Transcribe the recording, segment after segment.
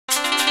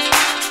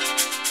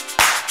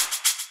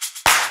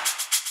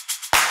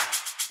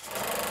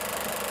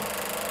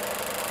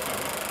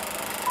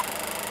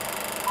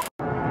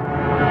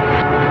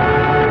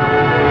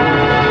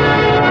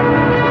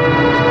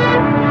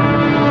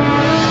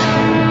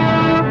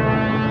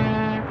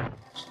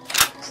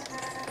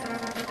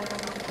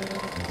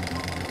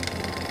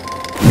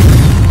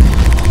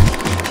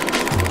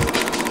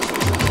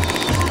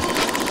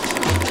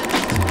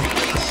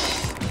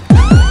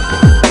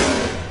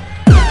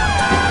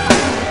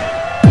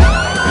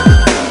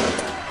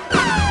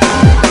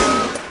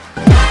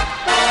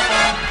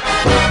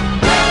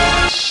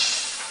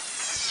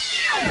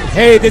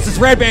Hey, this is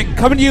Redban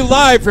coming to you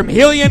live from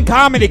Helion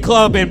Comedy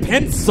Club in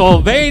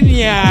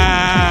Pennsylvania.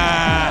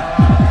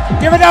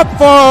 Give it up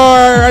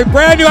for a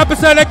brand new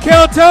episode of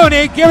Kill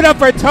Tony. Give it up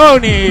for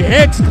Tony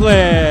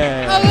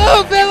Hinchcliffe.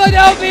 Hello,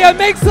 Philadelphia.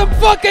 Make some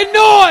fucking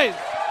noise.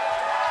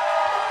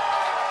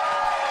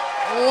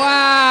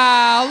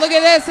 Wow, look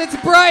at this. It's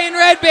Brian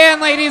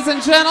Redban, ladies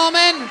and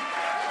gentlemen.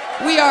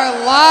 We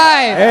are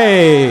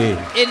live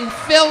in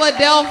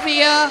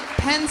Philadelphia,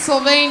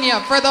 Pennsylvania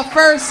for the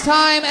first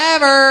time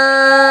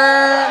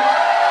ever.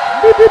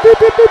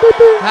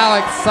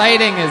 How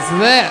exciting is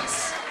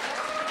this?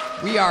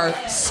 We are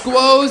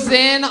squoze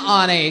in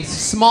on a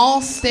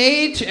small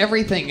stage.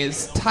 Everything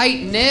is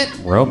tight-knit.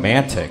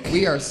 Romantic.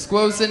 We are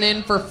squozing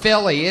in for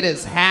Philly. It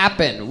has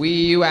happened.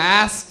 You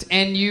asked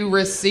and you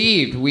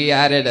received. We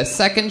added a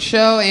second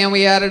show and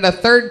we added a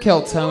third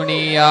Kill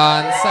Tony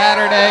on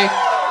Saturday.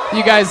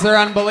 You guys are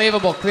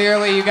unbelievable.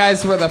 Clearly, you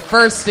guys were the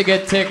first to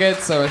get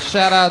tickets, so a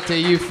shout out to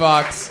you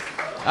fucks.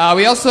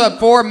 We also have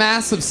 4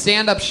 massive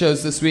stand-up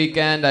shows this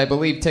weekend. I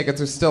believe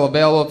tickets are still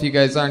available if you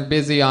guys aren't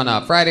busy on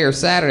Friday or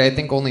Saturday. I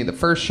think only the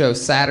first show,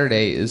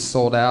 Saturday, is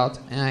sold out.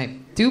 And I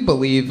do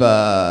believe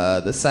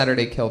the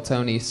Saturday Kill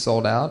Tony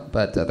sold out,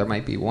 but there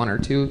might be 1 or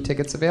 2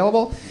 tickets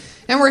available.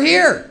 And we're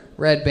here,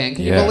 Redban.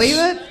 Can you believe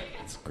it?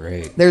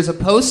 Great. There's a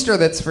poster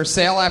that's for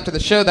sale after the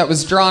show that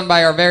was drawn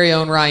by our very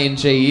own Ryan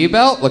J.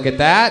 Ebelt. Look at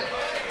that.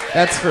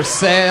 That's for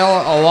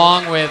sale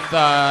along with,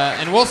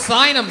 and we'll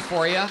sign them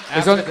for you.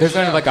 There's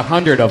only like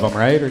 100 of them,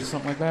 right? Or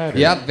something like that? Or?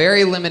 Yep,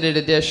 very limited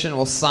edition.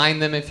 We'll sign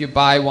them if you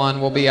buy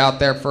one. We'll be out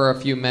there for a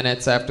few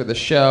minutes after the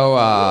show.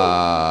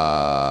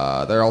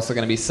 They're also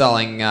going to be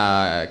selling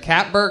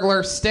cat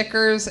burglar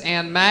stickers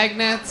and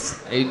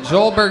magnets, a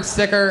Joelberg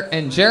sticker,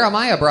 and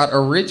Jeremiah brought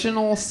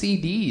original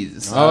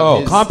CDs.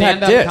 Oh,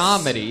 compact disc.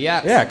 Comedy,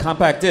 yes. Yeah,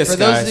 compact disc. For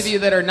those of you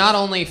that are not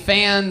only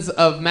fans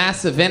of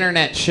massive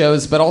internet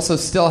shows, but also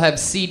still have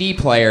CD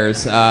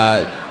players,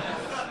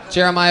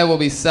 Jeremiah will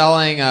be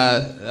selling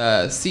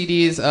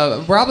CDs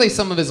of probably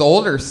some of his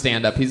older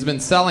stand-up. He's been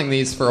selling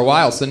these for a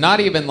while, so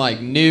not even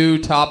like new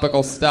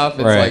topical stuff.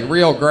 It's like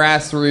real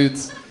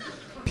grassroots,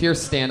 pure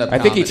stand-up comedy.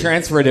 I think he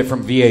transferred it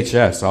from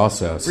VHS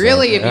also. So,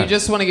 really, if you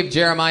just want to give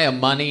Jeremiah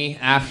money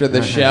after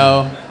the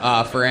show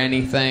for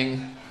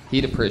anything,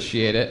 he'd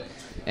appreciate it.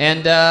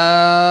 And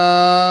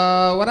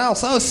what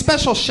else? Oh,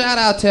 special shout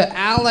out to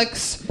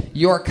Alex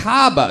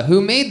Yorkaba,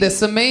 who made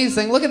this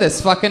amazing, look at this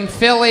fucking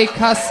Philly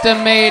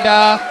custom-made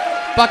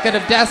bucket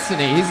of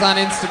destiny. He's on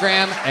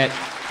Instagram at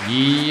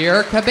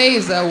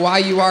Yurkabaza,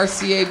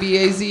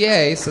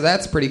 Yurcabaza, so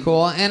that's pretty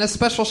cool. And a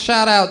special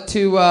shout out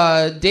to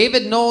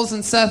David Knowles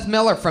and Seth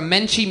Miller from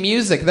Menchie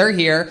Music. They're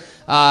here.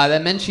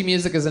 That Menchie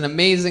Music is an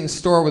amazing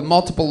store with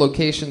multiple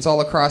locations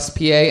all across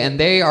PA, and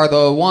they are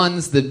the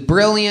ones, the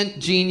brilliant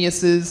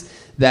geniuses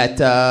that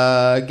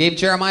gave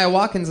Jeremiah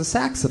Watkins a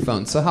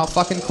saxophone. So how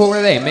fucking cool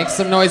are they? Make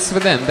some noise for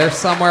them. They're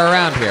somewhere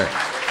around here.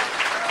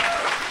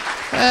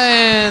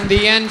 And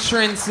the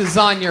entrance is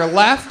on your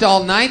left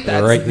all night.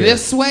 That's right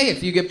this way.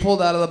 If you get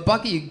pulled out of the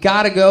bucket, you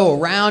gotta go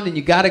around and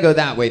you gotta go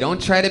that way. Don't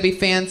try to be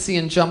fancy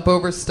and jump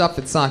over stuff.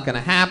 It's not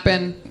gonna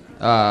happen.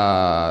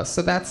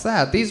 So that's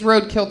that. These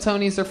road Kill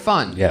Tonys are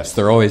fun. Yes,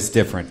 they're always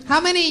different.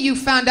 How many of you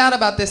found out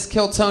about this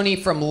Kill Tony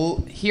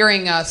from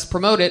hearing us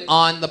promote it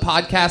on the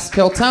podcast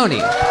Kill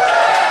Tony?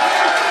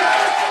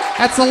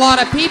 That's a lot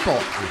of people.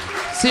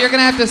 So you're going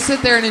to have to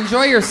sit there and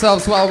enjoy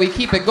yourselves while we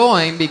keep it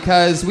going,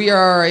 because we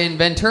are in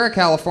Ventura,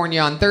 California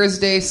on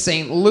Thursday,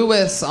 St.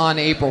 Louis on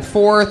April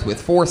 4th,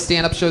 with 4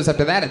 stand-up shows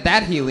after that at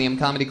that Helium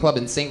Comedy Club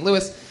in St.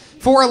 Louis.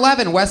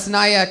 411 West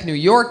Nyack, New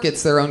York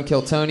gets their own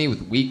Kill Tony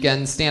with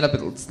weekend stand-up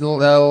at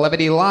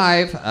Levity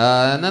Live.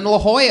 And then La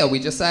Jolla, we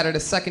just added a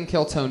second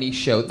Kill Tony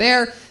show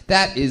there.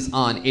 That is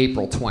on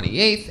April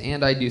 28th,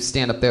 and I do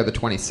stand-up there the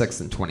 26th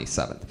and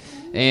 27th.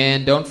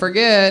 And don't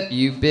forget,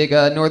 you big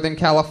Northern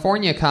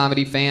California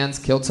comedy fans,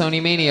 Kill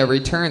Tony Mania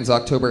returns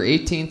October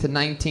 18th and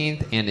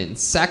 19th, and in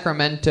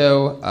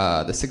Sacramento,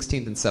 the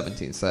 16th and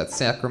 17th. So that's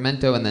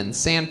Sacramento, and then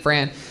San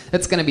Fran.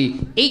 That's going to be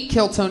 8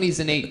 Kill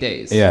Tonys in 8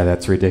 days. Yeah,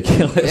 that's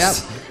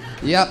ridiculous.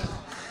 Yep.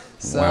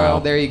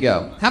 So There you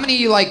go. How many of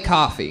you like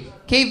coffee?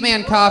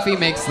 Caveman Coffee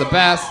makes the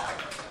best.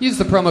 Use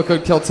the promo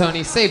code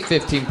KillTony, save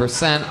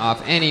 15%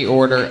 off any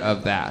order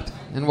of that.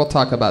 And we'll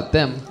talk about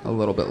them a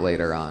little bit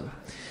later on.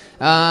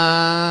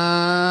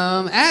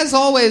 As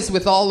always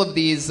with all of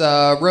these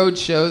road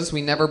shows,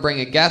 we never bring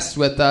a guest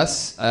with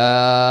us.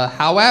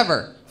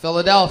 However,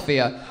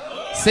 Philadelphia,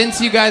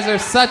 since you guys are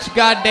such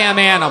goddamn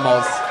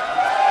animals,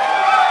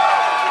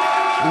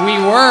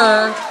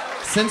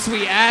 since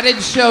we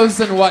added shows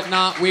and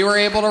whatnot, we were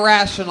able to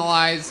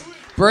rationalize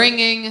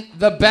bringing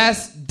the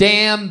best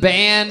damn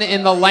band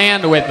in the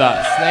land with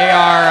us. They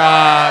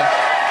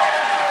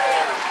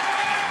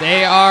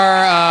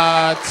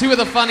are 2 of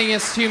the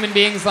funniest human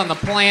beings on the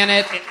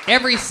planet.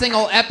 Every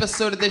single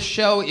episode of this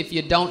show, if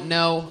you don't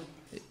know,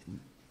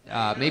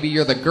 maybe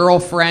you're the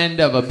girlfriend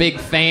of a big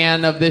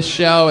fan of this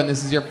show and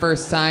this is your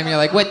first time, you're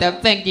like, what the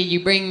fuck did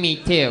you bring me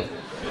to?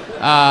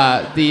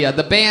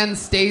 The band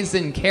stays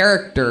in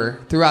character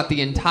throughout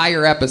the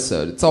entire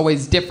episode. It's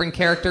always different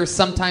characters.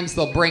 Sometimes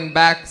they'll bring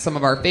back some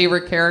of our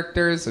favorite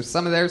characters or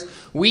some of theirs.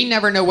 We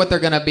never know what they're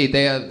going to be.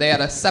 They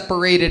had a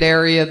separated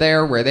area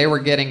there where they were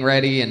getting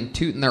ready and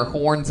tooting their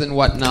horns and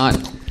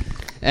whatnot.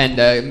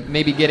 And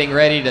maybe getting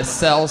ready to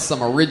sell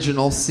some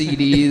original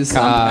CDs.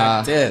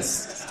 Compact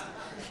discs.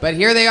 But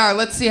here they are.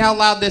 Let's see how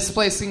loud this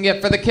place can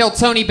get for the Kill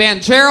Tony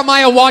Band.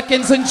 Jeremiah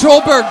Watkins and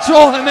Joel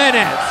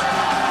Jimenez.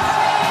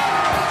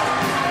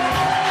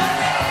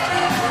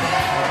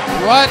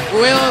 What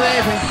will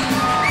they be?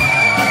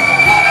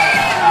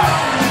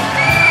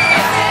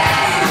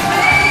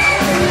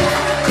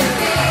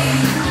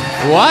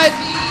 What?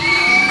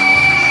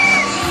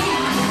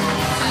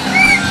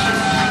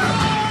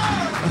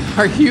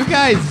 Are you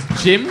guys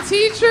gym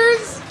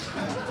teachers?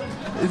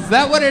 Is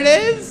that what it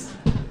is?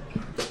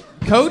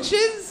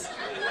 Coaches?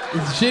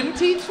 Is gym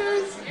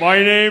teachers? My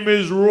name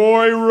is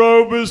Roy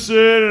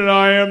Robeson, and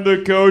I am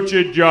the coach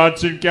at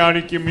Johnson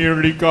County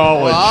Community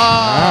College.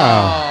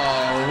 Wow.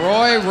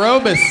 Roy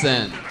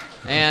Robeson.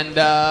 And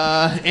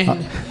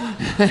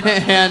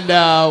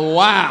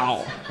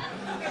wow.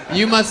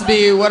 You must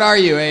be, what are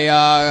you,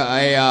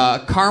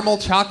 a caramel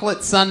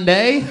chocolate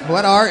sundae?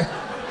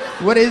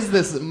 What is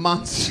this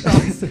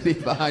monstrosity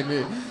behind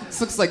me? This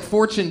looks like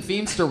Fortune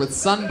Feimster with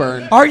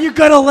sunburn. Are you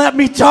gonna let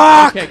me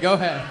talk? Okay, go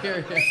ahead.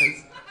 Here it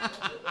is.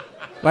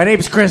 My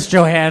name's Chris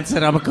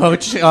Johansson. I'm a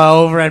coach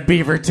over at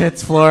Beaver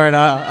Tits, Florida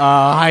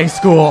High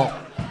School.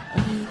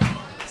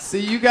 So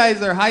you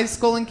guys are high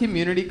school and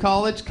community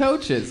college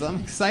coaches. I'm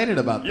excited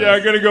about this. Yeah, I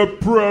gotta go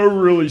pro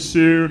really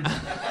soon.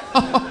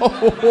 What?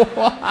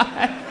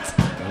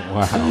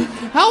 Wow.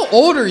 How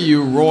old are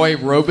you, Roy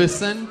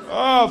Robeson?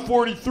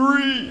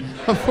 43.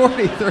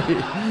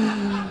 43.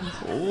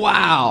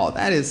 Wow,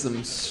 that is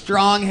some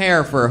strong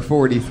hair for a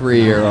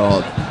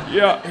 43-year-old.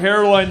 Yeah,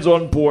 hairline's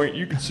on point.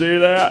 You can say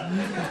that.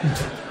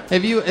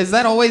 Has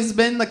that always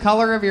been the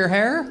color of your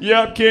hair?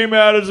 Yep, came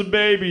out as a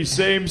baby.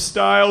 Same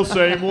style,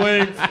 same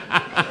length.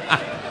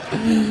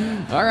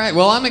 All right,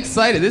 well, I'm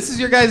excited. This is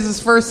your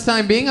guys' first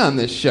time being on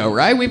this show,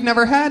 right? We've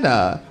never had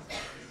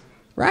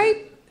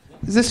right?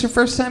 Is this your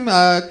first time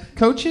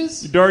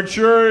coaches? You darn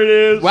sure it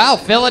is. Wow,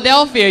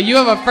 Philadelphia, you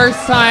have a first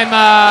time.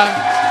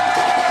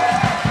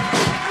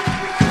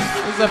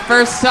 This is a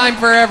first time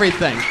for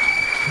everything.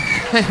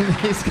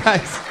 These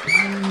guys.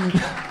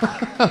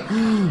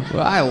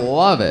 Well, I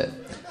love it.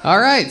 All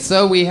right,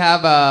 so we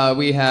have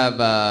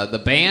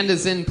the band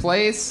is in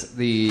place.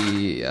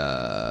 The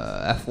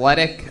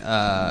athletic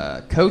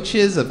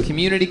coaches of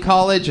community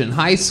college and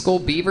high school,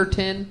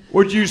 Beaverton.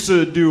 What you used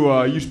to do?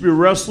 Used to be a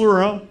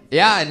wrestler, huh?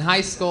 Yeah, in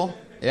high school.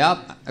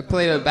 Yep, I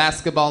played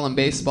basketball and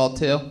baseball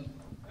too.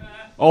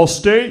 All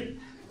state?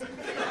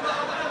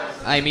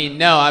 I mean,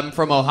 no, I'm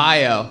from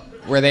Ohio,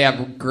 where they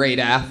have great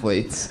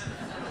athletes.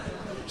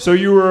 So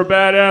you were a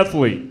bad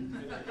athlete?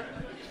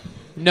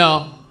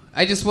 No,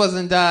 I just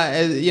wasn't.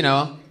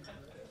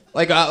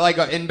 Like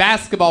in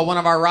basketball, one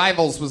of our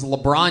rivals was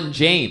LeBron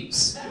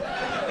James.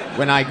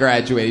 When I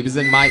graduated, he was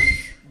in my.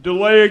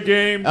 Delay a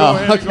game. Go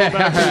ahead and go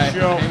back to the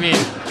show. I mean,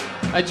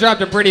 I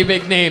dropped a pretty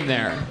big name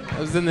there. I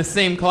was in the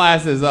same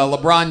class as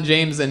LeBron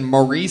James and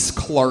Maurice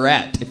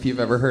Clarett, if you've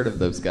ever heard of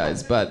those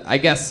guys. But I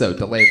guess so.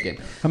 Delay a game.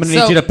 I'm gonna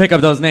need you to pick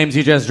up those names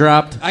you just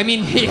dropped. I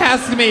mean, he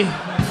asked me.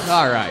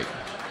 All right,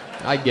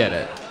 I get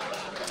it.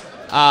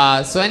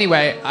 So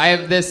anyway, I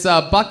have this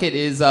bucket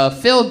is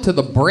filled to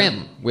the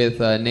brim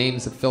with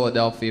names of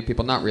Philadelphia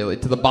people. Not really,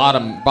 to the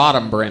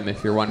bottom brim,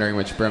 if you're wondering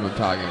which brim I'm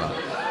talking about.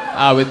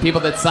 With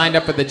people that signed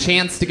up for the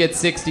chance to get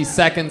 60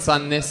 seconds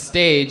on this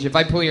stage. If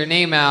I pull your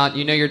name out,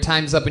 you know your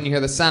time's up and you hear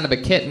the sound of a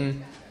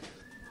kitten.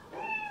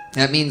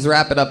 That means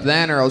wrap it up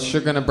then, or else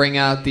you're going to bring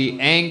out the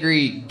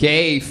angry,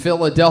 gay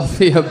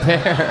Philadelphia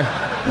bear.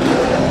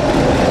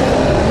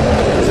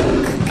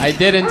 I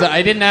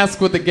didn't ask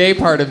what the gay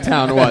part of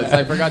town was.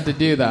 I forgot to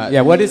do that.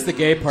 Yeah, what is the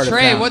gay part of town?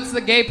 Trey, what's the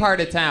gay part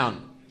of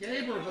town?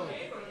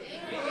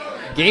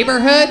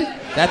 Gayborhood?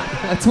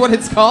 That's what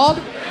it's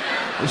called?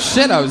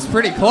 Shit, I was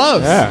pretty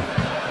close. Yeah.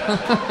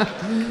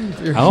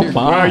 Oh my.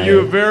 Wow, you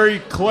have very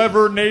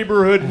clever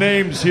neighborhood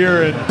names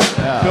here in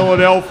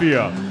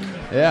Philadelphia.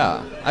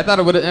 Yeah. I thought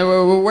it would.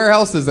 Where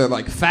else is there?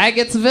 Like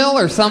Faggotsville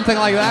or something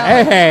like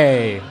that?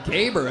 Hey.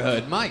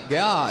 Gayborhood, my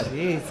God.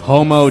 Jeez.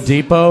 Homo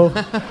Depot.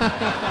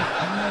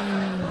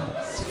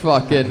 It's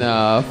fucking.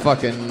 All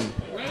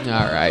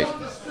right.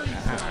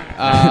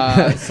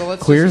 So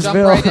let's just jump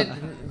right in.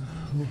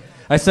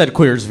 I said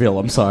Queersville.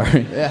 I'm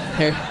sorry.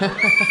 Yeah.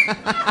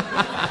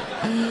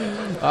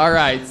 All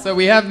right. So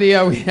we have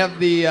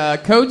the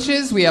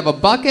coaches. We have a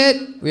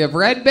bucket. We have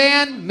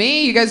Redban.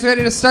 Me. You guys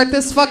ready to start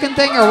this fucking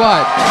thing or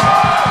what?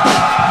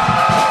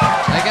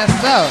 I guess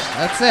so.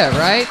 That's it,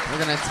 right? We're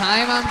gonna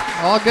time them.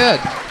 All good.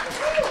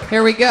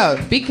 Here we go.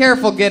 Be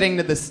careful getting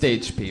to the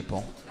stage,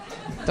 people.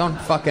 Don't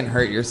fucking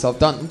hurt yourself.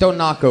 Don't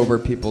knock over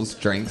people's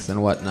drinks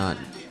and whatnot.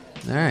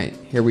 All right.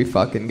 Here we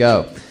fucking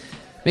go.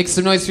 Make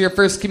some noise for your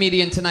first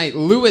comedian tonight,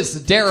 Louis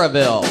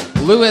Darraville.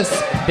 Louis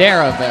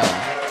Darraville.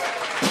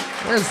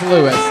 Where's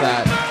Louis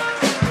at?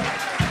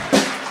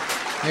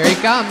 Here he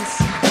comes.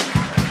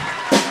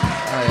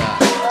 Oh,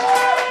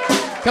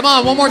 yeah. Come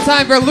on, one more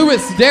time for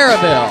Louis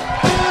Darraville.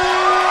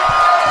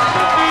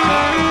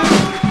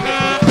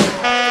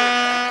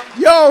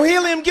 Yo,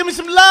 Helium, give me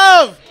some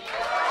love.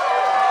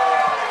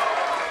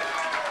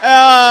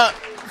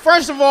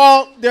 First of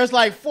all, there's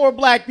like 4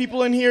 black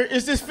people in here.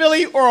 Is this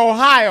Philly or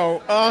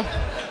Ohio?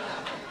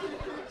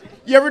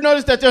 You ever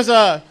notice that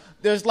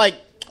there's like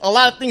a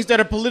lot of things that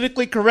are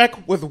politically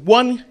correct with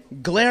one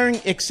glaring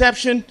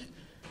exception?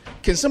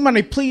 Can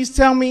somebody please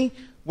tell me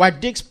why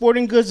Dick's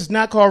Sporting Goods is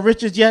not called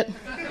Richards yet?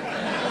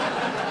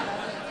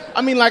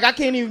 I mean, like, I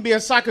can't even be a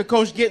soccer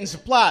coach getting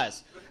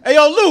supplies. Hey,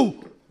 yo,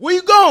 Lou, where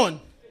you going?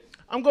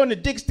 I'm going to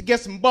Dick's to get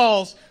some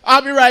balls.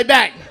 I'll be right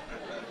back.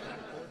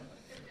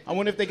 I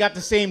wonder if they got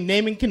the same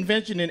naming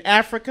convention in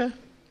Africa.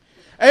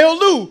 Hey, yo,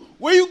 Lou,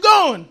 where you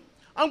going?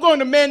 I'm going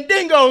to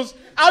Mandingo's.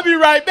 I'll be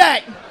right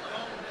back.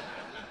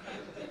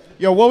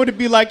 Yo, what would it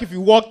be like if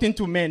you walked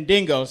into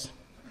Mandingo's?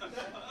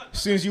 As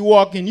soon as you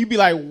walk in, you'd be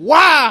like,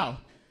 wow,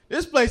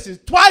 this place is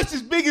twice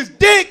as big as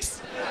Dick's.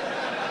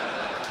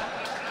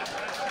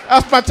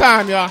 That's my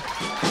time, y'all.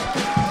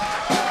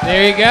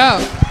 There you go.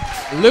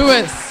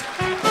 Louis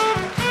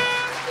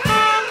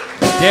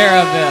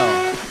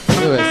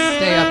Darraville. Louis,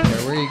 stay up here.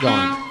 Where are you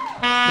going?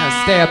 No,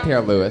 stay up here,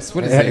 Louis.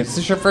 What is this? Is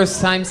this your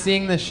first time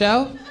seeing the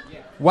show?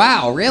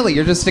 Wow, really?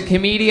 You're just a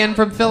comedian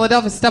from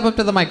Philadelphia? Step up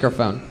to the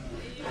microphone.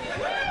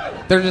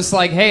 They're just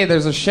like, hey,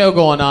 there's a show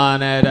going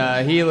on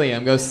at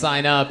Helium. Go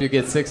sign up. You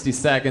get 60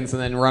 seconds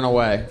and then run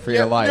away for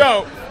your life.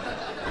 Yo,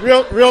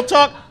 real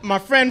talk. My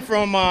friend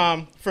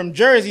from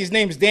Jersey, his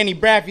name's Danny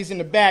Braff. He's in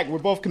the back. We're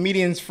both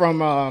comedians from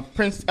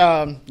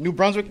New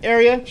Brunswick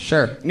area.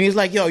 Sure. And he's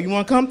like, yo, you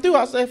want to come through?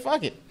 I said,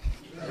 fuck it.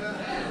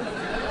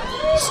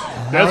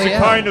 That's the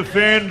kind of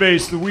fan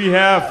base that we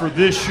have for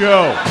this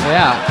show.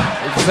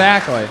 Yeah,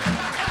 exactly.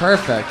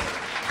 Perfect.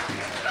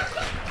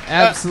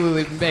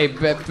 Absolutely, babe.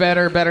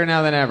 Better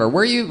now than ever.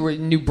 Were you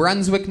New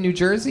Brunswick, New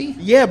Jersey?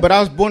 Yeah, but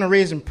I was born and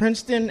raised in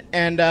Princeton.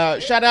 And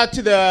shout out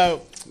to the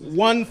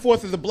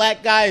 1/4 of the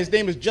black guy. His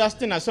name is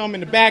Justin. I saw him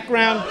in the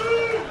background.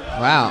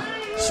 Wow.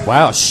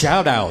 Wow,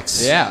 shout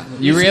outs. Yeah,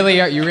 you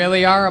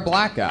really are a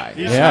black guy.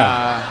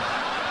 Yeah.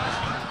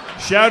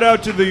 Shout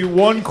out to the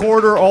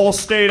 1/4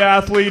 all-state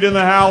athlete in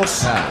the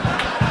house.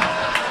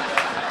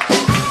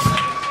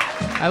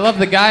 I love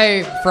the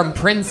guy from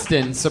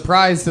Princeton,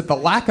 surprised at the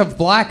lack of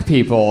black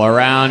people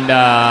around.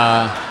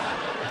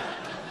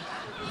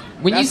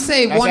 When you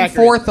say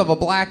 1/4 of a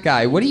black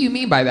guy, what do you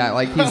mean by that?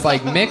 Like he's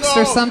like mixed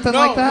or something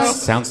like that? No.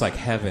 Sounds like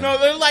heaven. No,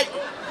 they're like.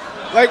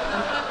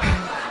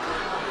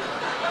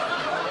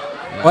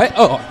 What?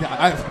 Oh,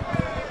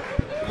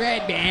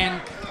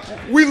 Redban.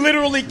 We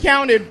literally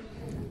counted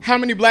how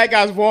many black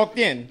guys walked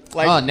in.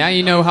 Like, Oh, now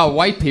you know how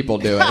white people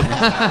do it.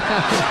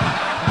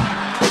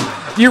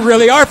 you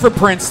really are from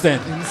Princeton.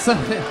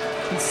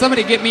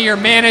 Somebody get me your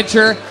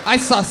manager. I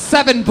saw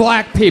 7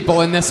 black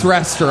people in this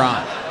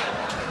restaurant.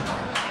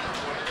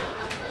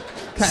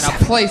 What kind of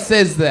place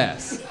is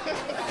this?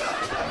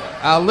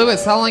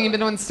 Louis, how long have you been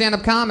doing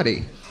stand-up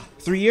comedy?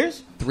 3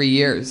 years? 3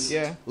 years.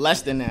 Yeah,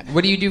 less than that.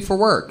 What do you do for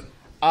work?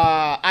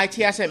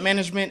 IT asset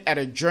management at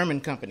a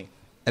German company.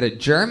 At a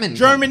German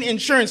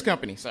insurance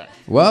company, sorry.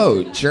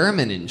 Whoa,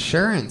 German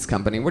insurance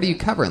company. What are you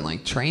covering?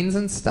 Like trains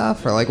and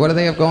stuff? Or like what do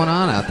they have going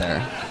on out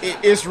there?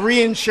 It's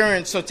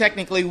reinsurance, so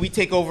technically we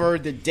take over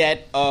the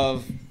debt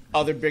of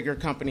other bigger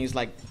companies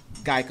like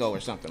Geico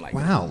or something like that.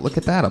 Wow, look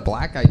at that. A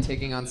black guy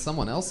taking on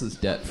someone else's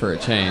debt for a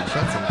change.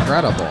 That's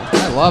incredible.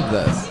 I love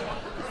this.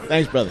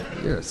 Thanks, brother.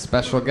 You're a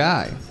special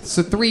guy.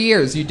 So 3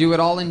 years, you do it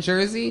all in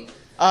Jersey?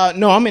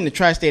 No, I'm in the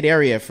tri-state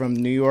area from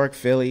New York,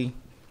 Philly,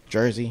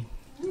 Jersey.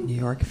 New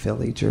York,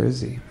 Philly,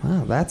 Jersey.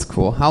 Wow, that's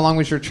cool. How long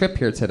was your trip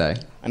here today?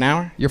 An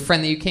hour. Your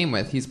friend that you came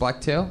with, he's black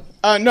too?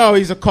 No,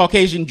 he's a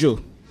Caucasian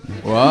Jew.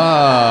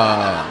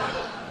 Whoa.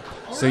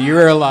 So you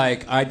were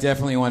like, I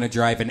definitely want to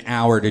drive an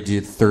hour to do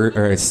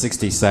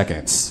 60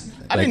 seconds.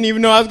 I didn't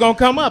even know I was going to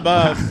come up.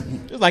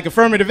 It was like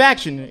affirmative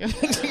action.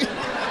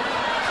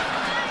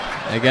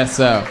 I guess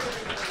so.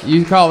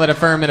 You call it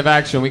affirmative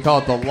action. We call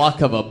it the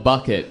luck of a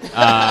bucket.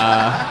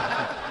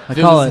 I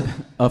call it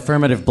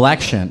affirmative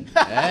black shit.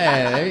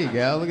 Hey, there you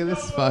go. Look at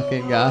this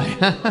fucking guy.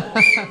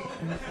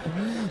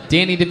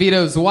 Danny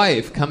DeVito's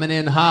wife coming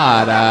in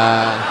hot.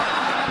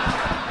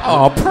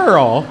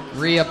 Pearl.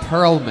 Rhea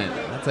Perlman.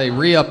 That's a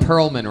Rhea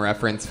Perlman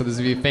reference for those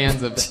of you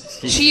fans of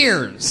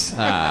Cheers.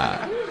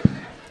 Hell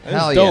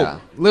dope. yeah.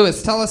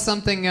 Louis, tell us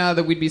something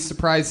that we'd be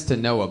surprised to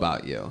know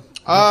about you.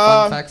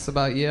 Fun facts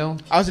about you?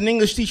 I was an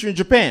English teacher in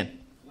Japan.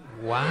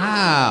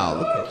 Wow,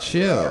 look at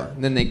you.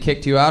 And then they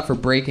kicked you out for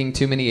breaking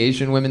too many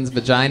Asian women's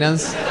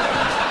vaginas?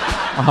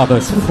 Oh,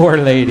 those poor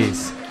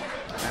ladies.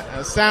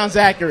 Sounds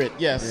accurate,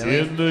 yes.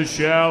 In the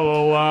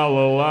shallow, la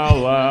la la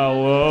la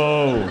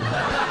low.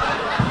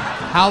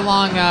 How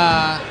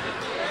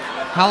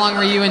long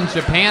were you in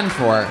Japan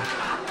for?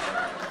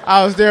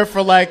 I was there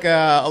for like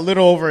a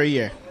little over a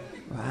year.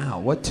 Wow,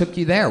 what took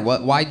you there?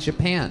 Why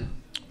Japan?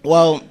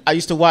 Well, I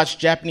used to watch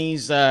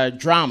Japanese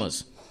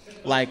dramas,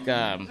 like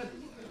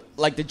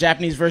the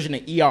Japanese version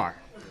of ER.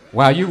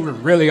 Wow, you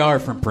really are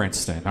from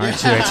Princeton,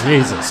 aren't you?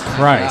 Jesus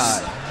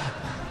Christ.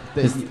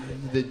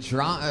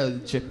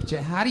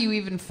 How do you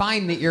even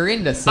find that you're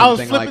into I something was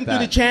like flipping that?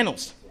 through the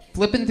channels.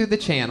 Flipping through the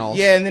channels.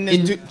 Yeah, and then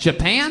in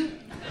Japan?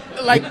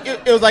 Like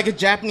it was like a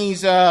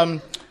Japanese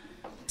time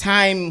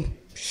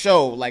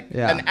show, like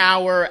an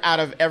hour out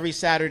of every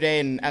Saturday.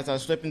 And as I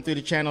was flipping through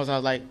the channels, I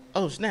was like,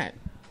 "Oh snap!"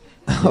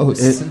 Oh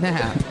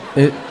snap!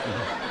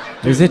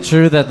 Is it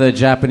true that the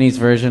Japanese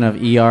version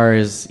of ER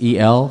is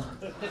EL?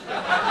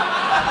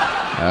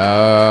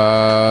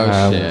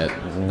 Oh shit!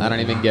 I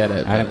don't even get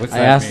it. I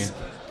asked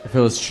if it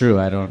was true.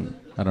 I don't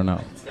know.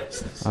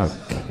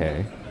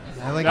 Okay.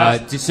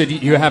 So do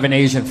you have an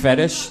Asian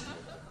fetish?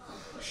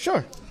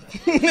 Sure.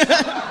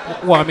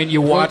 Well, I mean,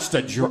 you watched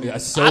a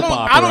soap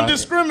opera. I don't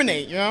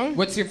discriminate, you know.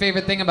 What's your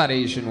favorite thing about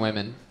Asian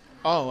women?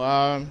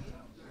 Oh,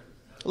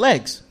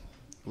 legs.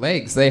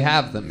 Legs. They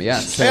have them.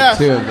 Yes, Yeah.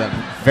 two of them.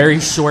 Very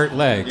short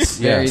legs.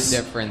 Very Yes.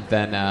 different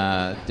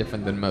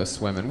than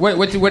most women.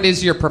 What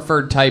is your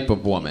preferred type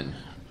of woman?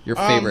 Your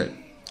favorite?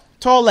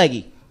 Tall,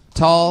 leggy.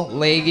 Tall,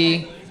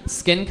 leggy,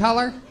 skin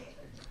color?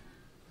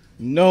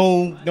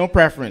 No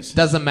preference.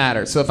 Doesn't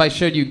matter. So if I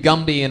showed you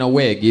Gumby in a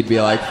wig, you'd be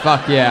like,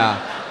 "Fuck yeah!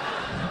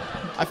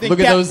 I think Look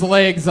at those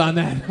legs on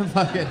that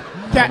fucking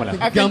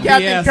I think Gumpy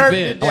Captain ass Kirk bitch."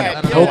 did that.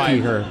 I don't know why. Pokey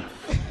her. All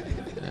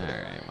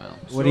right, well.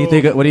 What do you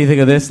think? What do you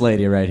think of this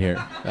lady right here?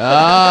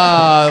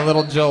 Ah, a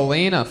little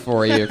Jolena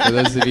for you. For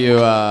those of you,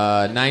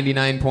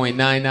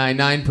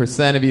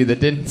 99.999% of you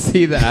that didn't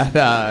see that,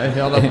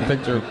 held up a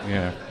picture of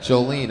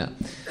Jolena.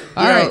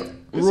 All right.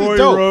 Roy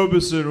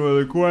Robeson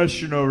with a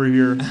question over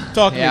here.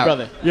 Talk to me,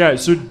 brother. Yeah,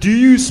 so do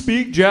you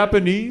speak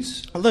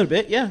Japanese? A little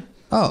bit, yeah.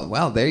 Oh,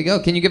 well, there you go.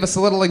 Can you give us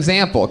a little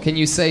example? Can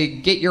you say,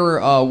 "Get your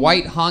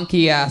white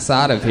honky ass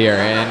out of here"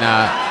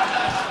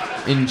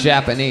 in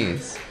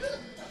Japanese?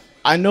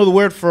 I know the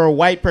word for a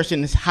white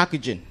person is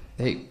hakujin.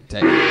 Hey,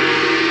 all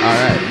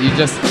right. You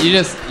just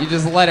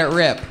let it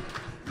rip.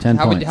 10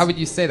 points. How would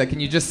you say that? Can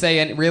you just say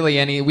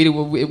any?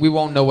 We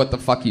won't know what the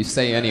fuck you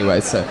say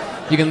anyway. So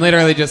you can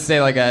literally just say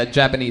like a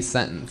Japanese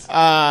sentence.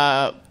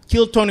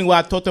 Kyotoni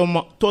wa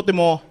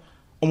totemo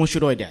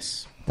omoshiroi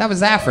desu. That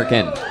was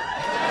African.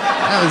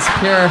 That was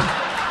pure.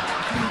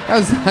 That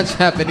was not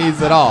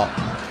Japanese at all.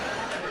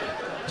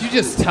 Did you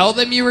just tell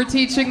them you were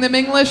teaching them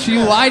English?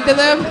 You lied to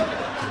them?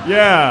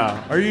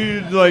 Yeah. Are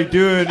you like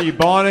doing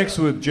Ebonics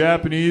with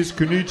Japanese?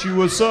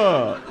 Konnichiwa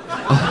sa.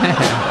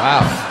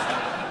 Wow.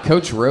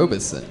 Coach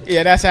Robeson.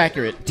 Yeah, that's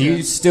accurate. Do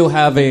you still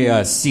have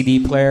a CD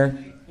player?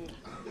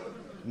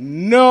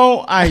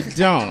 No, I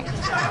don't.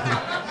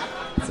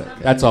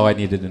 That's all I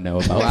needed to know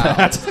about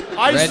that.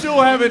 I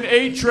still have an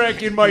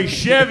 8-track in my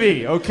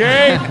Chevy,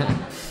 okay?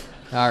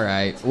 All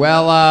right.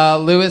 Well,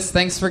 Lewis,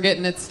 thanks for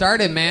getting it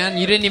started, man.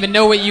 You didn't even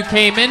know what you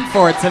came in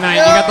for tonight.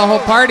 You got the whole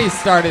party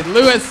started.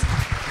 Lewis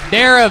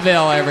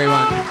Darraville,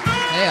 everyone.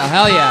 Hey,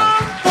 hell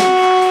yeah.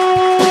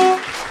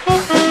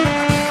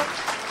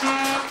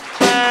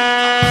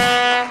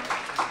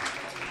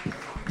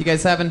 You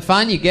guys having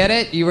fun? You get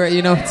it? You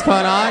know what's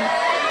going on?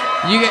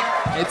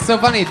 It's so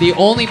funny. The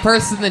only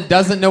person that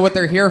doesn't know what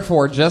they're here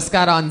for just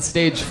got on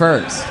stage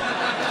first.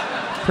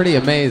 Pretty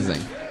amazing.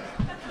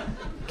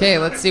 Okay,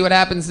 let's see what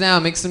happens now.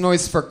 Make some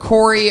noise for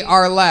Corey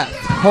Arlette.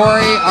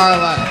 Corey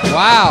Arlette.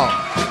 Wow.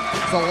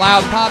 It's a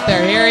loud pop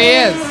there. Here he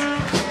is.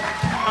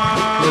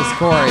 Here's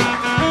Corey.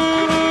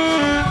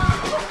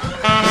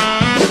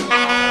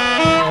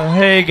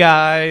 Hey,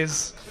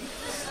 guys.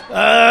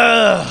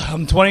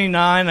 I'm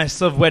 29. I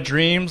still have wet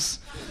dreams.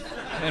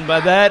 And by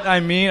that, I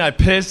mean I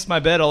piss my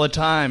bed all the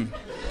time.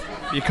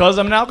 Because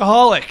I'm an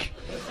alcoholic.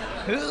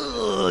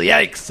 Ugh,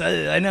 yikes.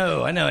 I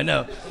know.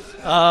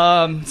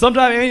 Sometimes,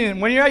 I mean,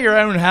 when you're at your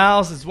own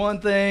house, it's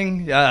one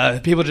thing.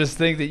 People just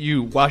think that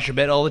you wash your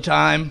bed all the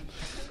time.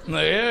 I'm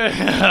like,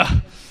 yeah,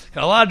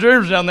 got a lot of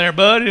germs down there,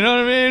 bud. You know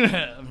what I mean?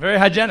 Very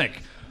hygienic.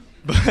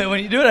 But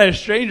when you do it at a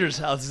stranger's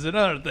house, it's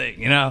another thing,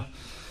 you know?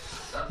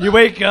 You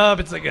wake up,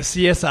 it's like a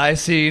CSI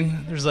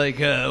scene. There's like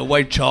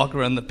white chalk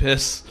around the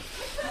piss.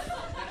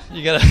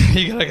 You gotta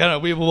kind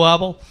of weeble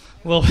wobble.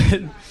 Well,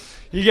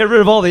 you get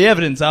rid of all the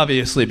evidence,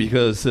 obviously,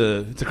 because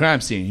it's a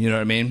crime scene. You know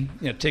what I mean?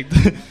 You know, take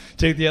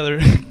the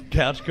other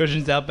couch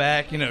cushions out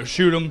back. You know,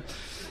 shoot them.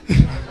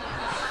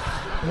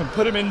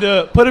 Put them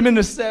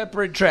into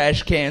separate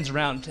trash cans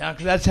around town,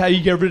 because that's how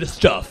you get rid of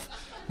stuff.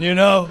 You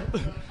know,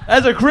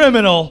 as a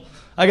criminal,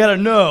 I gotta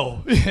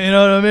know. You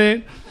know what I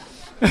mean?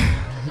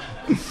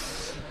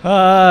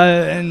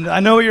 And I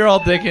know what you're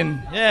all thinking.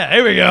 Yeah,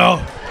 here we go.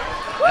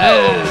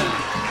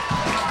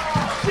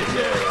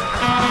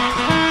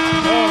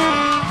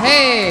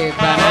 Hey,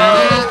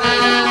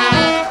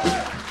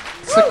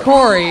 so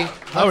Corey,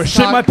 I was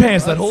shitting my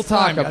pants that whole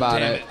time. Talk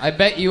about it. I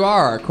bet you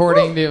are,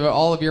 according to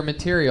all of your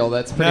material.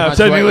 That's pretty much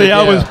technically what you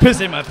I do. was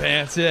pissing my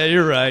pants. Yeah,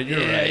 you're right.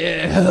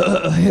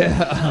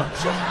 Yeah.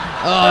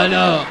 Oh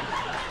no!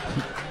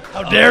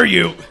 How dare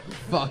you?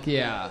 Fuck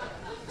yeah!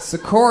 So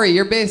Corey,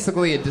 you're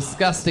basically a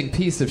disgusting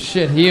piece of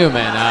shit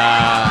human.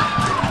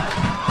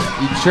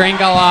 You drink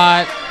a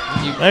lot.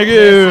 Thank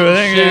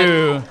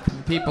you.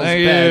 People's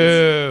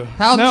beds.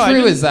 How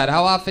true is that?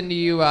 How often do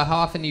you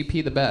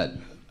pee the bed?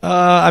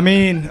 I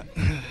mean,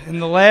 in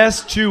the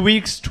last 2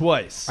 weeks,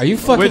 twice. Are you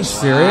fucking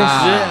serious?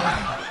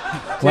 Yeah.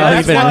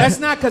 Well, that's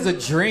not because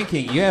of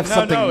drinking. You have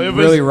something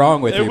really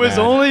wrong with you. It was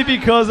only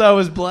because I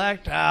was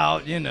blacked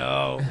out, you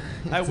know.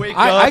 I wake up.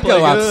 I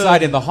go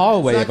outside in the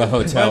hallway of a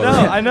hotel.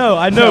 I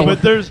know,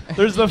 but there's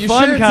the you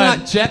fun sure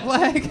kind. It's not jet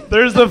lag?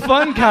 There's the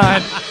fun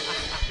kind.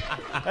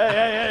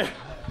 Hey.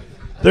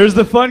 There's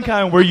the fun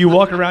kind where you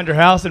walk around your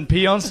house and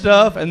pee on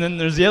stuff, and then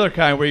there's the other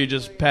kind where you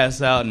just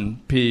pass out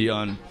and pee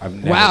on.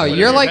 Wow,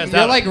 you're like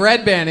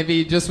Redban if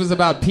he just was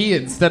about pee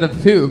instead of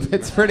poop.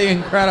 It's pretty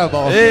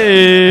incredible.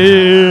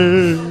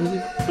 Hey.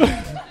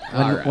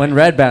 When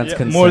Redban's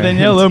concerned. More than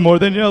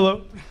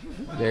yellow.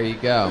 There you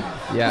go.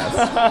 Yes,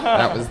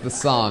 that was the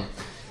song.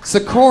 So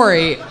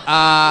Corey,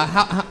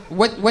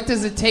 what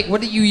does it take?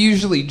 What do you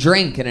usually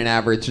drink in an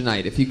average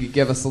night? If you could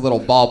give us a little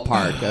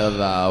ballpark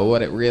of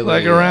what it really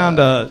like around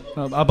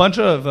a bunch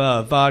of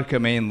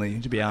vodka mainly,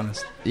 to be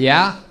honest.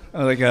 Yeah,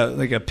 like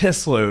a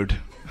piss load.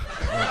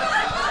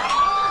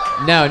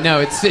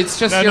 No, it's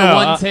just your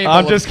one table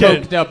of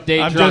coked up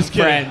day drunk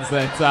friends.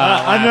 That's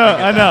I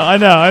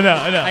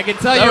know. I can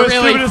tell you're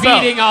really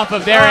feeding off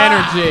of their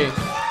energy.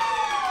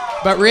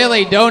 But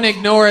really, don't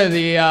ignore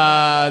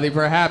the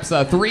perhaps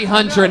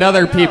 300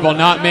 other people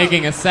not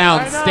making a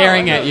sound,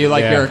 staring at you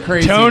like you're a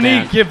crazy Tony,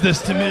 man. give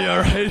this to me, all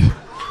right?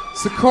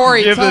 So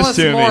Corey, tell us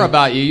more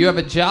about you. You have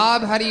a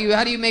job. How do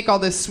you make all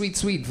this sweet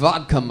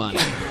vodka money?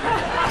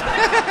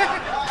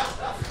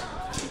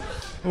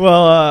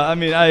 Well, I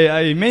mean,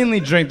 I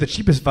mainly drink the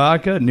cheapest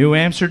vodka, New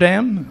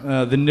Amsterdam,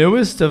 the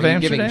newest of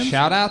Amsterdam. Are you giving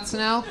shout-outs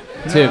now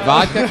to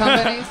vodka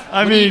companies?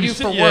 What do you do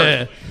for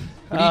work?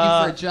 What do you do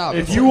for a job?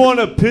 If you want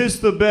to piss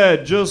the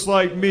bed just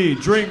like me,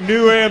 drink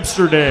New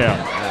Amsterdam.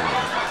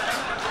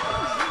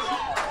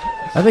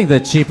 I think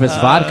the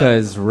cheapest vodka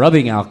is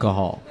rubbing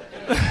alcohol.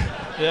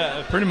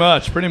 Yeah, pretty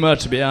much,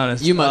 to be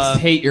honest. You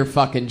must hate your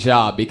fucking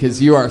job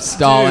because you are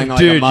stalling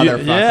like a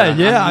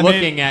motherfucker. I'm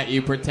looking at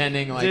you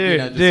pretending like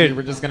you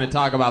were just going to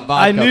talk about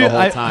vodka the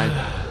whole time.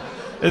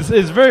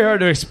 It's very hard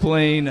to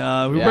explain. We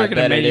work in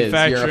a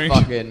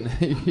manufacturing.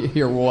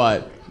 You're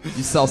what?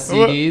 You sell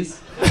CDs?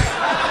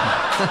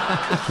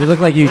 You look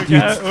like you. What kind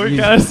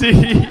of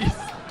CDs?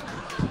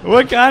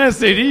 What kind of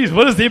CDs?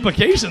 What is the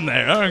implication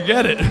there? I don't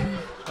get it.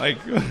 Like,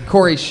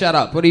 Corey, shut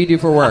up. What do you do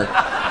for work?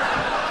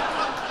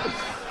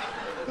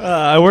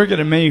 I work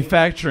at a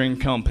manufacturing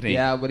company.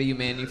 Yeah, what do you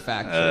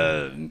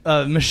manufacture?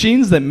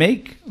 Machines that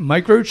make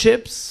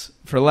microchips,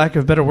 for lack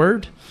of a better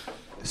word.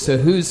 So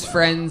whose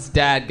friend's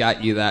dad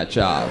got you that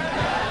job?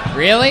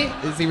 Really?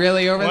 Is he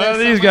really over there? Well,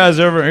 these guys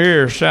over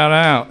here, shout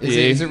out.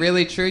 Is it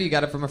really true? You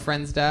got it from a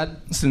friend's dad?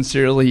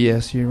 Sincerely,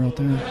 yes. You right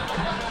there.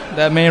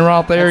 That man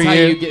right there.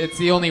 It's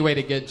the only way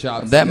to get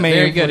jobs. That man.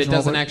 Very good. It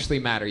doesn't actually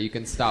matter. You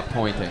can stop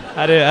pointing.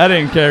 I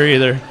didn't care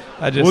either.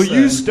 Will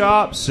you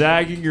stop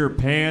sagging your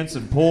pants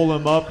and pull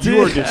them up?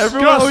 You are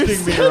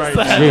disgusting me right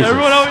now.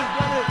 Everyone always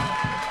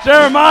does it.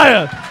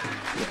 Jeremiah.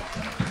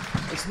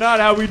 That's not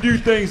how we do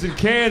things in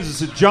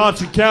Kansas at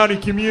Johnson County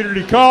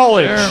Community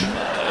College.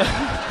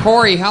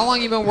 Corey, how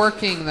long you been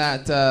working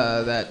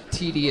that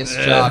tedious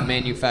job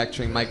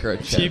manufacturing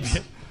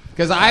microchips?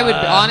 Because I would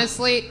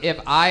honestly, if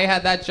I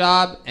had that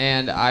job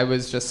and I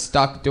was just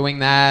stuck doing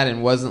that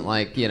and wasn't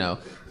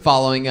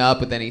following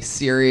up with any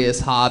serious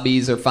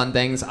hobbies or fun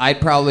things,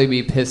 I'd probably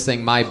be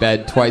pissing my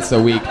bed twice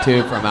a week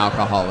too from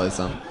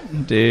alcoholism.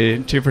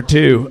 Dude, 2 for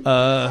 2.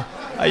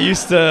 I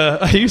used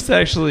to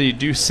actually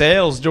do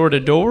sales door to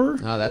door.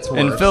 Oh, that's worse.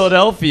 In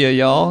Philadelphia,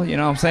 y'all. You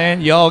know what I'm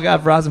saying? Y'all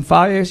got Verizon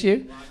Fire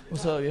issue?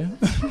 What's up, yeah?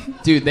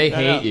 Dude, they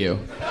hate you.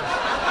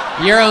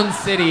 Your own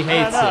city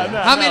hates you.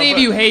 How many of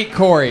you hate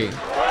Corey?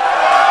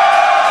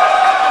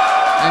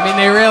 I mean,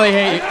 they really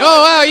hate you.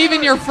 Oh, wow,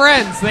 even your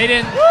friends, they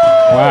didn't.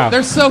 Wow.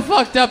 They're so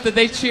fucked up that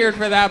they cheered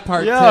for that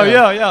part, too.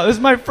 Yo. This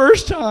is my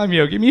first time,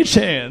 yo. Give me a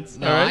chance.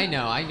 No, right? I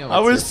know. I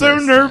was so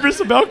nervous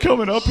about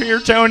coming up here,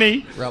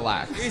 Tony.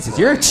 Relax. Jesus,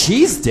 you're a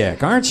cheese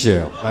dick, aren't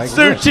you?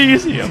 So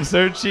cheesy. I'm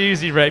so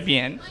cheesy, right,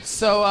 bien.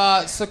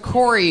 So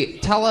Corey,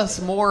 tell us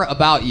more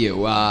about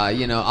you.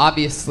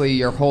 Obviously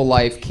your whole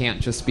life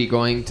can't just be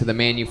going to the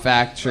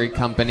manufacturing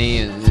company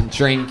and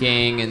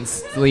drinking and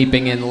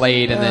sleeping in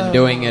late and then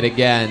doing it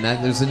again.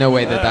 There's no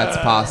way that's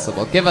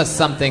possible. Give us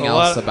something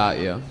else about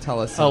you. Tell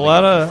us something. A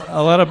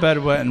lot of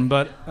bedwetting,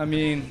 but I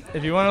mean,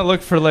 if you want to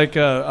look for like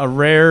a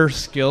rare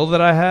skill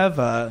that I have,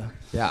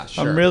 yeah,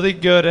 sure. I'm really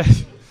good at.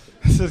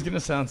 This is gonna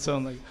sound so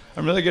like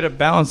I'm really good at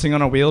balancing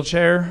on a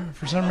wheelchair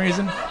for some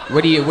reason. How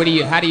do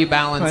you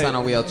balance on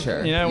a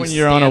wheelchair? You know, when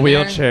you're on a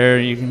wheelchair,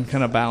 you can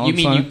kind of balance. You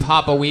mean you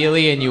pop a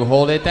wheelie and you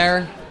hold it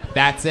there?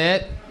 That's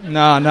it?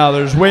 No,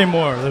 there's way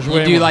more.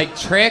 You do like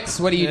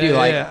tricks? What do you do?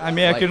 I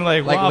mean, I can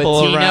wobble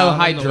Latino around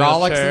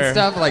hydraulics and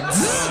stuff, like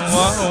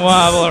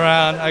wobble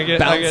around.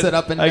 Bounce it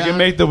up and down. I can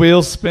make the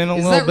wheels spin a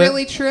little bit. Is that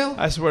really true?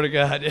 I swear to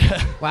God,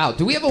 yeah. Wow,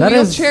 do we have a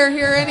wheelchair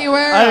here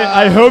anywhere?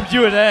 I hoped you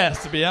would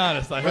ask. To be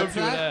honest, I hoped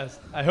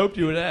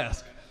you would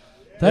ask.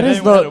 That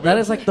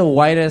is like the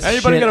whitest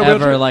Anybody shit got a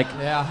wheelchair? ever. Like,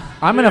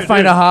 I'm gonna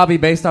find a hobby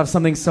based off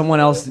something someone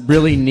else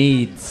really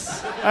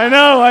needs. I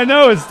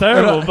know, it's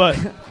terrible, but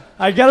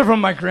I got it from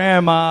my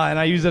grandma, and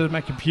I use it as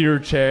my computer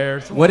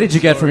chair. What did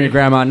you get from your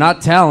grandma?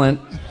 Not talent.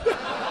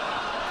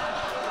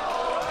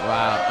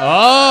 Wow.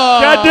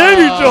 Oh. God damn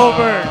you,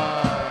 Joelberg.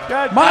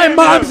 My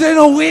mom's in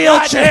a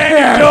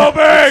wheelchair.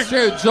 Joelberg. It's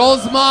true.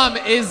 Joel's mom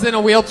is in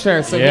a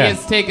wheelchair, so he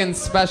has taken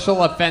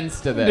special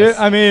offense to this.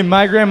 I mean,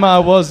 my grandma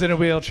was in a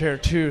wheelchair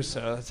too,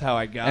 so that's how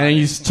I got it. And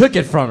you took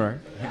it from her.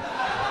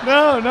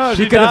 No,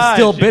 she could have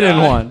still been in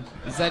one.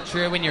 Is that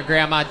true? When your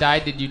grandma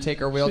died, did you take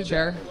her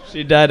wheelchair?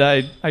 She died.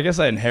 I guess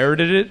I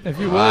inherited it, if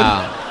you would.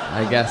 Wow.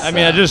 I guess. I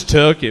mean, I just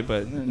took it,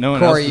 but no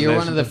one else. Corey, you're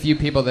one of the few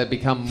people that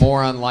become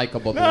more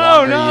unlikable the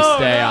longer you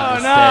stay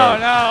on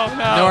the stage.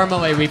 No.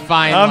 Normally, we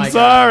find. I'm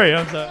sorry.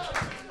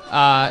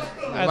 Why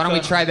don't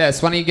we try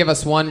this? Why don't you give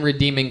us one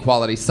redeeming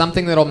quality,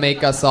 something that'll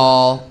make us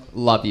all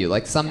love you,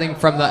 like something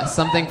from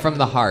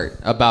the heart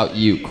about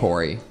you,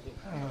 Corey.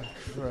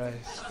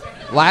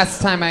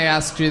 Last time I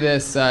asked you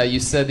this,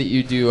 you said that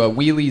you do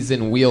wheelies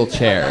in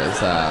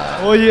wheelchairs.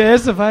 Well, you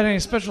asked if I had any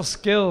special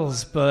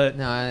skills, but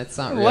no, it's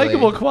not really.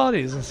 Likeable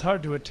qualities. It's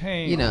hard to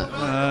attain. You know.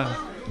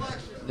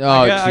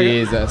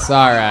 Jesus!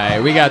 All right,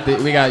 we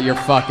got your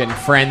fucking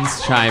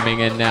friends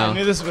chiming in now. I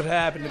knew this would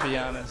happen, to be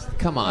honest.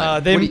 Come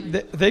on.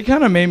 They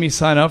kind of made me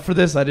sign up for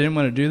this. I didn't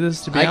want to do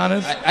this, to be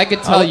honest. I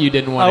could tell you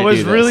didn't want to do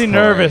this. I was really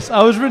nervous.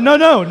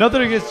 No,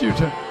 nothing against you,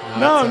 Tim.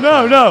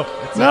 No,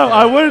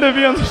 I wanted to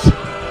be on the show.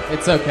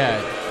 It's okay.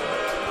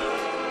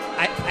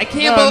 I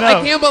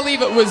can't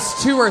believe it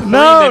was 2 or 3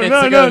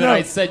 minutes ago that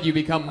I said you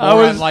become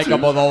more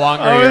unlikable the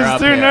longer you're up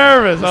here.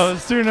 I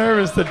was too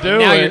nervous to do it.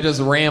 Now you're just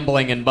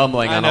rambling and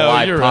bumbling on a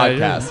live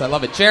podcast. Right, I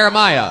love it.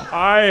 Jeremiah.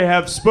 I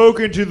have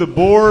spoken to the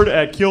board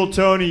at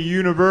Kiltony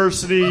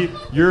University.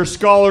 Your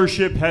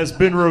scholarship has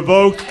been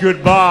revoked.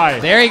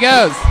 Goodbye. There he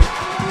goes.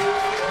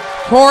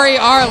 Corey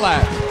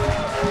Arlett.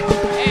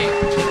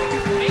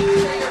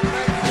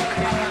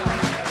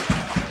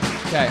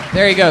 Okay,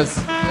 there he goes.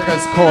 There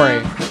goes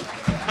Corey.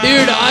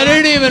 Dude, I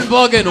didn't even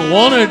fucking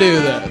want to do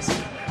this.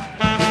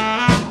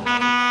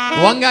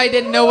 One guy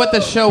didn't know what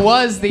the show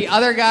was. The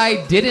other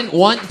guy didn't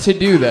want to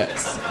do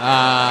this.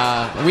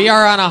 We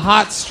are on a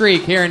hot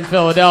streak here in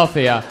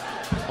Philadelphia.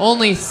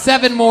 Only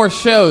 7 more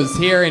shows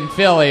here in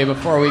Philly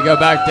before we go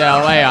back to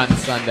LA on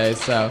Sunday.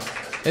 So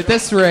at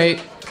this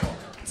rate,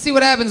 let's see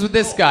what happens with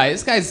this guy.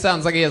 This guy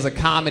sounds like he has a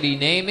comedy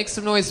name. Make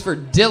some noise for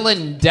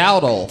Dylan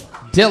Dowdle.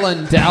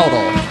 Dylan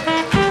Dowdle.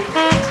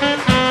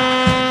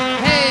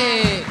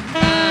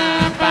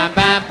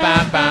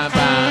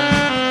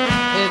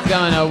 It's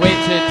gonna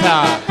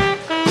Wichita.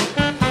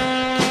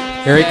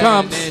 Here he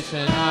comes.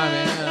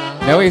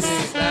 No, it's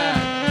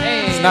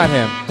not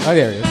him. Oh,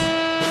 there he is.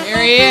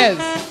 Here he is.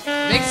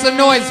 Make some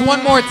noise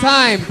one more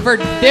time for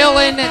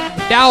Dylan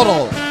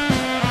Dowdle.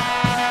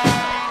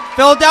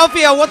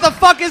 Philadelphia, what the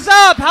fuck is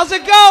up? How's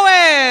it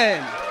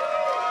going?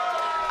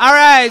 All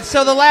right,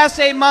 so the last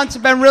 8 months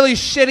have been really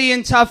shitty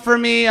and tough for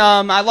me.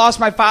 I lost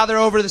my father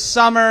over the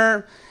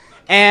summer.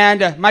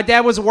 And my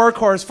dad was a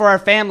workhorse for our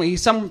family. He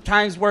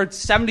sometimes worked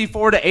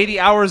 74 to 80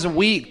 hours a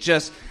week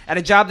just at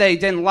a job that he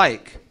didn't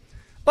like.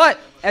 But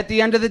at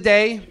the end of the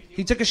day,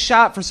 he took a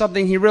shot for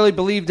something he really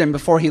believed in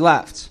before he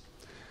left.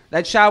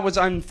 That shot was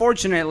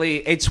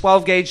unfortunately a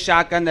 12-gauge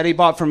shotgun that he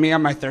bought for me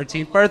on my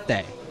 13th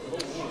birthday.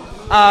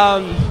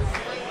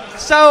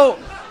 So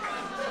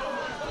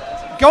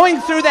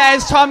going through that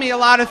has taught me a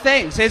lot of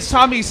things. It's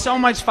taught me so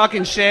much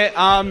fucking shit.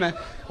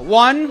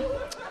 One,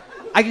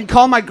 I can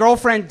call my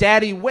girlfriend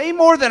daddy way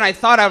more than I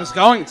thought I was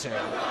going to.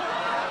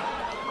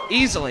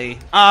 Easily.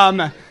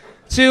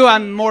 2,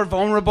 I'm more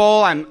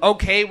vulnerable. I'm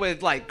okay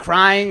with like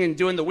crying and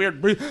doing the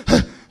weird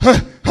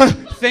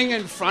thing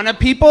in front of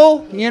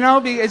people, you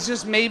know? It's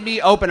just made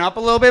me open up a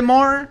little bit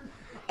more.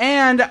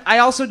 And I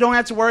also don't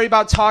have to worry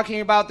about talking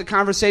about the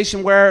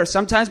conversation where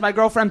sometimes my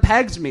girlfriend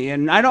pegs me,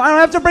 and I don't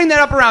have to bring that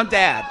up around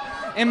dad.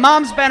 And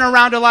mom's been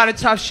around a lot of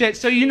tough shit,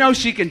 so you know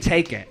she can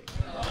take it.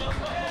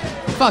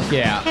 Fuck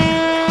yeah.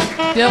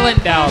 Dylan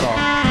Dowdle.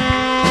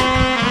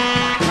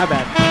 My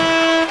bad.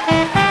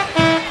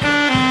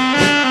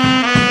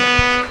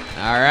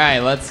 All right,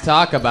 let's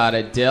talk about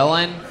it.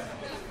 Dylan,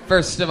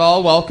 first of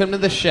all, welcome to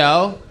the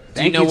show.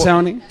 Thank you,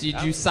 Tony.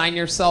 Did you sign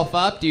yourself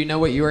up? Do you know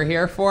what you were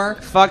here for?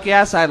 Fuck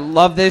yes, I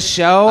love this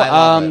show. I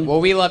love it. Well,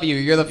 we love you.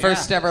 You're the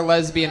first ever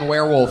lesbian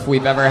werewolf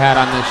we've ever had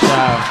on this show.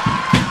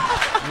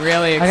 I'm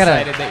really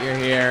excited that you're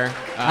here.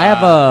 I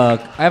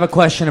have a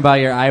question about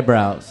your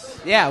eyebrows.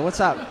 Yeah, what's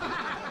up?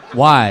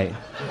 Why?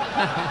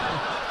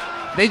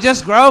 They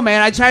just grow,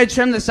 man. I try to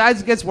trim the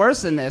sides. It gets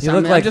worse than this. You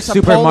look like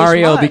Super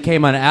Mario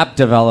became an app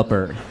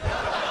developer.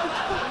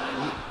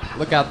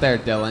 Look out there,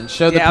 Dylan.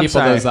 Show the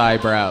people those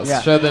eyebrows.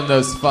 Yeah. Show them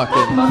those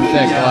fucking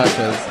thick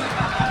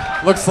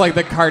lushes. Looks like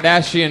the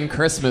Kardashian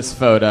Christmas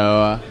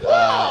photo.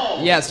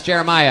 Yes,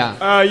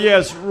 Jeremiah.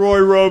 Yes,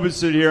 Roy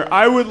Robinson here.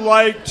 I would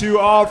like to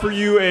offer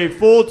you a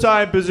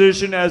full-time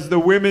position as the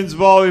women's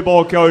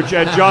volleyball coach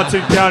at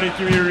Johnson County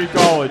Community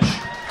College.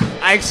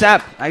 I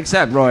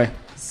accept, Roy.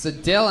 So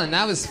Dylan,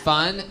 that was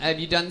fun. Have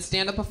you done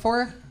stand-up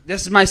before?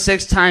 This is my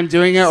 6th time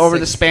doing it over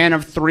the span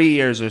of 3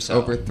 years or so.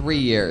 Over 3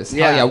 years.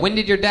 Yeah. Hell yeah. When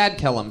did your dad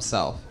kill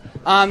himself?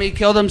 He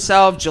killed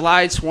himself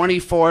July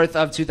 24th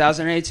of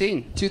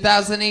 2018.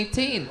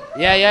 2018.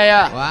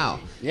 Yeah. Wow.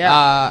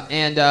 Yeah.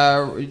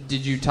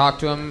 Did you talk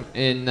to him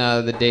in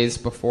the days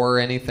before or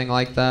anything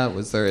like that?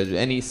 Was there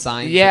any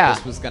sign Yeah. that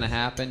this was going to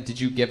happen? Did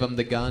you give him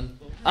the gun?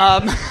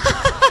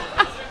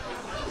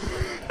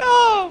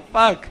 Oh,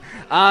 fuck.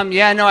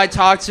 I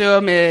talked to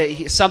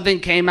him. Something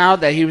came out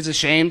that he was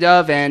ashamed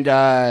of, and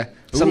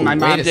something my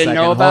mom didn't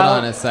know about. Hold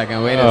on a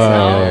second. Wait a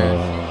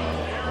second.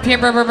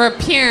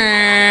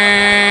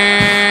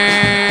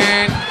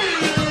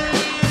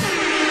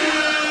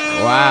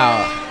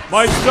 Wow.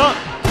 My son.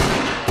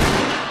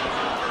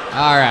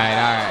 All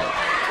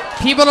right.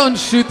 People don't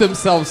shoot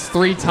themselves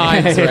 3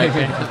 times right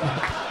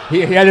now.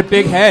 He had a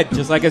big head,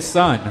 just like his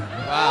son.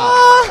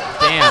 Wow.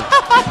 Damn.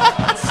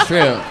 It's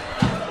true.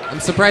 I'm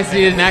surprised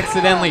he didn't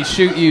accidentally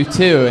shoot you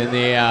too in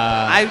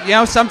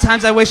the.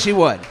 Sometimes I wish he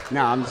would.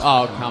 No, I'm.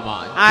 Oh, come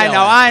on. I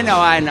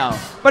Dylan. know.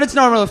 But it's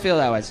normal to feel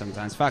that way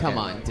sometimes. Fuck Come it.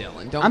 on,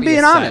 Dylan. Don't. I'm be being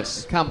a sad-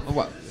 honest.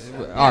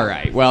 All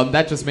right. Well,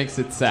 that just makes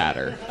it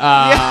sadder.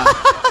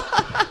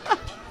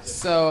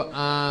 So,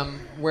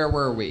 where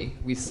were we?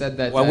 We said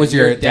that. What was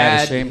your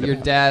dad ashamed Your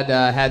about?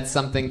 dad had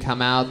something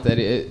come out that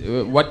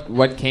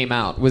what came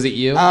out? Was it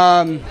you?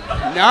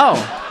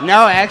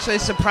 No, actually,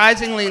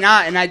 surprisingly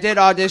not. And I did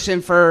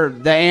audition for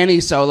the Annie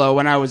solo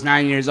when I was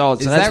 9 years old.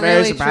 So Is that's that very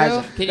really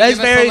surprising. true? Can you That's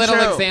give us very a little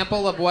true.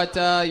 example of what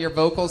your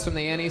vocals from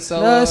the Annie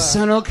solo? The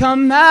sun will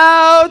come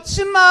out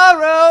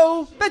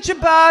tomorrow. Bet your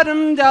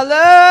bottom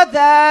dollar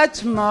that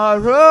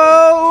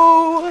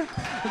tomorrow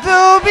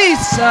there'll be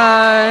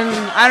sun.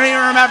 I don't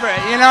even remember it.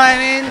 You know what I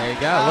mean? There you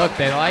go. Look,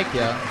 they like you.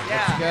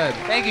 That's good.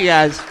 Thank you,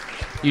 guys.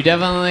 You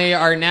definitely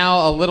are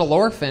now a little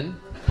orphan.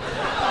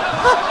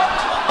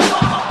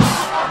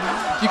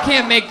 You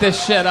can't make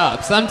this shit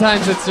up.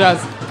 Sometimes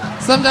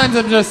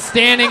I'm just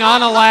standing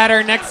on a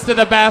ladder next to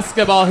the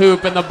basketball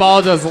hoop and the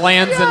ball just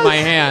lands in my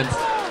hands.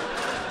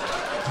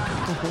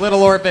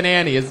 Little orphan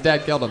Annie, his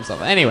dad killed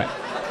himself. Anyway.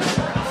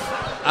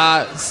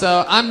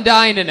 So I'm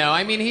dying to know.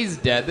 I mean, he's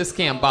dead. This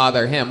can't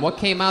bother him. What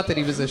came out that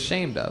he was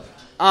ashamed of?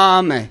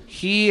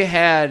 He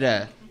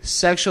had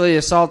sexually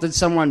assaulted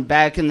someone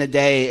back in the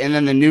day, and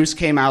then the news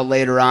came out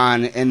later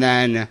on, and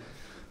then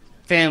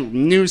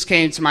news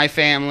came to my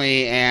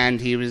family,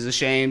 and he was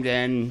ashamed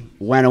and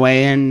went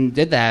away and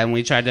did that, and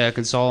we tried to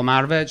console him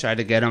out of it, tried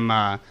to get him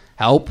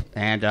help,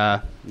 and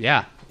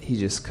yeah. He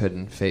just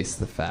couldn't face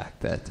the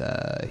fact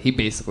that he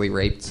basically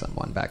raped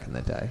someone back in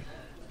the day,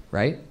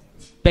 right?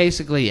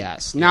 Basically,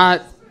 yes.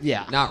 Not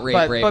rape,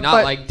 but, not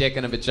but, like dick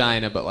in a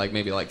vagina, but like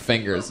maybe like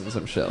fingers and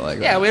some shit like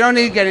that. Yeah, we don't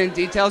need to get into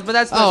details, but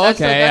that's the, Oh, that's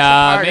the- okay.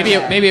 that's the part of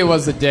it. Maybe it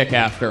was a dick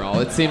after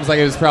all. It seems like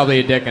it was probably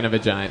a dick in a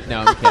vagina.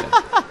 No, I'm kidding.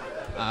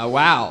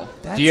 Wow.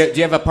 Do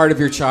you have a part of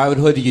your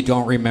childhood you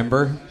don't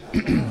remember?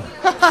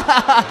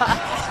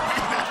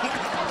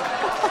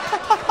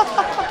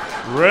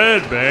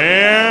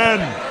 Redban.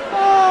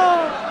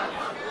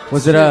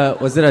 Was it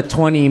a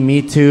 20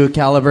 Me Too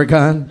caliber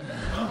gun?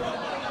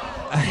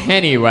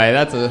 Anyway,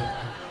 that's a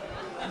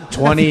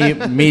 20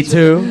 Me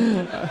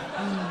Too.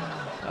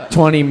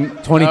 20.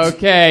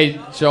 okay,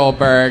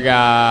 Joelberg.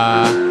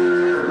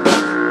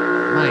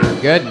 My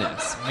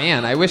goodness,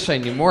 man! I wish I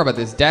knew more about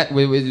this.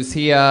 Was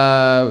he?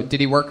 Did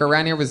he work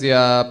around here? Was he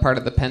part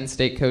of the Penn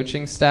State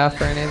coaching staff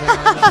or anything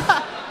like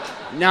that?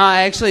 No,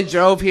 I actually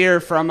drove here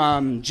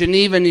from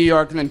Geneva, New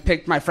York, and then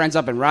picked my friends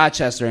up in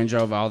Rochester and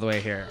drove all the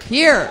way here.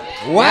 Here,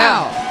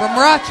 wow, from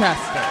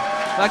Rochester.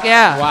 Fuck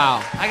yeah.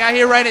 Wow. I got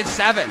here right at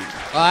 7.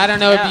 Well, I don't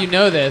know Yeah. if you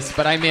know this,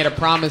 but I made a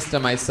promise to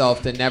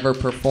myself to never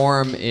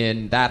perform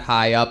in that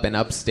high up in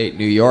upstate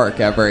New York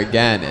ever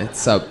again.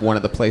 It's one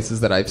of the places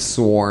that I've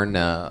sworn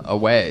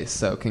away.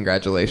 So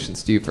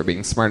congratulations to you for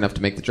being smart enough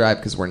to make the drive,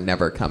 because we're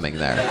never coming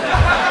there.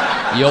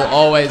 You'll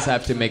always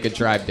have to make a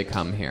drive to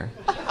come here.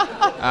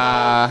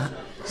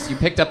 So you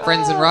picked up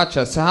friends in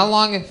Rochester. So how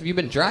long have you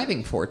been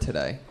driving for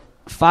today?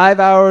 5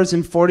 hours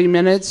and 40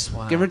 minutes,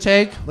 give or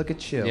take. Look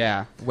at you.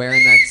 Yeah.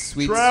 Wearing that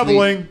sweet,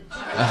 Traveling.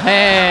 sweet...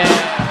 Hey.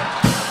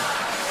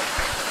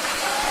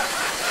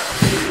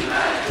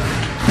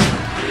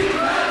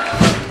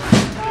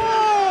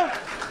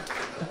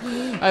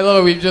 I love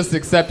it. We've just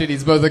accepted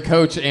he's both a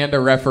coach and a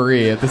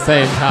referee at the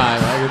same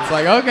time. Like, it's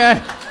like,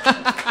 okay.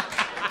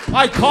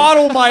 I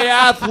coddle my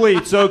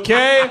athletes,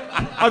 okay?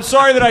 I'm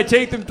sorry that I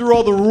take them through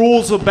all the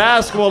rules of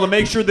basketball to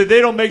make sure that they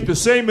don't make the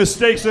same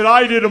mistakes that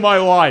I did in my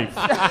life.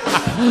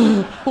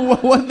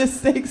 What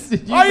mistakes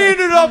did you I make?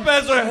 ended up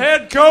as a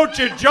head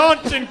coach at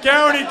Johnson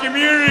County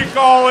Community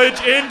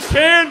College in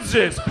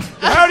Kansas.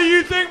 How do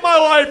you think my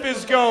life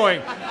is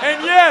going?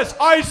 And yes,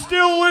 I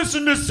still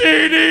listen to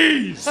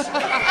CDs.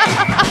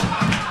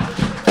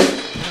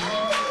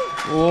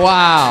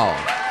 Wow.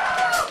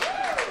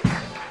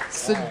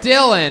 So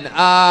Dylan,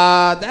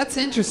 that's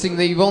interesting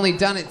that you've only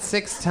done it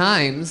 6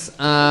 times.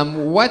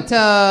 What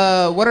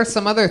are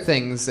some other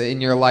things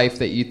in your life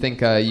that you think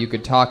you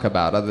could talk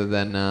about other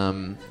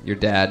than your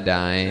dad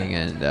dying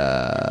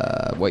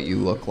and what you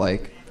look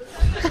like?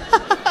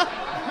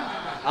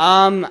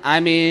 I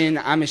mean,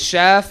 I'm a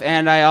chef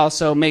and I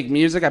also make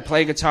music. I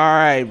play guitar,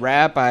 I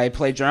rap, I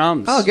play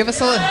drums. Oh, give us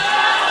a little.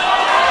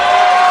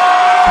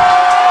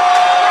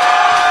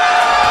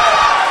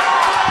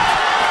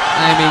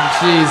 I mean,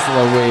 geez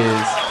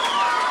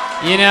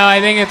Louise. You know, I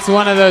think it's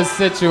one of those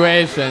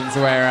situations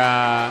where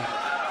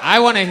I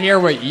want to hear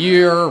what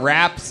your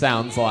rap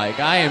sounds like.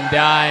 I am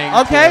dying.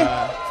 Okay.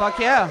 Fuck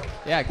yeah.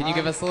 Yeah, can you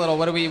give us a little,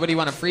 what do you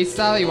want to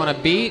freestyle? You want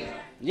a beat?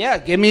 Yeah,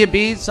 give me a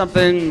beat,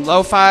 something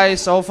lo-fi,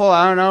 soulful,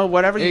 I don't know,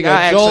 whatever you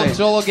got.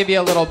 Joel will give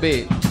you a little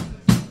beat.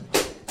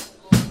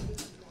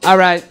 All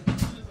right.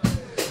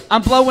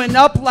 I'm blowing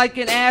up like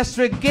an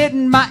asterisk,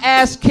 getting my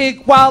ass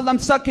kicked while I'm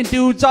sucking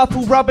dudes off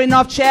who rubbing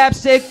off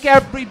chapstick.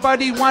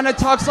 Everybody wanna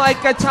talks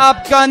like a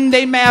Top Gun,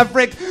 they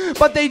maverick,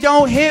 but they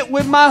don't hit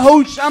with my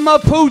hooch. I'm a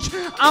pooch,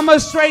 I'm a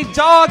straight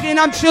dog, and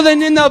I'm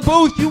chilling in the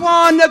booth. You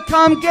wanna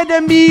come get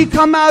at me?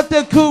 Come out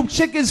the coop.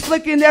 Chickens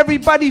flicking,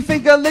 everybody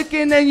finger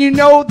licking, and you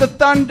know the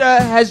thunder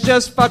has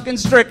just fucking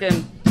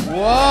stricken. Whoa!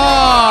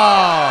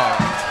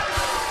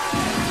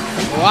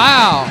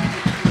 Wow.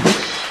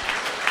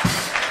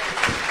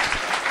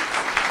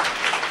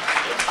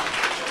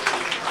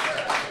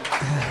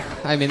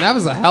 I mean, that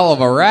was a hell of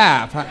a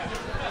rap. I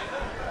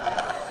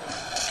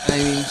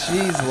mean,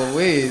 jeez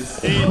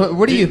Louise.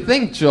 What do you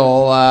think,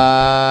 Joel?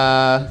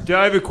 I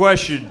have a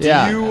question.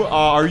 Yeah.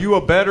 Are you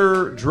a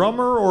better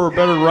drummer or a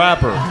better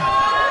rapper?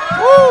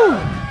 Woo!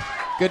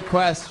 Good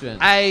question.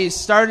 I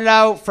started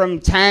out from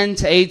 10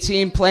 to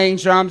 18 playing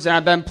drums, and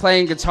I've been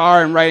playing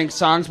guitar and writing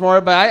songs more,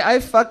 but I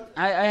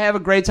have a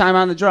great time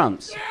on the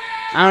drums.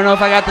 I don't know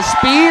if I got the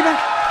speed,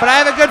 but I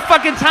have a good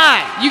fucking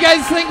time. You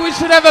guys think we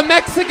should have a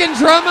Mexican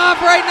drum off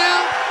right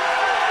now?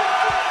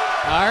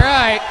 All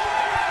right.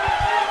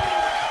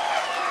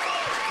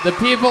 The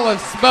people have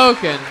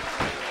spoken.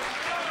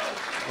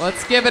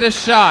 Let's give it a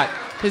shot.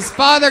 His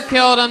father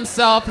killed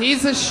himself.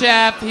 He's a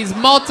chef. He's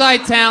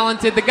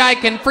multi-talented. The guy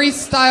can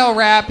freestyle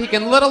rap. He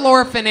can Little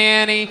Orphan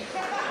Annie.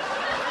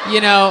 You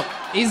know,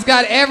 he's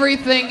got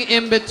everything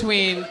in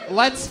between.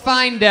 Let's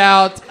find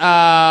out,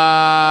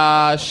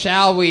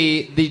 shall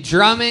we, the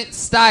drum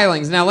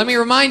stylings. Now, let me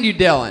remind you,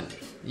 Dylan,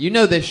 you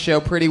know this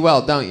show pretty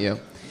well, don't you?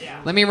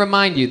 Yeah. Let me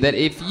remind you that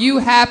if you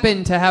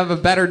happen to have a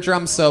better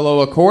drum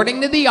solo,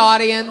 according to the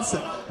audience,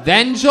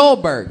 than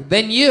Joelberg,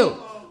 then you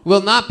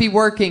will not be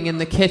working in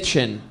the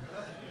kitchen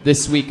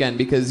this weekend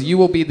because you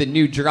will be the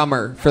new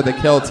drummer for the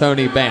Kill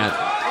Tony band.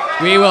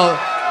 We will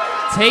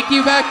take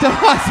you back to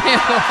Los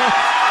Angeles.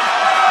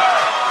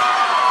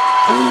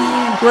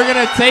 We're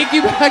going to take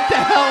you back to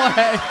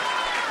LA.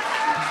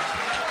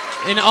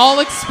 An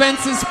all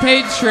expenses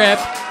paid trip.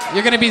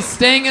 You're going to be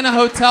staying in a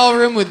hotel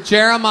room with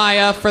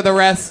Jeremiah for the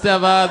rest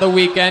of the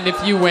weekend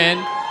if you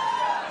win.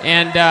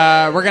 And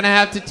we're going to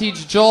have to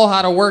teach Joel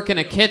how to work in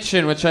a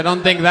kitchen, which I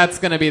don't think that's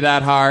going to be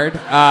that hard.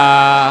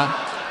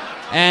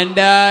 And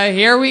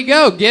here we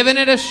go, giving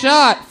it a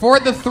shot for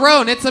the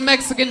throne. It's a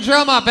Mexican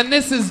drum off, and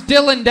this is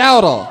Dylan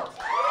Dowdle.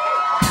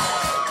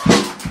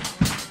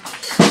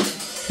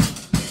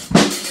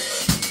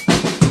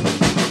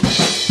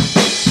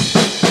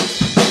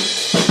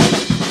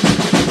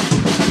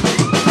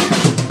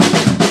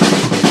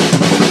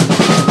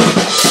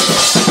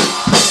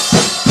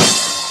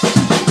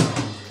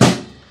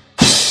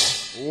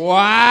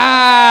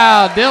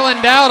 Wow,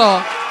 Dylan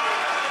Dowdle.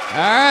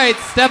 All right,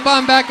 step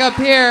on back up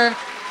here,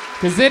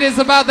 because it is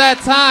about that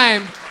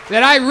time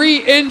that I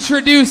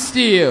reintroduce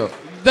to you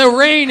the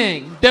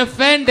reigning,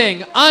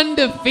 defending,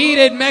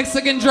 undefeated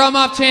Mexican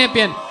drum-off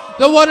champion,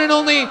 the one and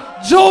only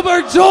Joel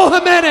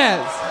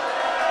Jimenez.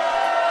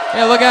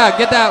 Yeah, look out,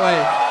 get that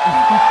way.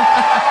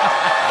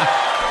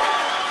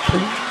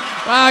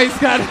 Wow, he's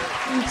got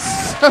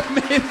so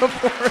many the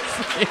force.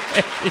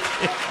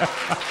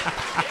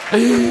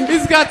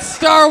 He's got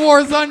Star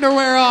Wars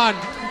underwear on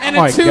and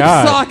a tube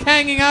sock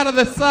hanging out of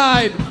the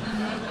side.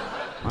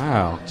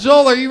 Wow.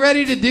 Joel, are you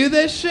ready to do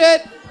this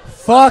shit?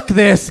 Fuck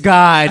this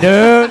guy,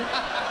 dude.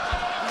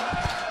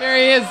 Here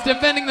he is,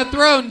 defending the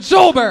throne,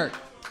 Joelberg.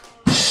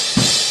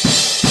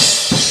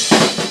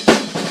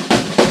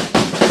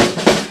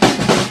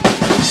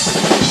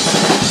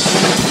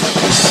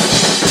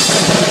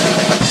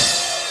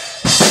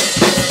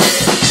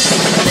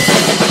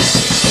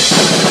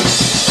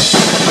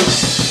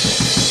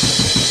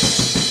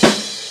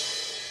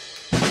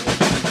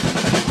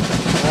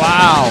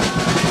 Wow.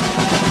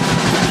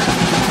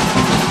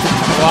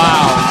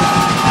 Wow.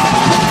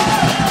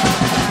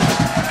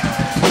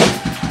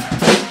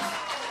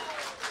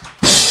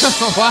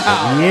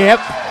 Wow. Yep.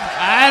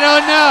 I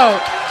don't know.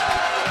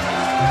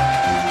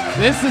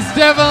 This has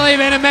definitely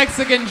been a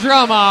Mexican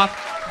drum off.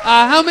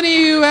 How many of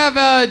you have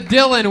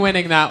Dylan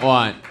winning that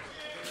one?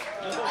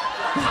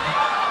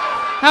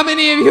 How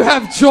many of you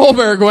have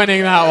Joelberg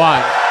winning that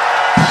one?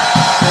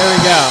 There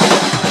we go.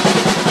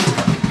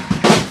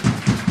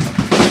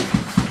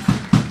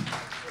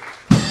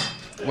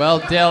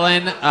 Well,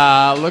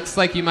 Dylan, looks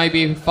like you might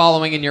be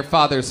following in your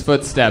father's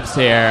footsteps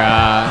here.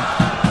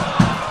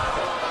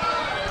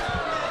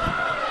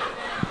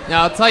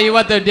 Now, I'll tell you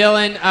what, though,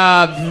 Dylan,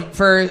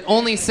 for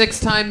only 6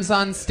 times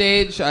on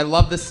stage, I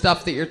love the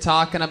stuff that you're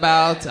talking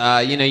about.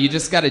 You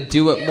just got to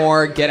do it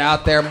more, get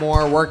out there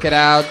more, work it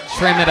out,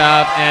 trim it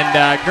up,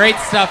 and great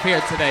stuff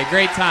here today.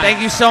 Great time.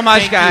 Thank you so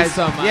much, guys.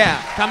 Thank you so much. Yeah.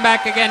 Come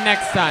back again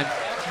next time.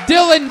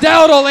 Dylan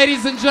Dowdle,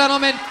 ladies and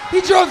gentlemen.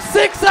 He drove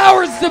 6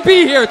 hours to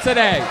be here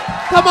today.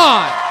 Come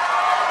on.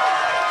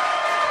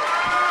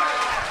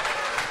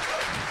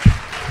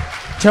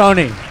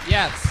 Tony.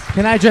 Yes.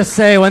 Can I just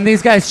say, when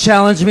these guys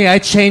challenge me, I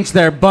change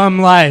their bum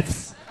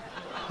lives.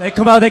 They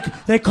come out,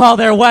 they call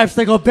their wives,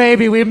 they go,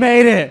 baby, we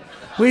made it.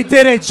 We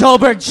did it.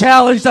 Joelberg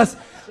challenged us.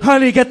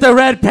 Honey, get the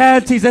red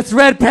panties. It's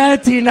red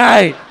panty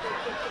night.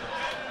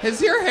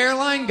 Has your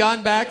hairline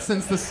gone back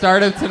since the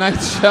start of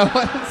tonight's show?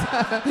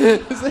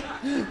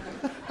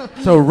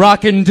 So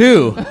rock and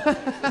do.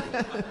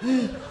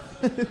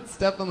 It's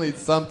definitely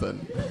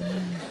something.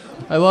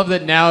 I love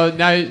that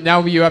now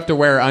you have to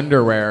wear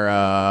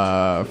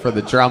underwear for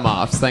the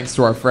drum-offs, thanks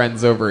to our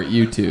friends over at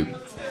YouTube.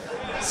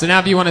 So now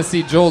if you want to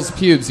see Joel's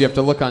pubes, you have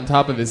to look on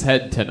top of his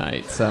head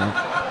tonight. So,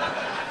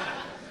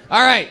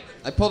 all right,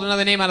 I pulled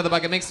another name out of the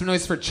bucket. Make some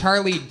noise for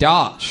Charlie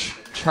Dauch.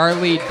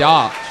 Charlie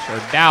Dauch, or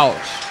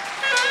Dauch.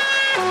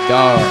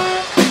 Dauch.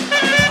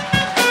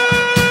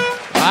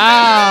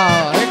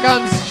 Wow, here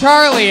comes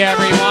Charlie,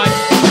 everyone.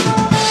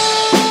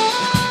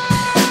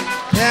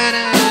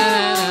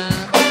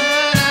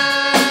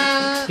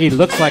 He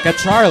looks like a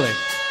Charlie.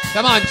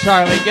 Come on,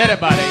 Charlie, get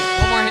it, buddy.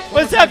 One more hit.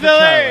 What's up,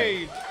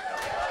 Billy?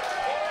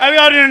 How we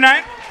all doing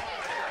tonight?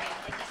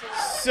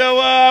 So,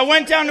 I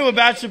went down to a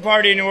bachelor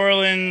party in New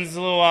Orleans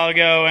a little while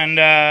ago, and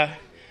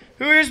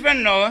who here's been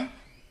to NOLA?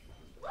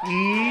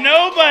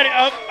 Nobody.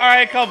 Oh, all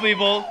right, a couple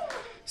people.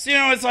 So,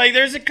 it's like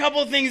there's a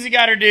couple things you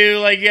got to do.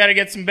 Like, you got to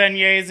get some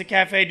beignets at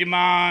Cafe du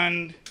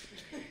Monde.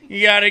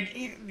 You got to,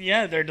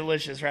 yeah, they're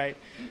delicious, right?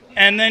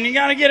 And then you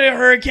got to get a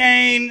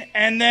hurricane,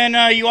 and then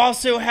you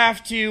also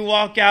have to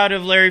walk out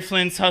of Larry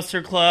Flint's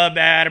Hustler Club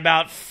at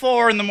about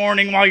 4 in the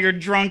morning while you're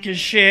drunk as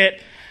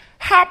shit,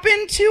 hop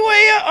into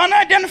a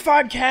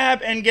unidentified cab,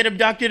 and get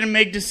abducted and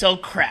made to sell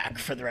crack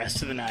for the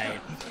rest of the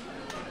night.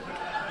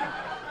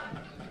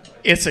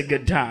 It's a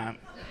good time.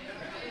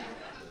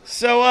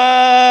 So,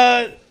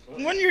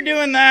 when you're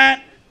doing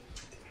that,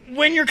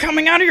 when you're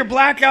coming out of your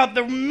blackout,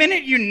 the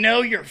minute you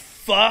know you're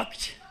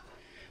fucked,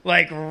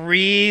 like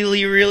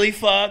really, really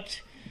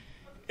fucked,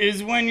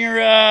 is when your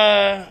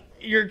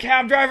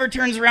cab driver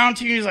turns around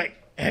to you and he's like,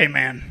 hey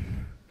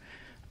man,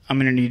 I'm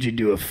gonna need you to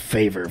do a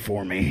favor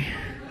for me.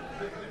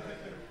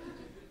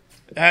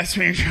 That's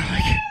when you're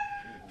like,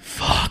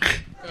 fuck.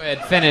 Go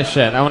ahead, finish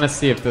it. I want to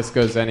see if this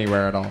goes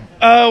anywhere at all.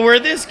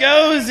 Where this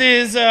goes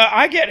is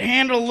I get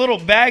handled a little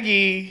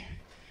baggy,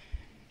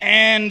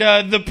 and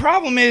the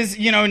problem is,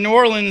 in New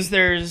Orleans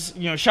there's,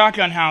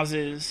 shotgun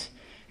houses.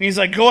 And he's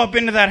like, go up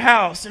into that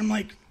house. And I'm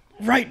like,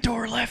 right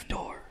door, left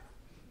door.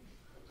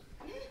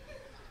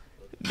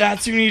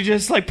 That's when he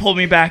just pulled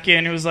me back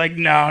in. It was like,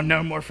 no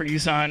more for you,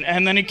 son.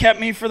 And then he kept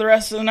me for the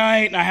rest of the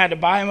night, and I had to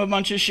buy him a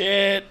bunch of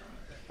shit.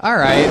 All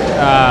right.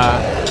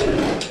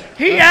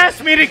 He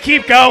asked me to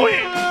keep going.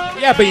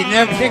 Yeah, but you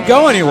never can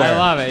go anywhere. I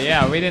love it.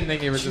 Yeah, we didn't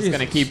think you were just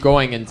going to keep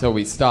going until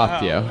we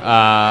stopped you.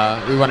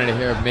 We wanted to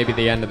hear maybe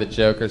the end of the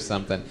joke or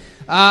something.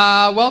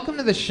 Welcome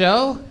to the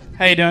show.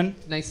 How you doing?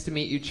 Nice to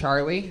meet you,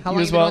 Charlie. How long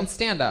You as have you well. been doing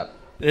stand-up?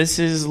 This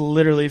is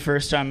literally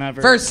first time ever.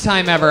 First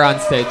time ever on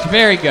stage.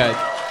 Very good.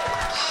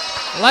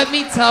 Let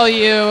me tell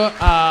you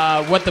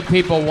what the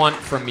people want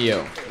from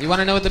you. You want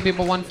to know what the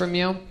people want from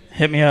you?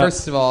 Hit me up.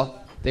 First of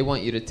all, they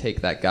want you to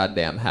take that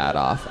goddamn hat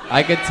off.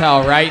 I could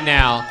tell right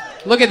now.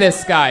 Look at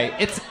this guy.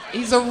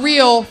 He's a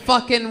real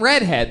fucking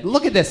redhead.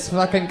 Look at this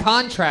fucking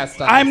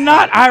contrast on I'm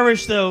not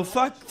Irish, though.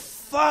 Fuck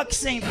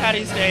St.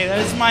 Patty's Day. That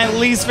is my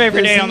least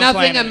favorite day on the There's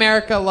planet. nothing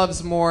America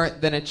loves more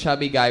than a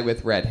chubby guy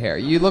with red hair.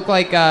 You look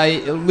like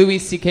Louis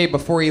C.K.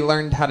 before he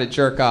learned how to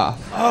jerk off.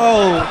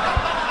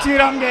 Oh, dude,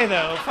 I'm gay,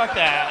 though. Fuck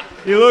that.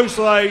 He looks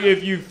like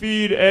if you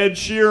feed Ed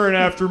Sheeran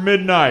after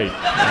midnight.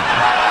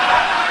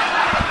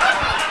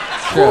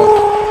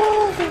 True.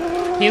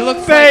 He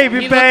looks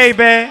Baby.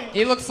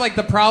 He looks like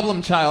the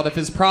problem child if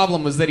his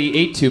problem was that he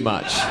ate too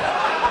much.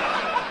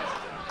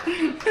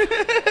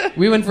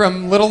 We went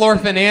from Little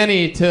Orphan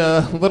Annie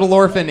to Little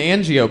Orphan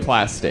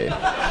Angioplasty.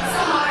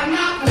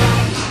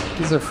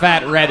 These are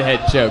fat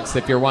redhead jokes,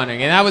 if you're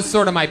wondering. And that was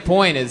sort of my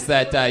point, is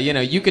that,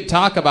 you could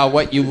talk about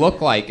what you look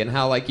like and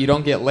how, you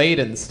don't get laid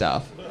and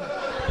stuff.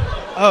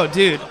 Oh,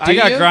 dude, I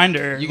got you?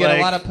 Grindr. You get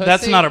a lot of pussy?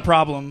 That's not a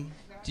problem.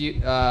 Do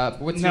you,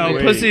 what's No, your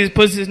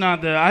pussy's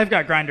not the. I've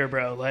got Grindr,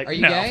 bro. Are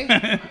you no.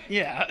 gay?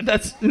 Yeah,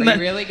 that's. Are you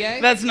really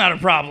gay? That's not a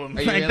problem.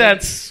 Are you really?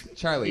 That's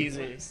Charlie,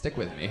 easy. stick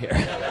with me here.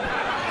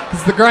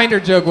 Because the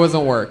Grindr joke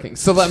wasn't working.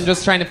 So I'm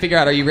just trying to figure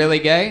out, are you really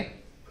gay?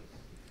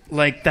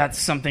 That's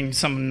something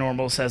someone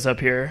normal says up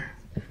here.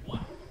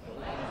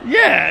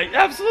 Yeah,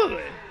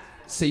 absolutely.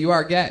 So you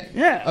are gay?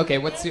 Yeah. Okay,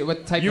 what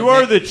type You of...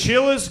 are the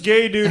chillest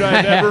gay dude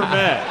I've ever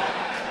met.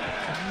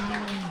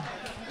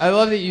 I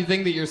love that you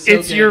think that you're so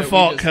It's gay your that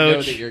fault, we just know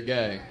Coach. that you're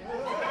gay.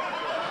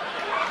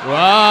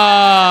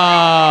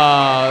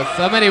 Whoa!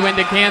 Somebody went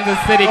to Kansas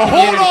City. Hold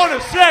Community. on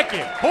a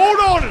second. Hold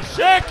on a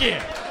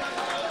second.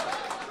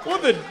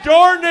 What the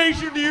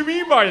darnation do you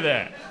mean by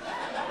that?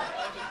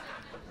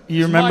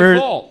 You It's my remember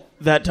fault.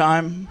 that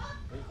time?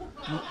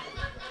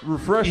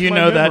 Refresh You my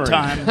know that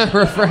memory. time.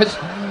 Refresh.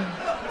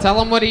 Tell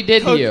him what he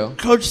did to you.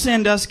 Coach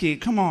Sandusky,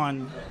 come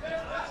on.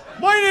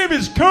 My name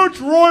is Coach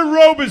Roy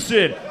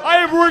Robeson. I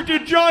have worked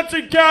at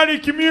Johnson County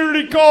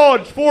Community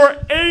College for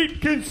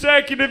 8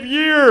 consecutive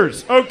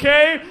years,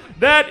 okay?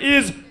 That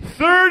is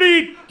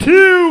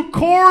 32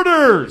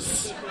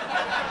 quarters.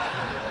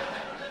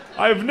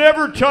 I've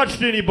never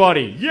touched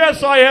anybody.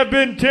 Yes, I have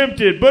been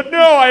tempted, but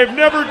no, I have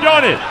never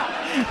done it.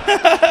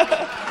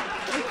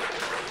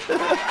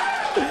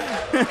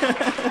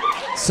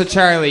 So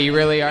Charlie, you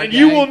really are And gay?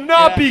 you will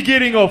not be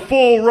getting a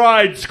full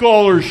ride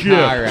scholarship.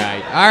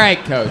 All right,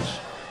 Coach.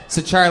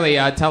 So Charlie,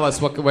 tell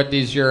us what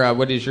does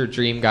your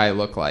dream guy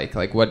look like?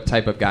 Like, what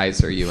type of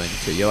guys are you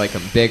into? You like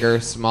them bigger,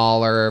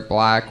 smaller,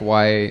 black,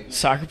 white?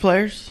 Soccer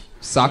players?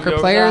 Soccer You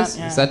go players? with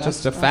that? Is Yeah, that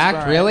just a that's fact?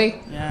 right. Really?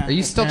 Yeah. Are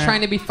you still Yeah.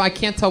 trying to be? I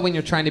can't tell when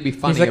you're trying to be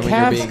funny He's a and when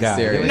you're Cavs being guy.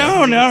 serious.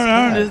 No.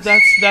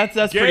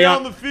 That's pretty Gay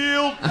on the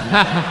field.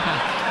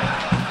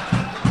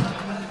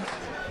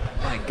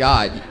 My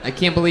God, I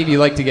can't believe you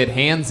like to get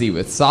handsy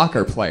with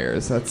soccer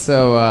players. That's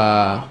so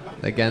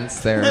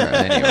against their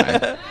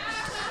anyway.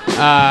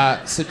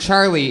 So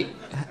Charlie,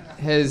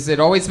 has it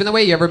always been the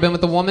way? You ever been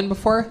with a woman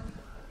before?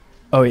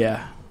 Oh,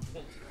 yeah.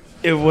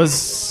 It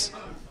was...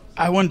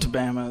 I went to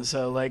Bama,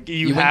 so, like,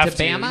 you went have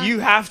to Bama? You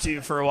have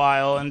to for a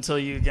while until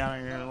you get,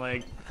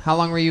 like... How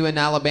long were you in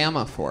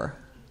Alabama for?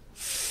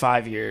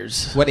 5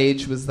 years. What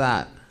age was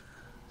that?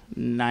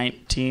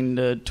 19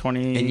 to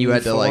 20. And you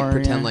had to, like,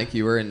 pretend like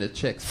you were into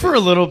chicks. For a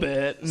little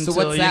bit. So Until,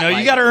 what's that you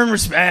like? got to earn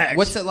respect.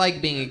 What's it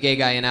like being a gay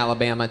guy in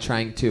Alabama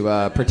trying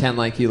to pretend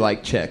like you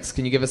like chicks?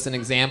 Can you give us an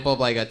example of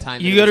like a time?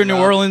 You go to New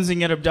Orleans and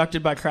get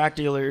abducted by crack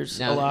dealers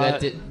a No,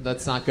 lot.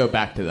 let's not go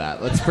back to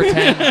that. Let's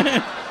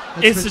pretend.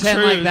 It's Let's the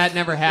pretend like truth. that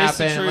never It's the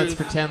happened. And let's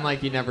truth. pretend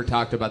like you never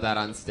talked about that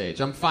on stage.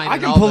 I'm fine. I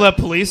can pull up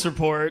police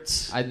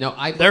reports. I know.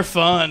 They're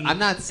fun. I'm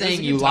not It was saying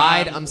a you good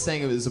lied. time. I'm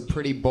saying it was a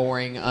pretty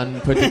boring,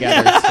 unput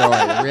together story.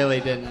 It really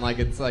didn't like.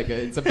 It's like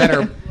it's a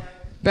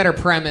better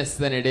premise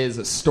than it is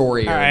a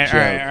story or a joke.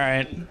 All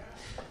right.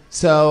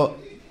 So,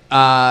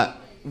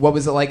 what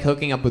was it like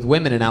hooking up with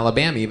women in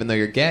Alabama, even though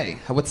you're gay?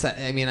 What's that?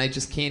 I mean, I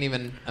just can't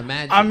even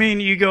imagine. I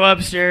mean, you go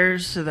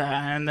upstairs to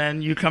that, and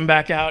then you come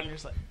back out, and you're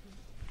just like,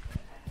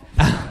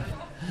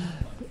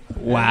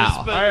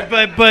 wow.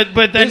 but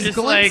then There's just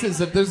glimpses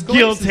like of- there's guilt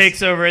glimpses.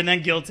 takes over, and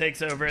then guilt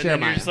takes over, and then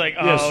Jeremiah. you're just like,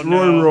 oh Yes, no,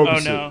 Roy oh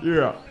Robeson. no.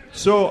 Yeah.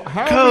 So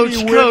how Coach,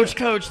 many women,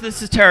 coach,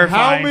 this is how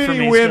terrifying for many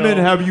me women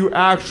still. have you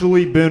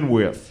actually been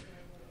with?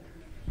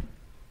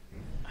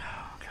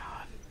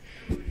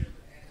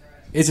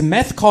 Is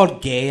meth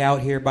called gay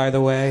out here, by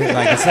the way?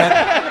 Like, is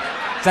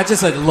that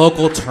just a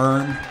local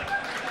term?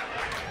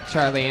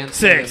 Charlie,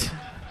 answer. 6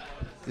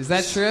 Is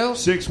that true?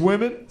 6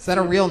 women? Is that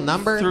a real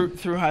number?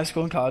 through high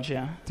school and college,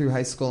 yeah. Through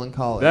high school and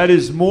college. That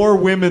is more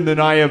women than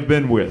I have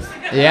been with.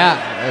 Yeah,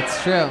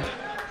 that's true.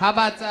 How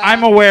about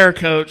I'm aware,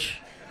 Coach.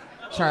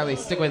 Charlie?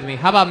 Stick with me.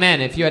 How about men?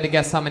 If you had to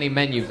guess how many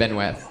men you've been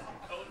with,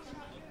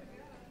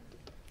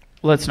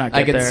 Let's not get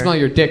I can there. smell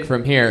your dick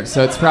from here,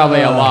 so it's probably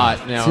a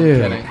lot. No,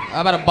 dude. I'm kidding.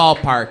 How about a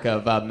ballpark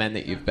of men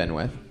that you've been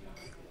with?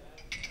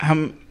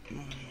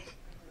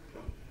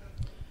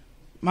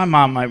 My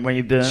mom might want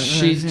you to.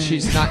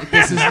 She's not.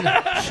 This is.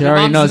 She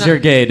already knows you're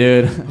gay,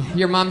 dude.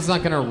 Your mom's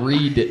not gonna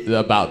read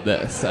about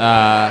this.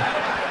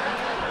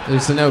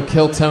 There's no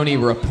Kill Tony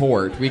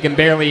report. We can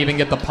barely even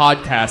get the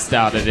podcast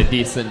out at a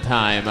decent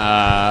time.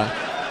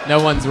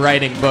 No one's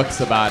writing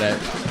books about it.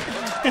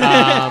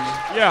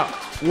 Yeah.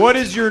 What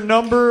is your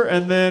number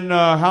and then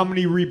how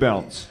many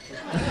rebounds?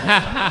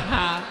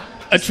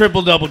 A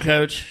triple-double,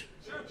 Coach.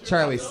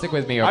 Charlie, stick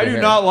with me over I here.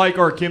 do not like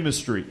our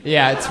chemistry.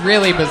 Yeah, it's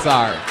really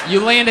bizarre.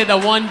 You landed a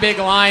one big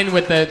line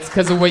with it's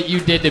because of what you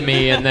did to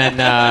me, and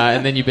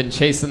then you've been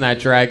chasing that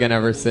dragon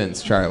ever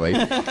since, Charlie.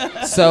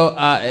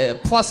 So,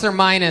 plus or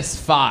minus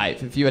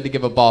 5, if you had to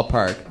give a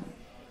ballpark.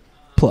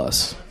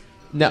 Plus.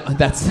 No,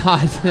 that's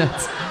not.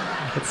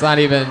 It's not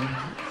even.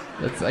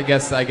 I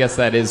guess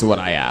that is what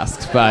I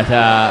asked, but.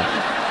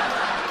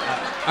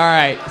 All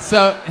right,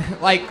 so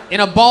like in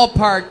a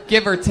ballpark,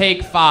 give or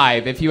take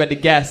 5, if you had to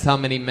guess how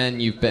many men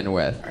you've been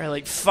with. All right,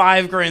 like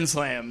 5 Grand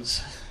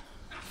Slams.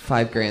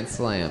 5 Grand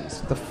Slams.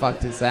 What the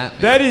fuck does that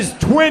mean? That is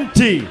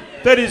 20.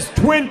 That is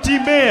 20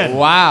 men.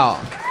 Wow.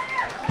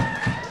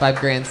 5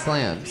 Grand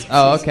Slams.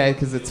 Oh, okay,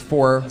 because it's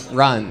 4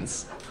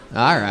 runs.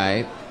 All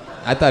right.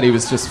 I thought he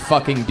was just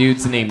fucking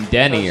dudes named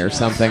Denny or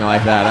something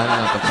like that. I don't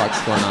know what the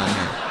fuck's going on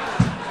here.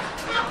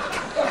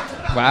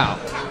 Wow.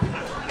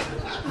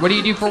 What do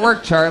you do for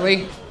work,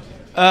 Charlie?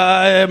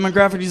 I'm a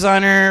graphic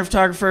designer,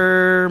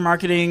 photographer,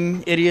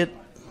 marketing idiot.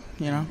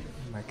 You know,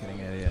 Marketing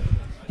idiot.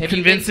 Have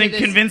you been to this-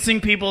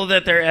 convincing people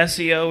that their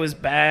SEO is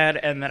bad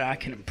and that I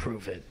can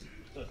improve it.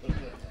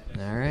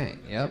 All right.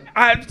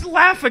 Yep.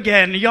 Laugh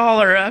again.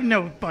 Y'all are. I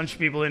know a bunch of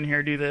people in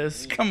here do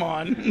this. Come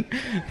on.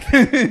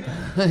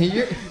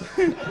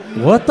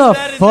 What the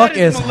fuck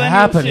is millennial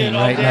happening shit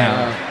all right day.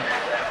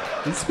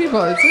 now? These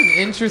people, it's an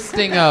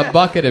interesting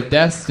bucket of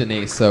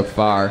destiny so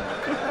far.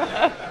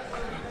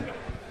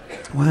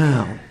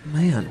 Wow,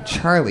 man,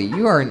 Charlie,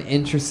 you are an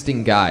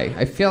interesting guy.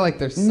 I feel like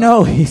there's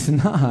No, he's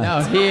not.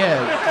 No, he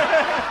is.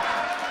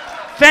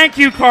 Thank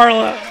you,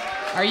 Carla.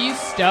 Are you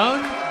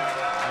stoned?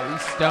 Are you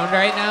stoned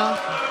right now?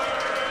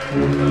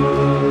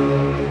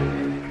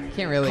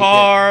 Can't really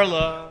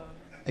Carla.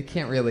 I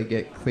can't really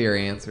get clear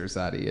answers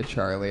out of you,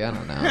 Charlie. I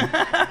don't know.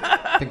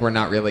 I think we're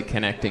not really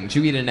connecting. Did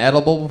you eat an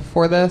edible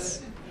before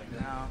this?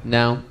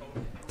 No.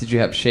 Did you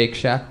have Shake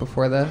Shack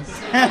before this?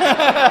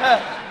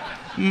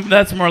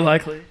 That's more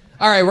likely.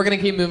 All right, we're going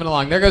to keep moving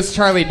along. There goes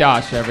Charlie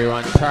Dosh,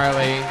 everyone.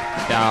 Charlie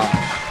Dosh.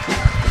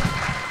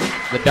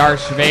 The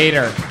Darth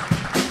Vader.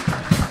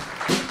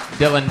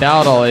 Dylan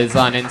Dowdle is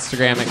on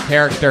Instagram at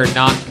character,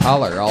 not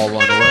color, all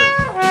one word.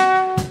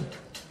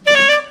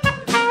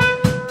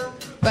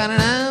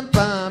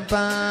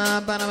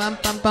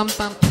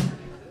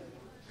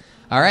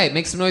 All right,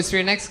 make some noise for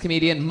your next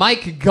comedian,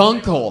 Mike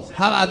Gunkel.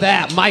 How about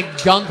that? Mike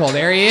Gunkel.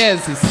 There he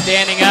is. He's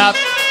standing up.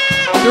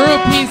 Threw a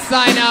peace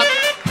sign up.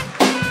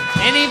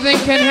 Anything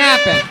can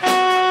happen.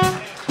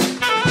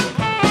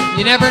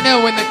 You never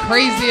know when the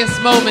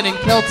craziest moment in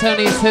Kill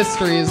Tony's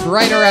history is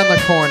right around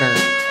the corner.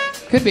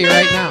 Could be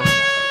right now.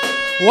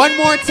 One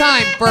more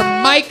time for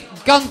Mike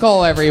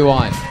Gunkel,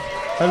 everyone.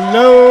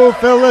 Hello,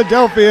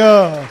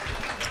 Philadelphia.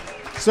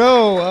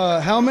 So,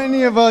 how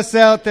many of us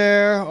out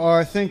there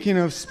are thinking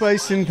of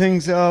spicing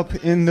things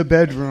up in the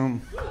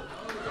bedroom?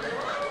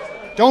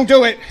 Don't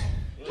do it.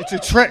 It's a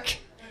trick.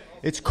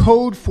 It's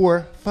code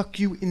for fuck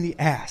you in the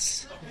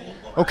ass.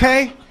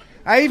 Okay?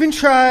 I even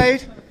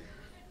tried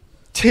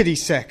titty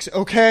sex,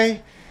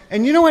 okay?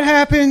 And you know what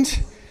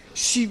happened?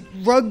 She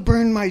rug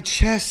burned my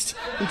chest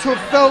until it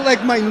felt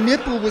like my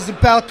nipple was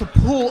about to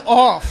pull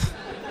off.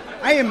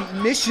 I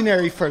am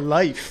missionary for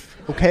life,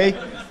 okay?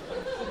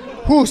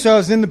 Whew, so I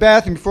was in the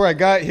bathroom before I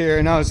got here,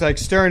 and I was like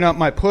stirring up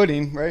my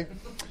pudding, right?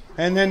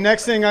 And then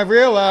next thing I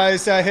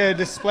realized I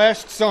had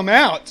splashed some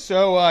out,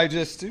 so I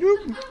just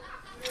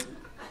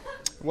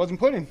wasn't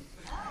pudding.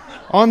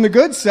 On the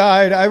good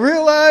side, I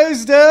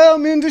realized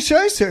I'm into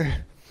Scheisser.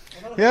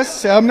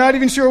 Yes, I'm not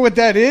even sure what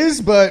that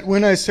is, but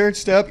when I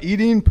searched up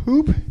eating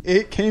poop,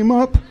 it came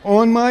up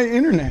on my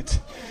internet.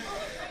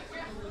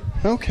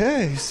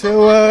 Okay,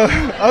 so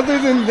other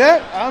than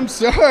that, I'm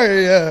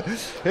sorry. Are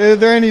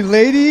there any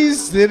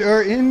ladies that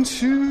are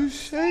into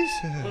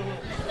Scheisser?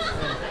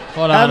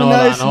 Hold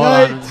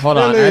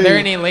on. Are there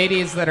any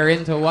ladies that are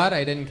into what?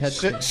 I didn't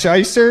catch it.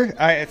 Scheisser?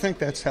 I think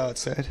that's how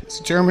it's said.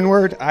 It's a German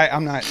word.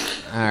 I'm not.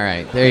 All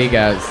right, there he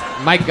goes.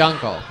 Mike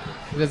Gunkel.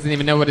 He doesn't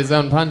even know what his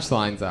own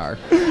punchlines are.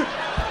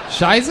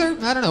 Scheiser?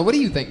 I don't know. What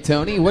do you think,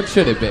 Tony? What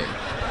should it be?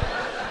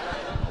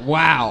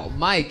 Wow.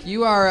 Mike,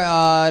 you are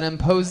an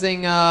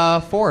imposing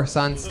force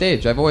on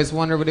stage. I've always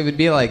wondered what it would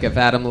be like if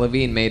Adam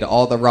Levine made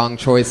all the wrong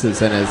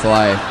choices in his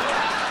life.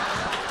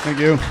 Thank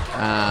you.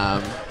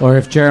 Or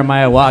if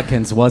Jeremiah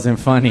Watkins wasn't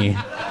funny.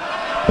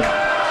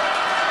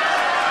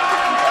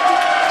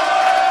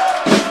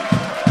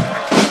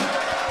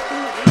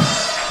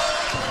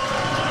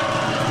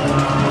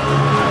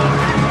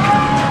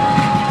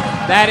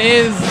 That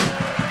is...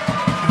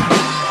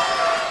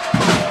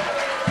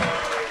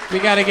 We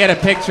got to get a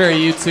picture of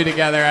you two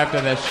together after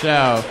this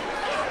show.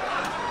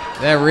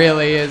 That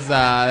really is,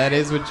 that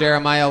is what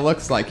Jeremiah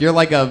looks like. You're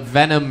like a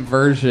Venom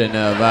version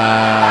of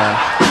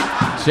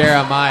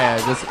Jeremiah.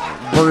 Just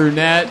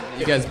brunette.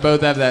 You guys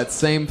both have that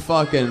same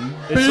fucking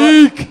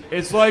beak.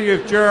 It's like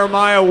if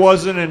Jeremiah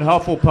wasn't in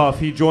Hufflepuff,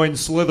 he joined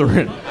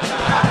Slytherin.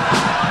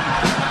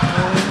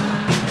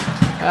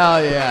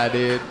 Hell yeah,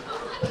 dude.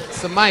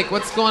 So, Mike,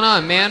 what's going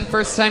on, man?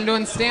 First time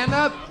doing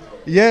stand-up?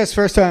 Yes,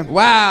 first time.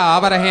 Wow, how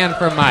about a hand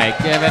for Mike?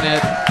 Giving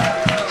it.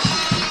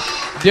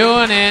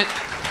 Doing it.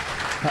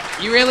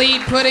 You really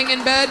eat pudding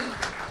in bed?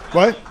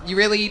 What? You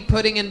really eat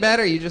pudding in bed,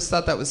 or you just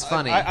thought that was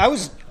funny? I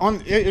was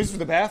on. It was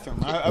the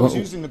bathroom. I was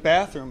using the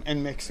bathroom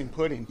and mixing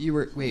pudding. You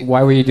were wait.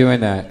 Why were you doing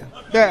that?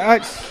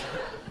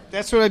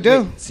 That's what I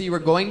do. Wait, so you were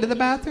going to the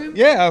bathroom?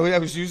 Yeah, I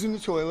was using the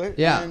toilet.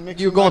 Yeah. And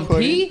mixing You were going my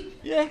pudding. pee?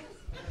 Yeah.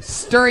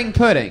 Stirring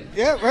pudding.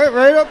 Yeah,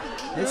 right up.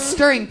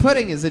 Stirring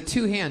pudding is a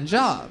two-hand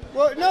job.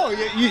 Well, no,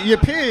 you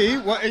pee.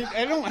 Well,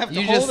 I don't have to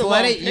You hold just it.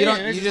 let while it. I'm You don't.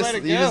 peeing. You just. let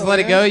it You go, just let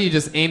it man. go. You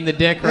just aim the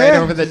dick right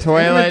over the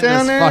toilet and down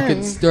just there fucking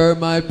and- stir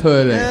my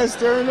pudding. Yeah,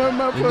 stirring up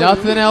my pudding.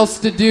 Nothing else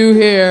to do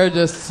here.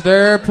 Just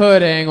stir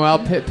pudding while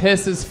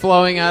piss is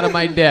flowing out of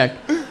my dick.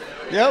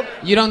 Yep.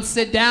 You don't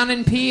sit down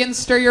and pee and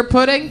stir your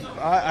pudding?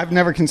 I've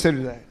never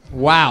considered that.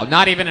 Wow,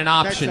 not even an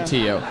option Next to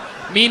time. you.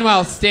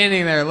 Meanwhile,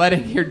 standing there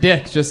letting your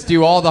dick just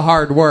do all the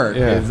hard work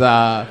is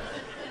the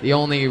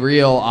only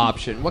real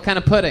option. What kind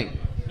of pudding?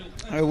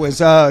 It was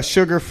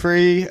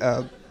sugar-free,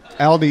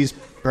 Aldi's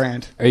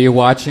brand. Are you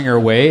watching her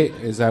weight?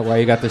 Is that why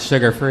you got the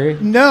sugar-free?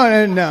 No.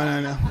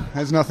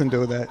 Has nothing to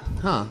do with that.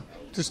 Huh.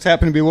 Just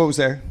happened to be what was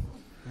there.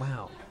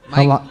 Wow.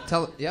 Mike,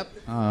 yep.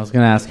 Oh, I was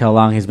going to ask how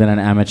long he's been an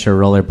amateur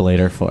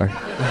rollerblader for.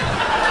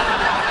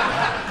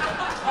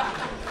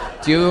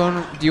 Do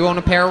you own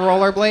a pair of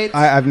rollerblades?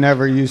 I've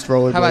never used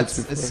rollerblades. How about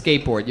before. a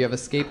skateboard? You have a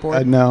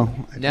skateboard? No.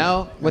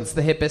 No? What's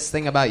the hippest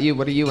thing about you?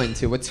 What are you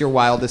into? What's your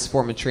wildest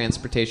form of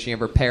transportation? You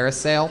ever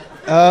parasail?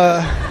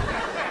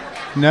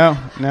 No.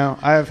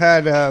 I've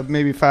had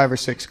maybe 5 or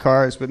 6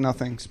 cars, but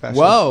nothing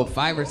special. Whoa,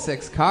 5 or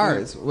 6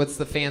 cars. What's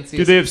the fanciest?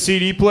 Do they have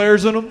CD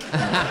players in them?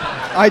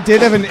 I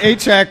did have an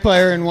 8-track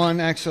player in one,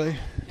 actually.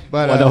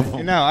 But,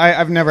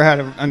 I've never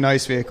had a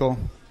nice vehicle.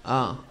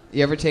 Oh.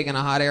 You ever taken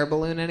a hot air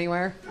balloon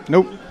anywhere?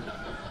 Nope.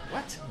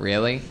 What?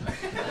 Really?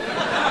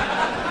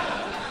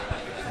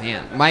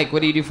 Man. Mike,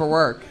 what do you do for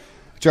work?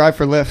 Drive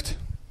for Lyft.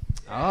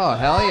 Oh,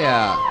 hell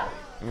yeah.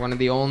 You're one of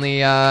the only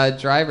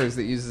drivers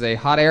that uses a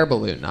hot air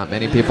balloon. Not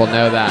many people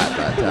know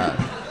that. But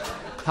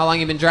how long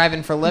you been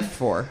driving for Lyft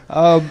for?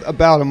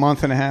 About a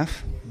month and a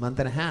half. Month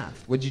and a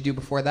half. What'd you do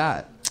before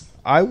that?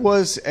 I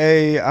was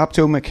a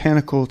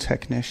optomechanical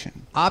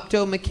technician.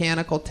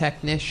 Optomechanical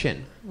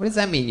technician. What does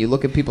that mean? You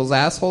look at people's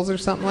assholes or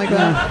something like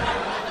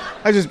that?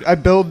 I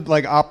build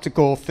like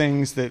optical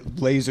things that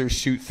lasers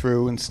shoot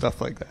through and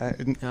stuff like that.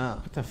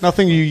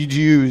 Nothing you'd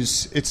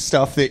use. It's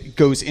stuff that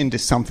goes into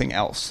something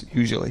else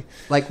usually.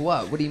 Like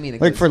what? What do you mean?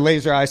 Like for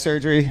laser eye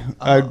surgery,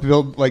 I'd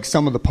build like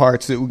some of the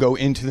parts that would go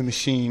into the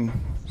machine.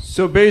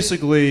 So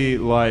basically,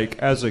 like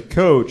as a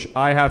coach,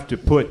 I have to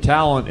put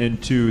talent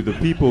into the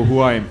people who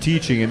I am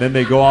teaching, and then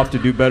they go off to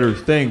do better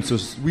things. So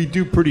we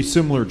do pretty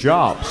similar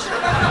jobs.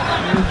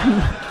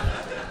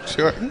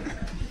 Sure.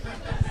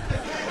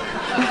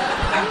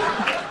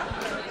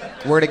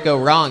 Where'd it go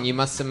wrong? You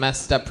must have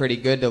messed up pretty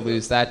good to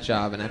lose that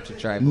job and have to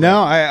drive.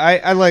 No,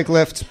 I like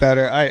Lyft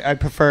better. I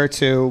prefer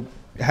to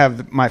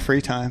have my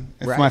free time.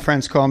 If my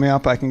friends call me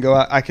up, I can go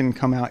out. I can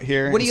come out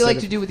here. What do you like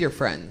to do with your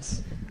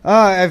friends?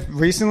 I've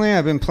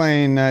been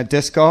playing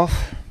disc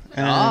golf.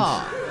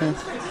 And,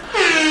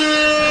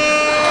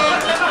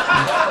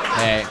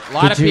 Hey, a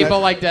lot of people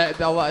like that.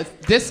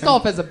 Disc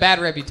golf has a bad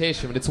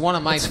reputation, but it's one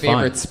of my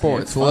favorite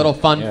sports. A little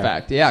fun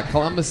fact. Yeah,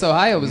 Columbus,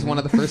 Ohio was one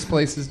of the first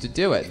places to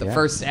do it. The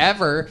first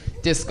ever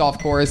disc golf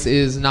course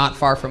is not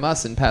far from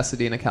us in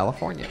Pasadena,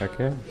 California.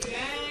 Okay.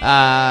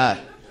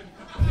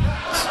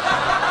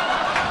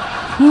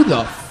 Who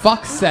the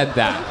fuck said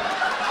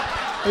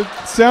that?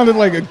 It sounded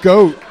like a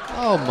goat.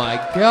 Oh my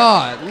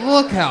god,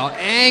 look how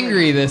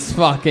angry this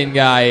fucking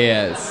guy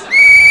is.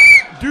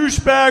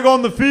 Douchebag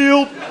on the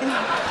field.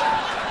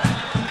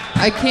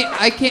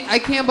 I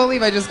can't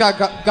believe I just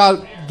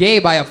got gay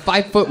by a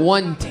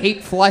 5'1"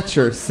 Tate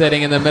Fletcher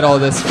sitting in the middle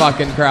of this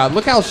fucking crowd.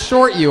 Look how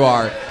short you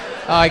are.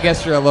 Oh, I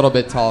guess you're a little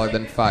bit taller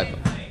than 5.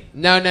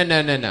 No.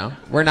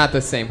 We're not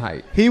the same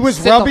height. He was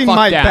Sit rubbing the fuck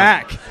my down.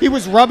 back. He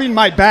was rubbing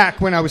my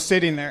back when I was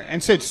sitting there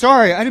and said,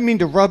 "Sorry, I didn't mean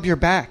to rub your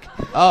back."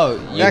 Oh,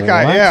 that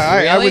guy. What? Yeah,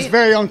 I Really? was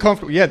very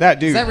uncomfortable. Yeah, that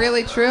dude. Is that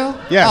really true?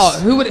 Yes. Oh,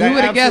 who would That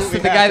have guessed that absolutely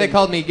the guy that happened.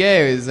 called me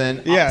gay is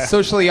an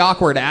socially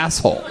awkward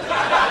asshole?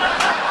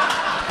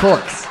 Of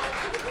course.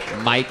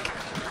 Mike.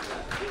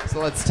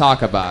 So let's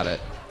talk about it.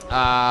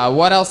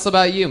 What else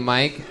about you,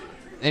 Mike?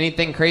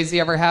 Anything crazy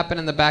ever happen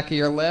in the back of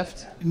your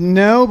lift?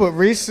 No, but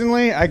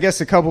recently, I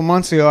guess a couple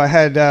months ago, I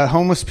had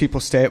homeless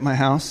people stay at my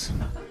house.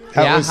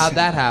 How'd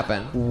that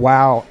happen?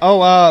 Wow.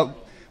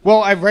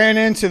 Well, I ran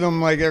into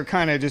them like they're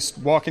kind of just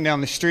walking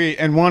down the street,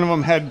 and one of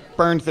them had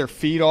burned their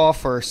feet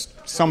off or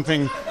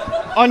something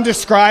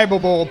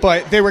undescribable,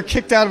 but they were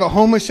kicked out of a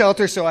homeless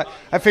shelter, so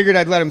I figured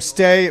I'd let them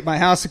stay at my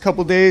house a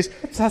couple days.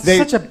 That's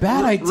such a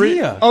bad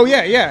idea.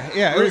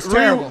 It was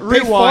terrible.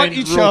 They fought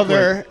each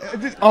other.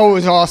 Oh, it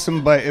was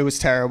awesome, but it was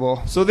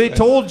terrible. So they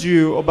told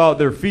you about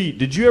their feet.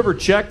 Did you ever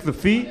check the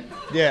feet?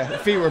 Yeah, the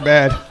feet were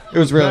bad. It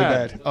was really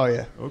bad. Oh,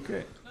 yeah.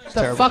 Okay.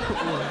 The fuck?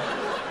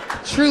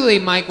 Truly,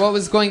 Mike, what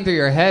was going through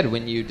your head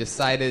when you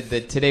decided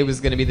that today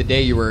was going to be the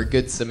day you were a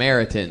good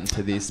Samaritan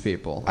to these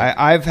people?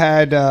 I've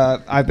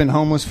been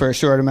homeless for a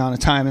short amount of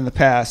time in the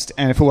past,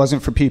 and if it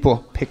wasn't for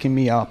people picking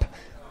me up,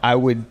 I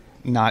would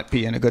not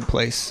be in a good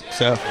place.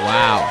 So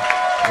wow,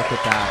 look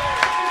at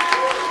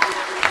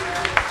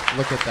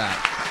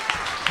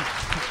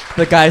that.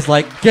 The guy's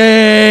like,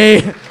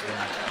 gay.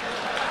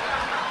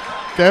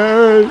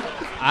 Gay.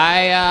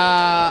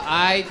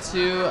 I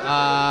too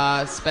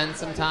spent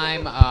some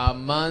time,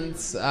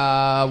 months,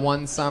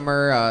 one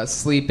summer,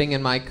 sleeping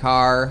in my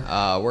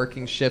car,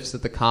 working shifts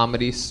at the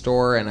Comedy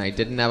Store, and I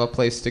didn't have a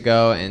place to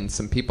go, and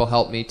some people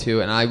helped me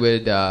too, and I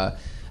would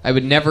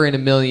never in a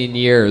million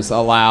years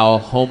allow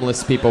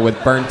homeless people with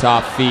burnt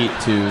off feet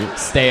to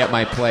stay at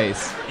my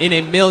place. In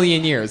a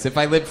million years. If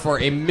I lived for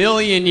a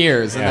million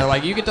years, and they're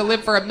like, you get to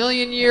live for a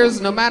million years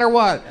no matter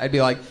what, I'd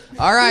be like,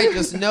 all right,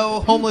 just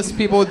no homeless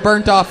people with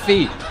burnt off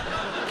feet.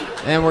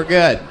 And we're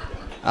good.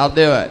 I'll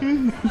do it.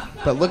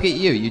 But look at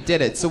you. You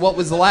did it. So what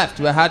was left?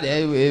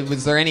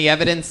 Was there any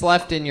evidence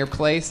left in your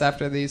place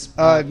after these?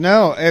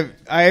 No.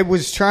 I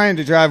was trying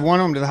to drive one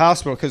of them to the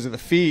hospital because of the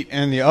feet,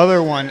 and the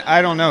other one,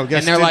 I don't know.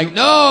 And they're like,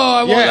 no,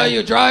 I won't let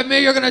you drive me.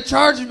 You're going to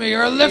charge me.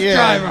 You're a Lyft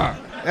driver.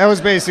 That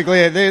was basically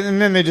it.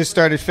 And then they just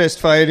started fist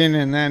fighting,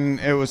 and then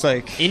it was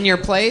like... In your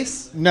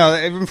place? No,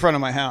 in front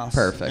of my house.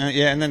 Perfect.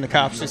 Yeah, and then the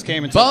cops just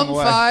came and took them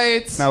away. Bum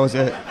fights! That was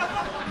it.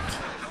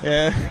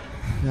 Yeah.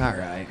 All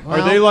right.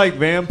 Are they like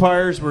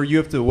vampires where you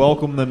have to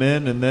welcome them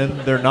in and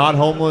then they're not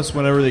homeless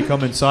whenever they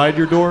come inside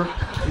your door?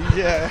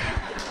 Yeah.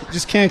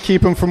 Just can't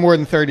keep them for more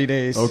than 30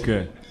 days.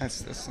 Okay.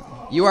 That's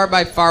You are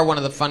by far one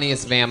of the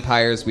funniest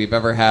vampires we've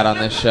ever had on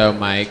this show,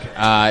 Mike.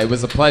 It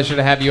was a pleasure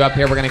to have you up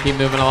here. We're going to keep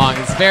moving along.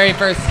 It's the very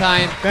first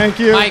time. Thank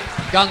you. Mike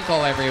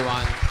Gunkel,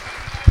 everyone.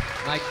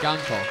 Mike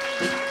Gunkel.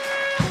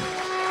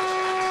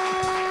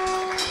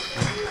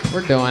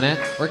 We're doing it.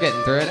 We're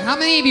getting through it. How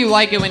many of you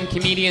like it when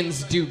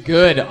comedians do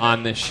good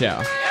on this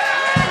show?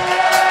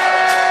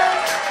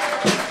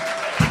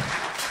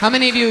 How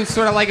many of you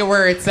sort of like it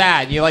where it's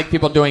at? You like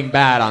people doing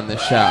bad on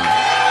this show?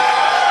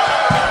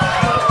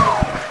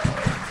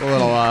 It's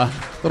a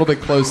little bit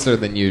closer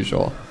than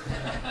usual.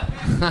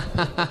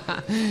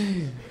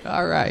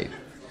 All right.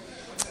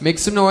 Make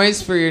some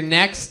noise for your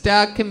next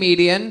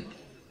comedian,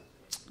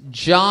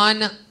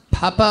 John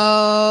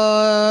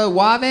Papawave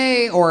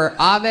or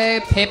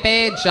Ave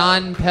Pepe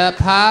John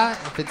Papa.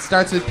 If it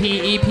starts with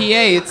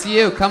P-E-P-A, it's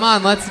you. Come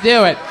on, let's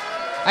do it.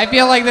 I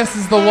feel like this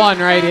is the one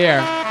right here.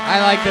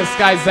 I like this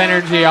guy's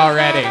energy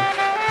already.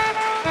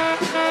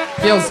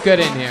 Feels good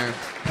in here.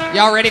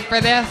 Y'all ready for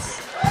this?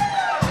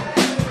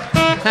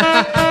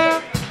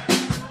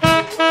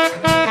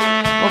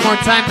 One more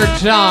time for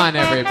John,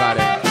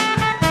 everybody.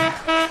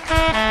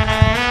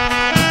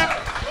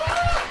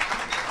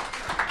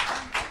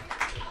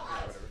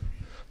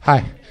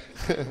 Hi.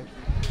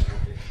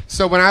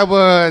 So when I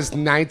was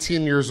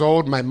 19 years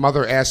old, my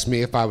mother asked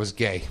me if I was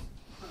gay.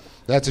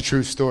 That's a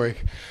true story.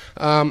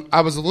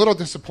 I was a little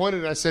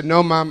disappointed. I said,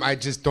 no, Mom, I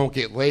just don't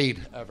get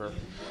laid ever.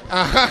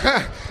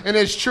 And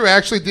it's true. I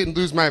actually didn't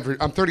lose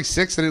I'm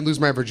 36. I didn't lose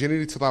my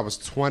virginity until I was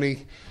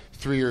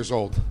 23 years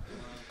old.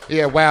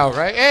 Yeah, wow,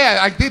 right? Yeah,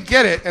 I did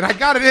get it, and I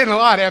got it in a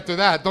lot after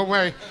that. Don't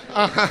worry.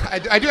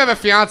 I do have a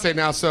fiance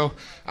now, so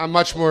I'm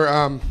much more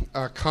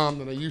calm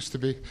than I used to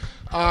be.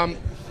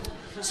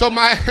 So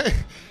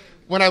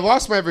when I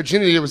lost my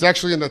virginity, it was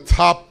actually in the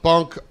top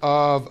bunk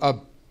of a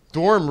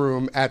dorm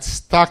room at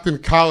Stockton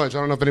College. I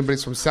don't know if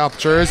anybody's from South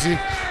Jersey.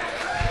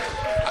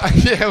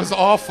 Yeah, it was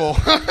awful.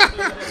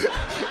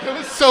 It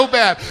was so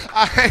bad.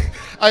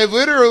 I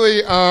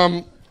literally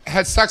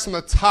had sex on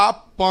the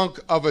top bunk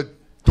of a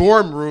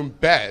dorm room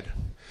bed.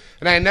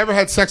 And I had never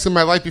had sex in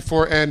my life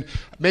before, and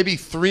maybe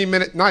 3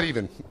 minutes, not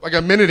even, like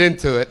a minute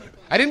into it,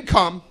 I didn't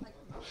come.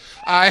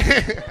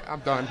 I'm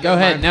done. Go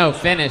ahead. No,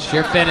 finish.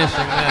 You're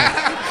finishing this.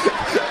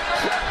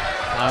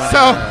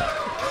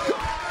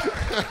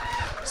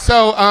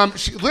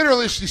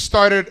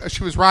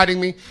 She was riding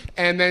me,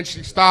 and then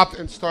she stopped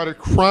and started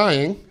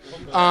crying,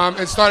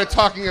 and started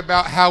talking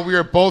about how we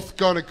were both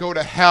going to go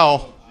to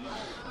hell.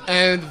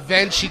 And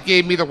then she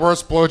gave me the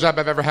worst blowjob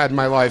I've ever had in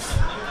my life.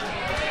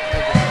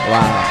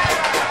 Wow.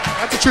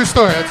 That's a true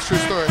story. That's a true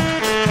story.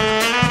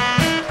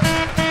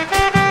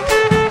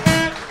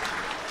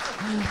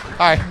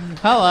 Hi.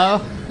 Hello.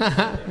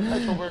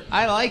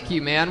 I like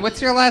you, man.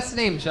 What's your last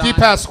name, John? Di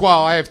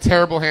Pasquale. I have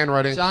terrible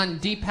handwriting. John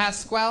Di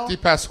Pasquale? Di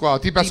Pasquale.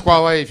 Di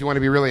Pasquale if you want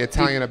to be really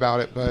Italian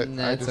about it, but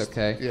that's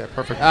okay. Yeah,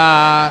 perfect.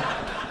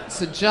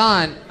 So,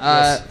 John,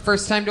 Yes.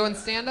 first time doing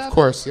stand-up? Of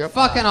course, yep.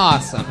 Fucking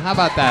awesome. How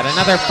about that?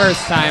 Another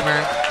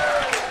first-timer.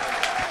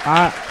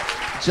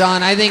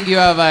 John, I think you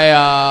have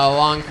a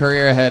long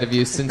career ahead of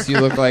you since you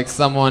look like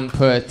someone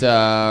put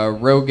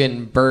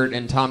Rogan, Burt,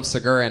 and Tom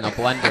Segura in a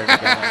blender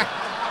together.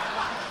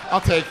 I'll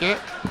take it.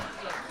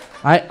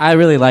 I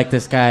really like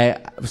this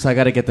guy, so I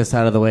got to get this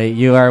out of the way.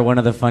 You are one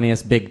of the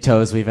funniest big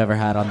toes we've ever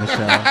had on the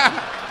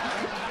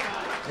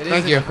show. It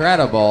is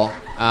incredible.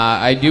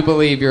 I do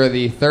believe you're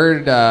the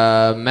third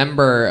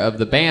member of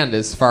the band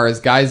as far as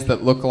guys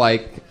that look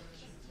like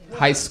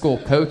high school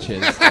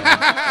coaches.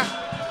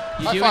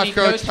 You do any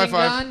coaching,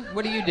 John?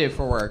 What do you do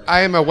for work?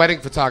 I am a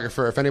wedding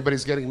photographer. If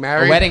anybody's getting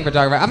married. A wedding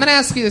photographer. I'm going to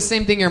ask you the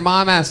same thing your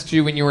mom asked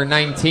you when you were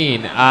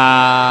 19.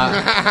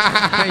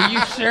 Are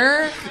you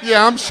sure?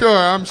 Yeah, I'm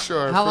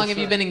sure. How long have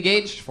you been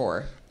engaged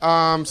for?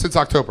 Since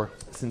October.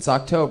 Since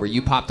October.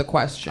 You popped the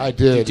question. I did.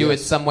 Did you do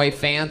yes. it some way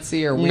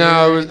fancy or weird?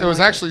 No, it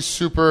was actually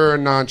super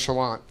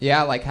nonchalant.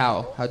 Yeah, like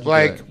how? How'd you do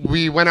Like, it?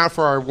 we went out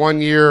for our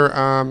 1 year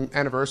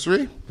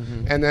anniversary,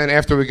 and then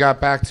after we got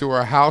back to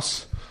our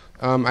house,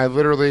 I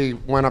literally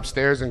went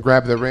upstairs and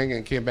grabbed the ring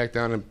and came back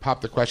down and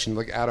popped the question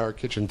like at our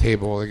kitchen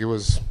table. Like it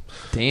was.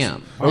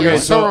 Damn. Okay, it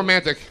was so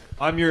romantic.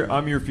 I'm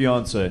your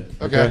fiance.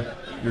 Okay.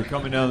 You're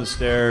coming down the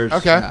stairs.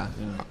 Okay.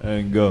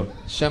 And go.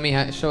 Show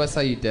us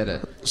how you did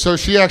it. So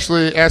she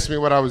actually asked me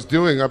what I was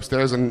doing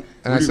upstairs, and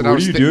I said, "What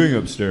are you doing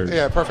upstairs?"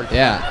 Yeah, perfect.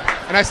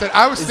 Yeah. And I said,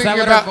 I was Is thinking that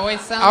what about. her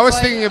voice sounds I was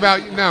like? thinking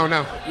about. No.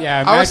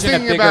 Yeah, I was imagine a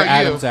thinking bigger about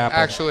Adam's you. apple.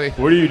 Actually.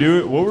 What are you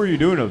doing? What were you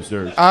doing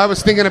upstairs? I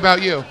was thinking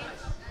about you.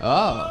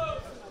 Oh.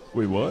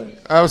 Wait, what?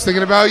 I was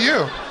thinking about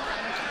you.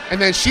 And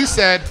then she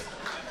said,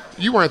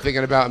 you weren't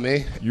thinking about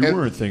me. You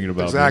weren't thinking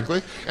about me.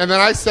 Exactly. And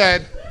then I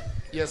said,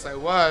 yes, I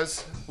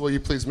was. Will you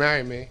please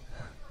marry me?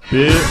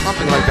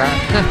 Something like that.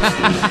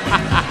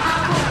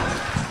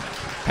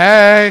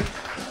 Hey.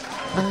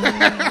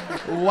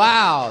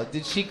 Wow.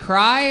 Did she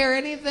cry or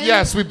anything?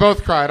 Yes, we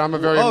both cried. I'm a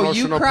very Oh,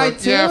 emotional you cried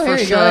too? Yeah, for Here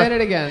you sure. go. Hit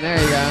it again.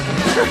 There you go.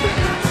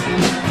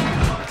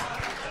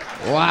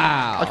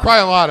 Wow. I cry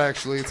a lot,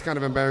 actually. It's kind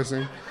of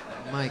embarrassing.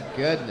 My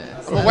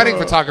goodness. I'm a wedding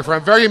photographer.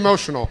 I'm very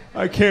emotional.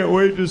 I can't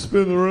wait to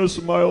spend the rest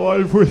of my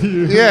life with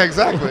you. Yeah,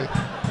 exactly.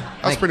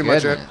 That's pretty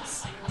much it.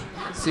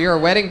 So you're a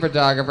wedding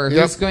photographer.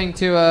 Yep. Who's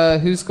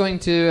going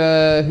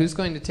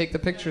to take the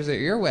pictures at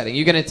your wedding?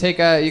 You gonna take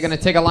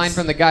a line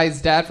from the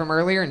guy's dad from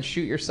earlier and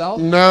shoot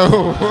yourself?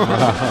 No.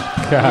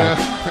 God.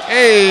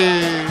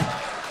 Hey.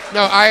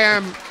 No, I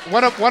am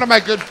one of my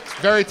good,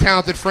 very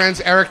talented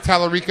friends, Eric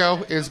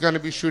Tallarico, is going to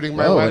be shooting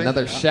my wedding.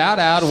 Another shout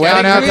out. Shout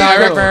Wedding out to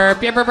photographer.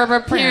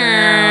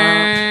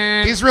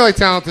 He's really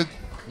talented.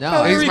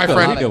 No, he's my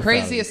friend. The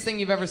craziest thing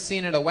you've ever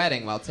seen at a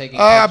wedding while taking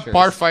pictures?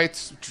 Bar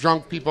fights,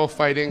 drunk people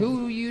fighting.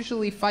 Who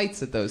usually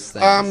fights at those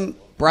things?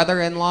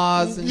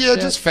 Brother-in-laws and Yeah, shit?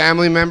 just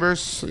family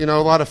members. You know,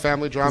 a lot of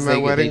family drama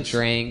at weddings. They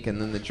drink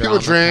and then the drama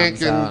People drink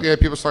comes and out. yeah,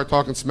 people start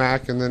talking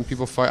smack and then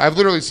people fight. I've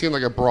literally seen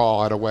like a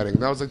brawl at a wedding.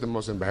 That was like the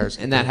most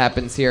embarrassing. And that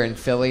happens here in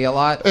Philly a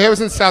lot? It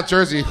was in South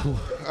Jersey,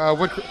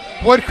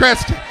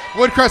 Woodcrest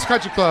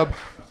Country Club.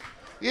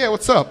 Yeah,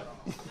 what's up?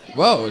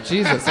 Whoa,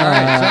 Jesus! All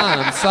right, John,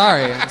 I'm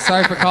sorry. I'm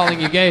sorry for calling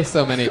you gay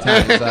so many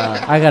times.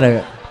 I got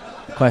a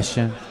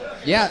question.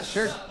 Yeah,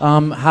 sure.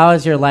 How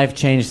has your life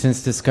changed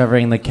since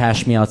discovering the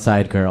Cash Me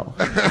Outside girl?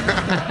 Is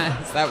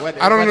that what?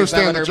 I don't is that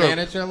understand what the her joke.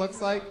 manager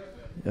looks like?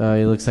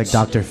 He looks like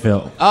Dr.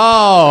 Phil.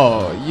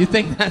 Oh, you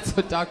think that's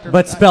what Dr.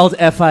 But spelled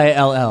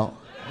F-I-L-L.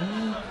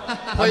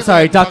 I'm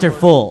sorry, Dr.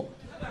 Full.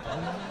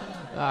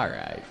 All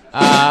right.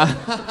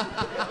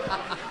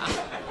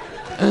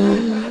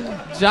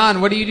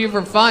 John, what do you do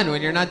for fun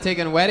when you're not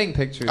taking wedding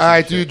pictures?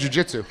 I do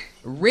jujitsu.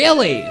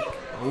 Really?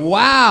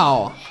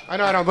 Wow. I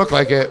know I don't look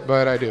like it,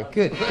 but I do.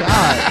 Good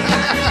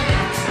God.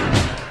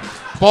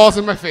 Balls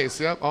in my face,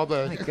 yep, all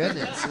day. My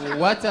goodness.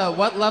 What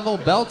level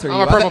belt are you?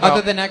 I'm a purple belt.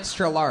 Other than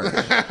extra large.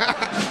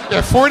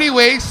 Yeah, 40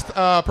 waist,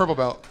 purple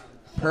belt.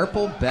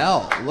 Purple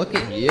belt. Look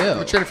at you. I've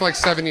been training for like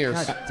 7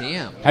 years. God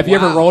damn. Have you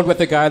ever Wow. rolled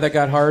with a guy that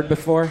got hard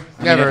before?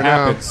 I Never, mean, it no.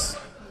 happens.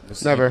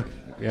 Never.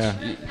 Yeah.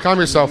 Calm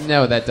yourself.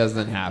 No, that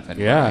doesn't happen.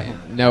 Yeah. Ryan.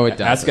 No, it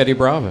doesn't. Ask Eddie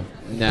Bravo.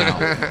 No.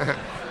 No,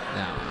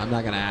 I'm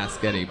not going to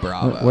ask Eddie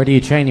Bravo. Where do you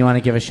train? You want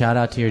to give a shout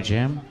out to your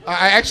gym?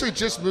 I actually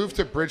just moved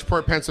to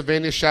Bridgeport,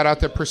 Pennsylvania. Shout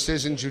out to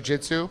Precision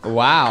Jiu-Jitsu.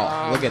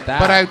 Wow, look at that.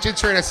 But I did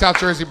train at South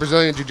Jersey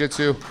Brazilian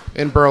Jiu-Jitsu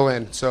in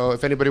Berlin. So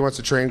if anybody wants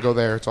to train, go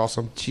there. It's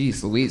awesome.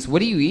 Jeez Louise, what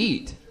do you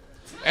eat?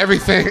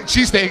 Everything.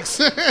 Cheesesteaks.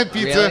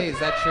 Pizza. Really? Is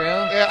that true?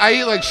 Yeah, I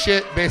eat like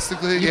shit,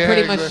 basically. You yeah,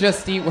 pretty much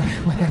just eat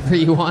whatever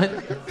you want?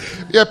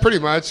 Yeah, pretty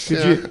much.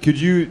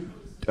 Could you,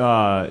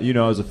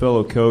 as a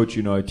fellow coach,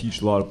 I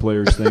teach a lot of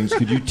players things.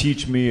 Could you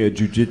teach me a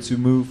jiu-jitsu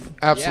move?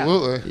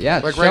 Absolutely.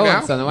 Yeah, Like show right him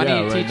now? something. Why don't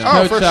you right teach now.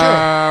 Oh, Coach for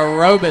sure.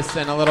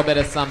 Robeson a little bit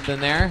of something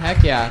there?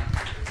 Heck yeah.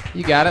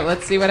 You got it.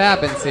 Let's see what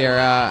happens here.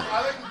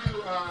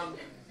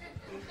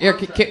 Here,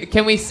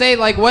 can we say,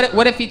 like,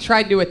 what if he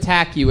tried to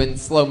attack you in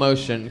slow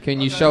motion? Can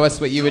you show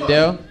us what you would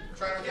do?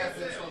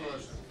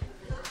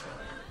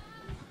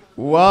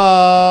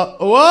 Whoa.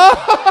 Whoa.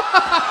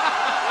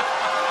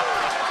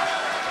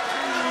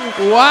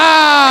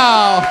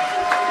 Wow.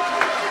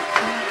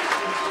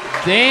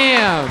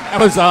 Damn. That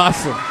was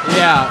awesome.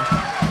 Yeah.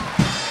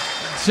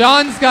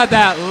 John's got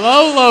that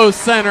low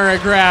center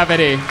of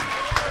gravity.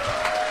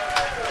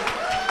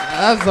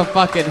 That was a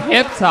fucking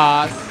hip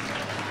toss.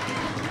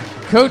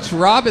 Coach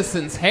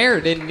Robison's hair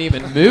didn't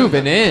even move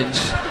an inch.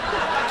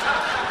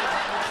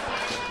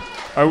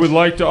 I would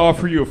like to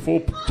offer you a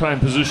full-time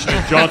position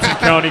at Johnson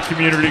County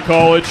Community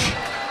College.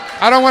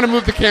 I don't want to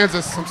move to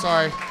Kansas. I'm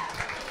sorry.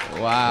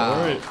 Wow.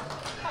 All right.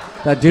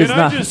 That dude's Can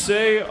not. I just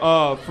say,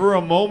 for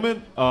a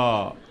moment,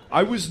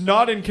 I was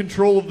not in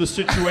control of the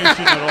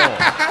situation at all.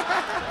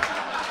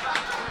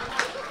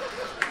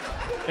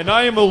 And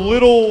I am a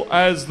little,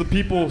 as the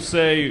people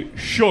say,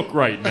 shook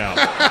right now.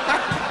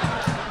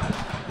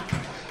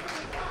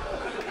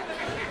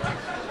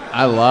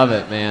 I love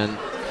it, man.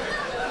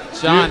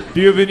 John.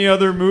 Do you have any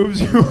other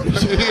moves you want to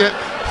do?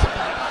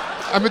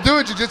 Yeah. I've been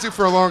doing jiu-jitsu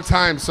for a long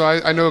time, so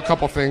I know a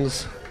couple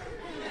things.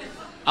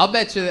 I'll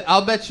bet you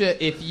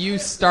if you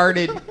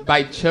started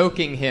by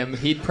choking him,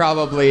 he'd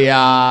probably,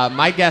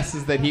 my guess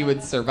is that he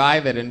would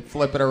survive it and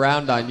flip it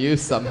around on you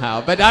somehow.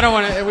 But I don't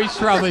want to, we should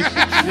probably.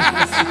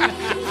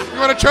 You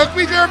want to choke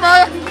me,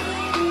 Jeremiah?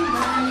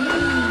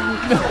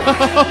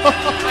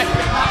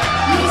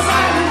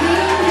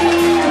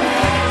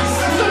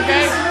 It's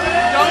okay.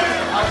 Don't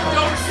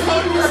choke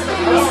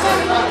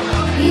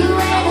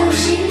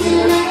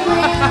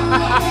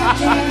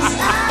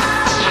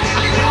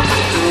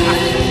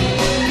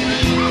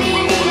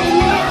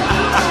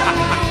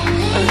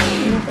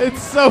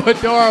It's so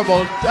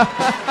adorable.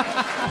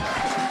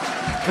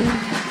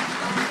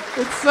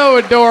 It's so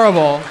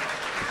adorable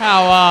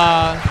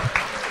how,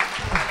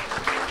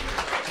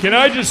 Can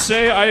I just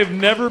say I have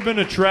never been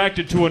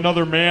attracted to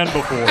another man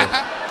before?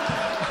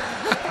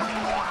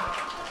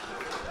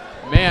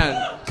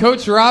 Man,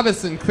 Coach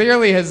Robinson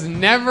clearly has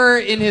never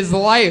in his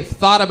life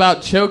thought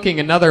about choking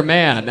another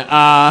man.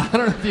 I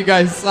don't know if you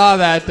guys saw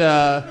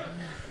that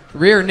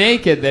rear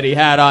naked that he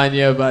had on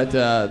you, but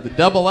the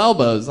double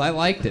elbows, I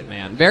liked it,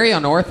 man. Very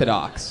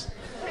unorthodox.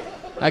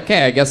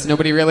 Okay, I guess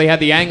nobody really had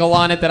the angle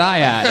on it that I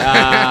had.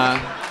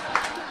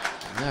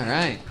 All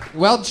right.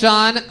 Well,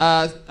 John,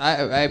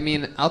 I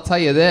mean, I'll tell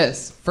you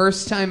this.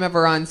 First time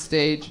ever on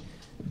stage.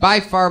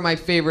 By far my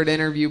favorite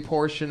interview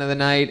portion of the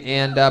night,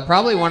 and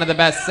probably one of the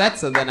best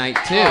sets of the night,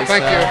 too. Oh,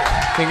 thank you.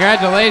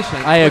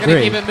 Congratulations. I agree. We're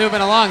going to keep it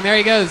moving along. There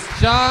he goes.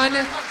 John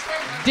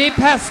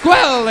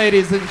DePasquale,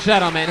 ladies and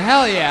gentlemen.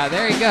 Hell yeah.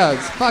 There he goes.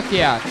 Fuck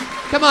yeah.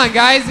 Come on,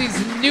 guys. He's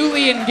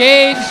newly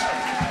engaged.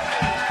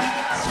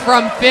 He's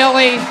from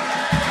Philly.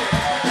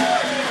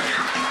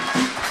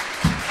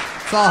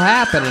 It's all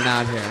happening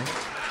out here.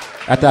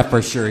 I thought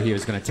for sure he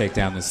was going to take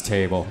down this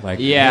table. Like,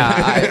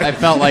 yeah, I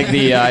felt like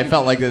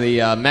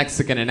the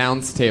Mexican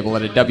announce table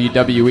at a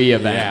WWE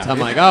event. Yeah. I'm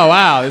like, oh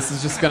wow, this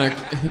is just gonna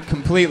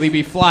completely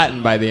be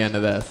flattened by the end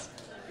of this.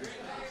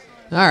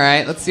 All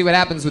right, let's see what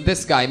happens with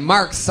this guy,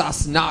 Mark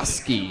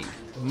Sosnowski.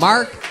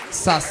 Mark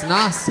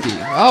Sosnowski.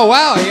 Oh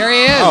wow, here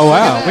he is. Oh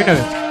wow, we know.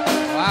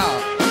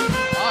 Wow.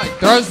 Oh, he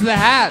throws the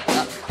hat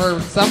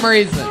for some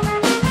reason.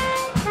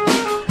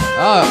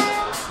 Oh,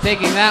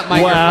 taking that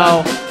microphone.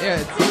 Wow. Here,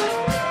 it's,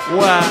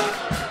 Wow.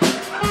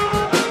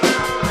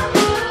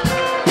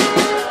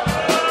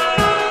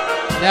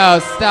 no,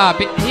 stop.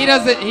 He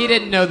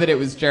didn't know that it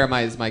was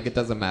Jeremiah's mic. It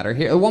doesn't matter.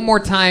 Here, one more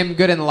time,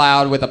 good and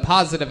loud, with a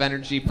positive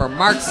energy for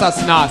Mark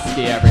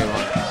Sosnowski,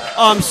 everyone.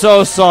 I'm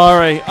so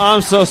sorry.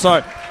 I'm so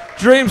sorry.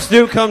 Dreams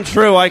do come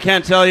true. I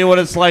can't tell you what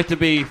it's like to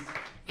be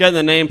getting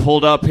the name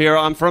pulled up here.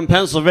 I'm from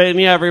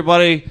Pennsylvania,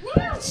 everybody.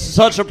 It's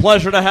such a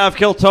pleasure to have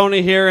Kill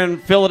Tony here in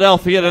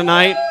Philadelphia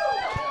tonight.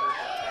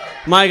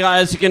 My guy,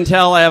 as you can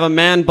tell, I have a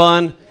man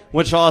bun,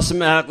 which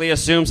automatically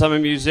assumes I'm a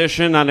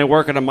musician, and I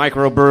work at a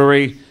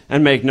microbrewery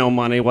and make no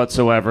money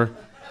whatsoever.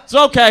 It's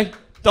okay.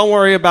 Don't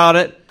worry about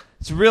it.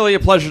 It's really a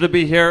pleasure to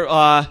be here.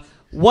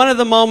 One of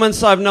the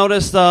moments I've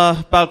noticed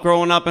about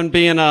growing up and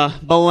being a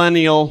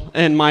millennial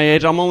in my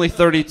age, I'm only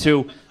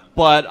 32,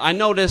 but I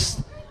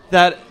noticed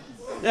that,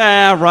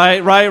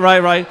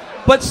 right.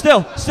 But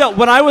still,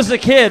 when I was a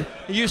kid,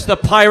 I used to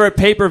pirate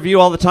pay-per-view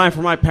all the time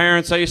for my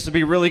parents. I used to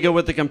be really good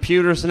with the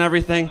computers and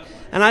everything.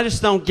 And I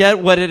just don't get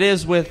what it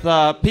is with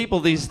people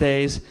these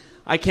days.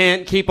 I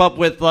can't keep up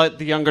with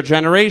the younger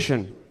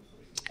generation.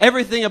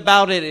 Everything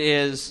about it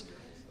is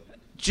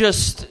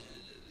just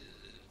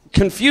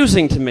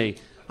confusing to me.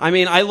 I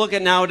mean, I look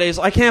at nowadays,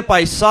 I can't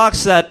buy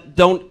socks that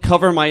don't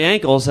cover my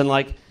ankles. And,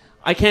 I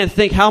can't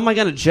think, how am I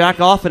going to jack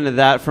off into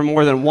that for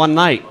more than one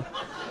night?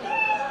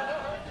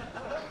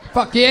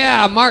 Fuck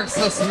yeah, Mark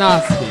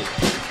Sosnowski.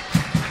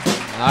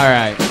 All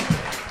right.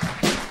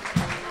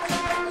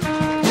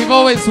 We've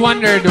always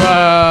wondered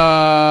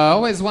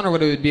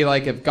what it would be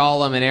like if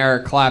Gollum and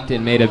Eric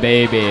Clapton made a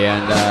baby,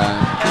 and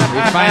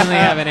we finally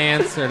have an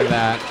answer to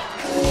that.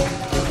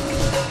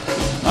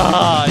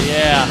 Oh,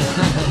 yeah.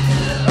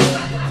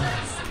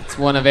 It's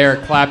one of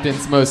Eric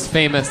Clapton's most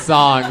famous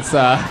songs,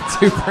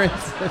 Two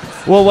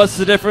Princes. Well, what's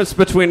the difference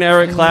between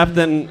Eric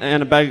Clapton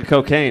and a bag of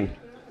cocaine?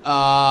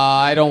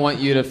 I don't want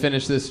you to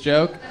finish this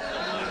joke.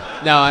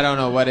 No, I don't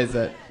know. What is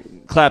it?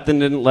 Clapton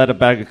didn't let a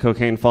bag of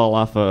cocaine fall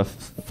off a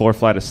 4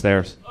 flight of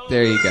stairs.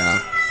 There you go.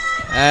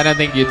 I don't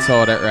think you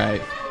told it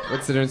right.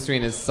 What's the difference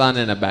between his son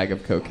and a bag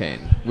of cocaine?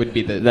 Would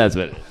be the... That's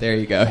it. There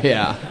you go,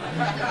 yeah.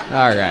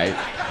 All right.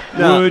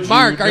 No.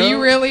 Mark, are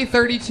you really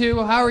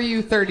 32? How are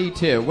you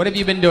 32? What have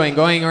you been doing?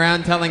 Going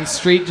around telling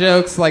street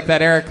jokes like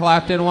that Eric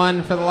Clapton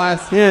one for the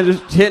last... Yeah,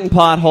 just hitting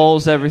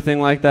potholes, everything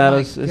like that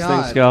as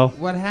things go.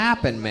 What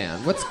happened,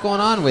 man? What's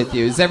going on with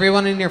you? Does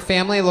everyone in your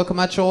family look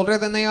much older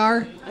than they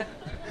are?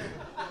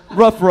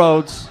 Rough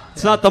roads.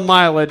 It's not the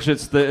mileage,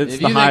 it's the highway.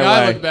 If you think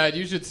I look bad,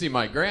 you should see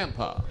my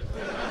grandpa.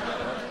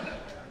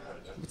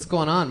 What's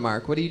going on,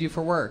 Mark? What do you do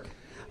for work?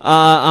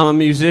 I'm a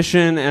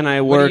musician, and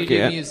I work... What do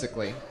you do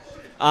musically?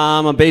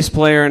 I'm a bass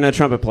player and a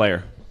trumpet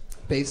player.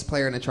 Bass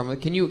player and a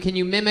trumpet. Can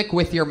you mimic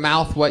with your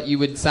mouth what you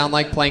would sound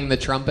like playing the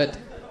trumpet?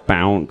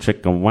 Bow,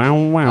 chicka, wow,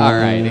 wow. All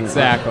right,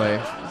 exactly.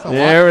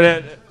 There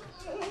it is.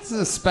 This is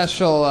a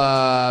special,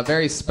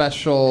 very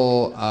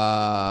special...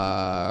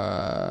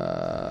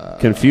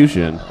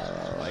 Confusion.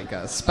 Like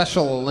a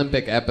special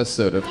Olympic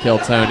episode of Kill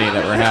Tony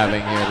that we're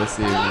having here this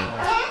evening.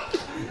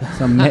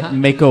 So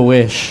make a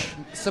wish.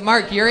 So,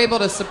 Mark, you're able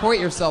to support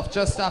yourself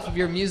just off of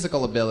your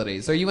musical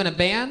abilities. Are you in a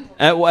band?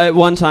 At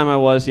one time I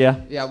was,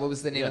 yeah. Yeah, what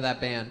was the name of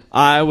that band?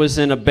 I was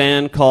in a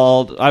band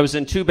called... I was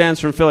in 2 bands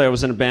from Philly. I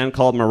was in a band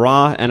called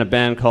Marah and a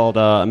band called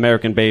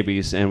American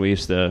Babies, and we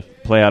used to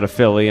play out of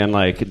Philly and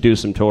do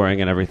some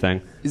touring and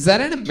everything. Is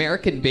that an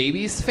American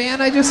Babies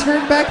fan I just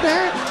heard back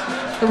there?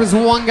 There was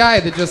one guy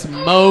that just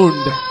moaned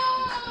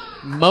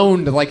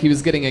like he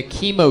was getting a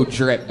chemo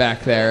drip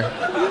back there.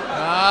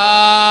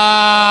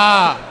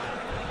 Ah!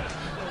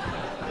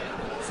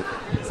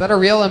 that a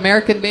real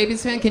American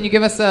Babies fan? Can you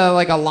give us a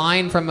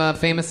line from a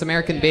famous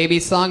American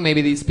Babies song?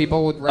 Maybe these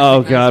people would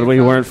recognize. Oh God, we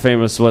weren't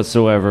famous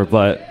whatsoever,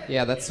 but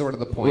Yeah, that's sort of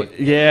the point.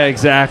 yeah,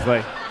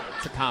 exactly.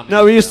 It's a comedy.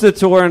 No, we used to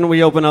tour and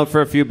we opened up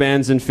for a few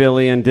bands in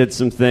Philly and did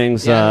some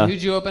things. Yeah,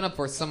 who'd you open up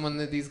for? Someone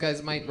that these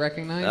guys might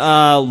recognize?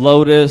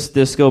 Lotus,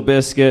 Disco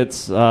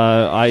Biscuits.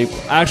 I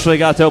actually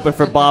got to open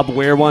for Bob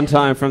Weir one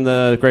time from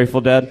the Grateful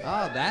Dead.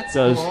 Oh, that's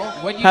So cool.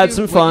 What'd you had do-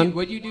 some what'd fun. you-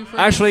 what'd you do for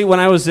Actually, when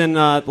I was in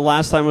the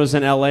last time I was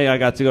in LA, I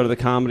got to go to the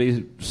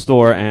Comedy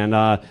Store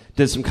and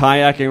did some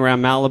kayaking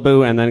around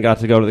Malibu, and then got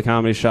to go to the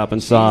Comedy Shop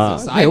and saw.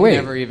 Jesus, I've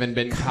never even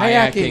been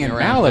kayaking in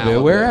around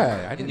Malibu? Where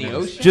at? In the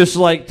ocean? Just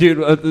like, dude,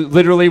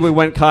 literally, we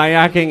went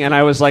kayaking, and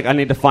I was like, I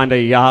need to find a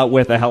yacht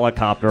with a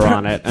helicopter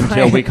on it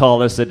until we call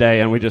this a day,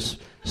 and we just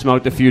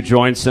smoked a few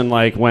joints and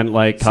went So one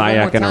more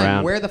kayaking time,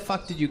 around. Where the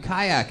fuck did you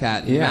kayak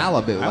at in Yeah.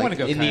 Malibu? I wanna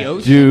go in the kayak.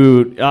 ocean?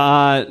 Dude,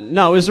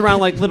 no, it was around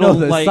little No,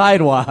 the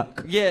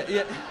sidewalk. Yeah,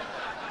 yeah.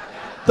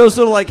 Those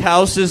little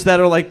houses that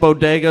are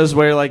bodegas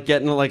where you're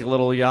getting a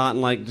little yacht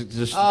and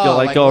just go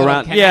like a go little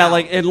around. canal. Yeah,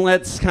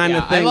 inlets kind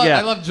of thing. I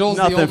love Joel's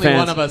Nothing the only fancy.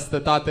 one of us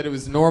that thought that it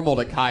was normal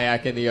to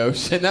kayak in the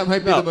ocean. That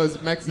might be the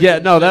most Mexican. Yeah,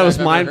 no, shit that was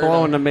I've ever mind heard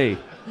blowing of. to me.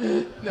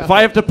 If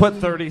I have to put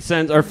 30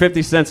 cents or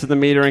 50 cents in the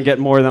meter and get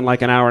more than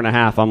an hour and a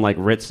half, I'm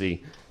ritzy.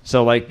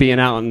 So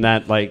being out in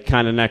that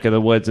kind of neck of the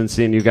woods and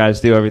seeing you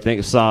guys do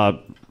everything, saw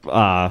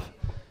a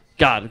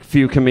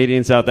few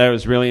comedians out there. It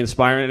was really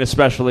inspiring, and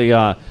especially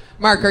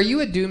Mark, are you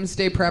a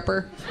doomsday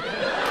prepper?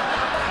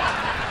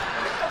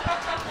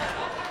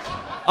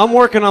 I'm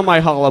working on my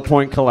Hollow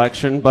Point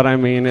collection, but I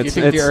mean, You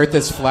think the Earth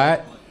is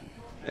flat?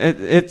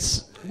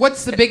 It's.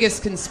 What's the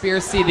biggest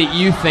conspiracy that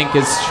you think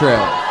is true?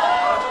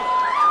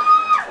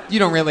 You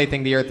don't really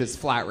think the Earth is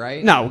flat,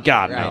 right? No,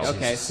 God, right. no.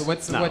 Okay, so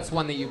what's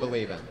one that you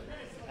believe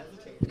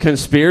in?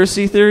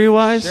 Conspiracy theory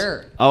wise?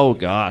 Sure. Oh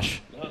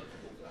gosh.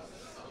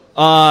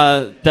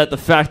 That the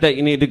fact that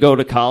you need to go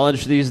to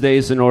college these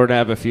days in order to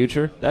have a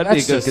future. That'd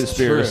That's be a good just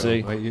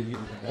conspiracy. true.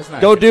 That's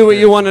not Go a do what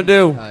you want to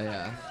do.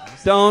 Yeah.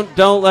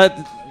 Don't let.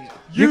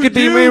 You could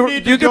be.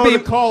 need to You could go be.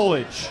 to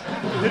college.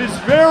 It is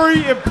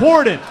very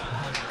important.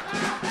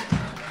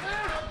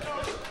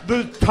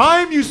 The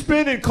time you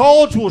spend in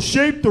college will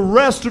shape the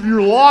rest of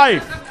your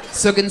life.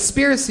 So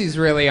conspiracies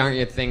really aren't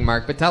your thing,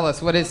 Mark. But tell us,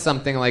 what is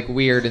something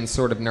weird and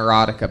sort of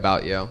neurotic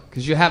about you?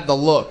 Because you have the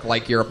look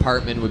like your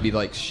apartment would be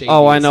shady.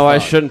 Oh, I as know. I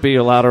fuck. shouldn't be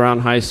allowed around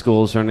high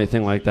schools or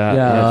anything like that.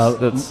 Yeah,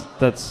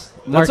 That's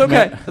Mark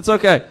okay. Ma- That's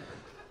okay.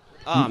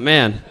 Oh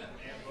man.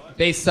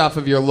 Based off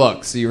of your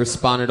look, so you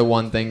responded to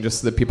one thing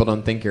just so that people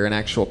don't think you're an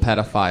actual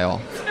pedophile,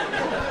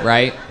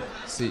 right?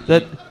 So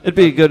It'd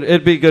be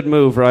a good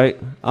move, right?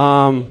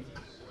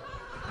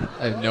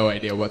 I have no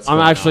idea what's. I'm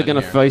going actually on going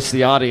to here. face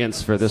the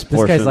audience for this This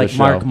portion guy's of the like show.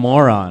 Mark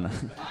Moron.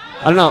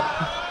 I don't know.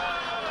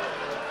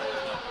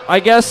 I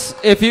guess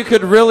if you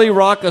could really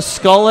rock a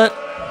skullet.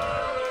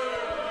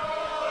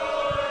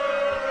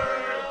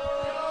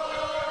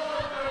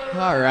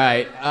 All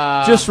right.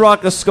 Just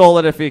rock a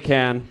skullet if you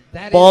can.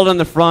 That Bald in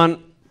the front,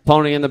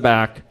 pony in the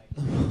back.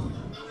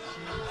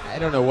 I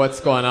don't know what's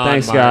going on.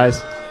 Thanks, Mark.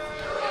 guys.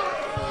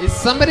 Is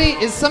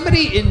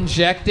somebody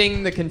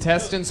injecting the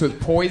contestants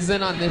with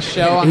poison on this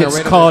show? On their way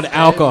It's to called the stage?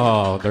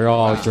 alcohol. They're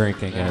all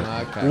drinking it.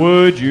 Okay.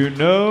 Would you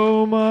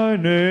know my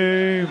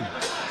name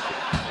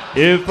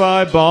if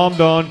I bombed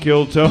on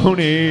Kill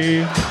Tony?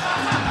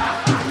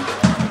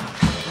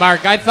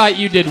 Mark, I thought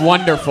you did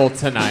wonderful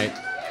tonight.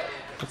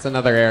 That's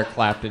another Eric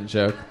Clapton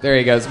joke. There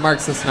he goes. Mark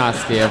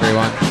Sosnowski,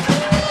 everyone.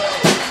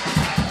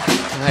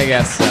 I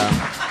guess so.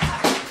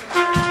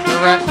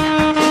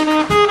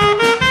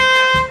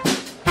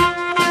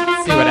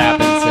 Let's see what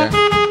happens here.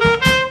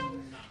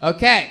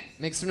 Okay,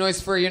 make some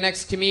noise for your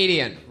next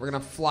comedian. We're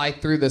going to fly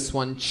through this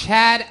one.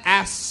 Chad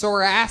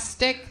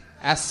Asorastic.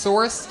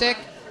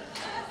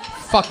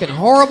 Fucking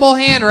horrible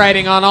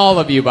handwriting on all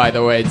of you, by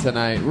the way,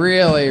 tonight.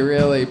 Really,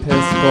 really piss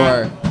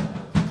poor.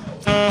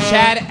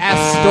 Chad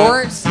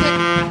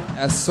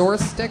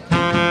Asorastic.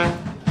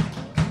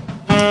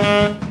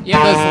 You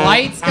have those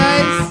lights,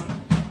 guys?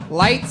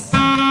 Lights?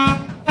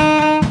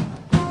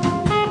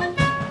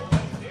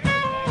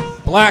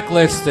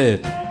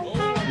 Blacklisted.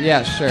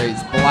 Yeah, sure,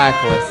 he's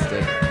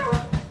blacklisted.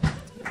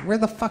 Where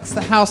the fuck's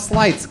the house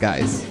lights,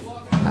 guys?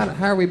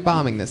 How are we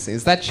bombing this thing?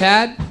 Is that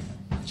Chad?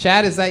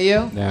 Chad, is that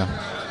you? Yeah.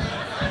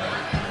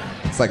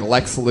 It's like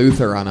Lex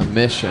Luthor on a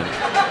mission.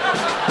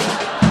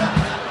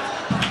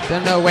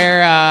 Don't know where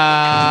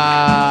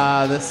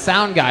the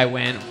sound guy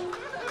went.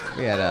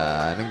 We had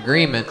an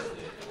agreement.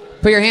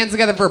 Put your hands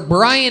together for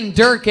Brian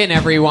Durkin,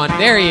 everyone.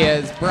 There he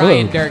is,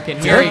 Brian Ooh, Durkin.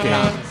 Here he Durkin.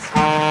 comes.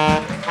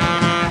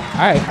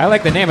 I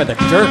like the name of the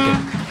Durkin.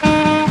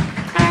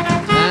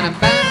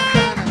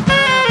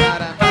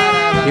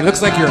 He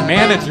looks like your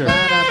manager.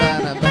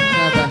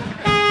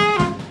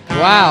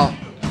 Wow.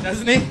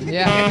 Doesn't he?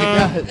 Yeah,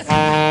 he does.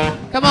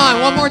 Come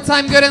on, one more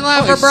time, good and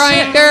loud Holy for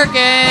Brian shit.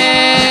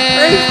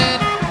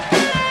 Durkin.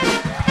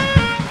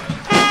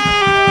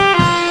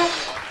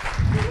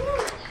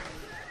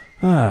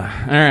 All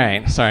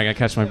right. Sorry, I got to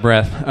catch my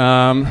breath.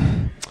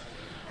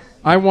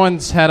 I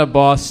once had a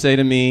boss say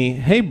to me,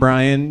 "Hey,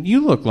 Brian,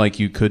 you look like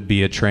you could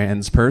be a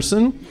trans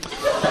person."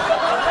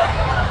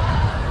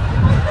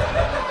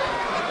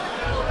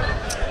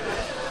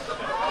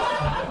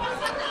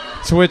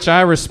 To which I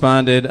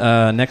responded,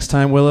 "Next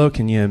time, Willow,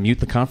 can you mute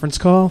the conference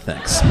call?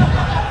 Thanks."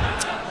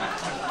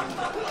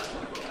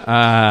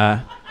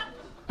 I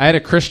had a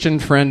Christian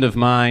friend of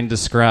mine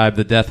describe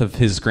the death of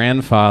his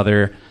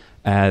grandfather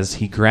as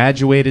he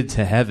graduated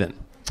to heaven.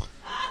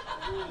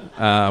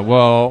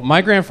 Well,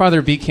 my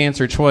grandfather beat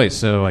cancer twice,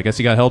 so I guess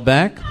he got held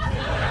back.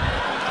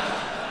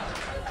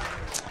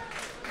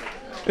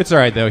 It's all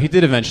right, though. He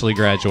did eventually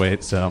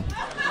graduate, so...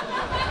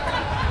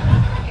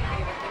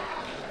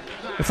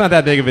 It's not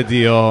that big of a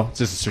deal. It's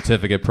just a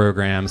certificate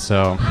program,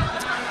 so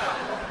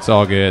it's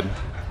all good.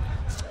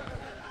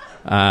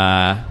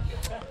 I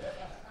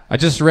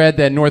just read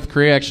that North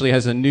Korea actually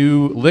has a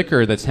new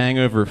liquor that's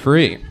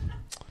hangover-free.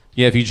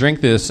 Yeah, if you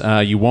drink this,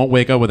 you won't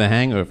wake up with a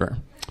hangover.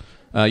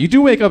 You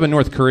do wake up in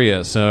North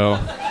Korea, so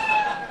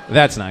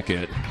that's not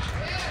good.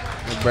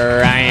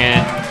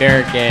 Brian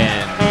Durkin.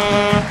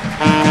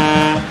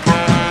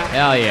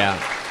 Hell yeah.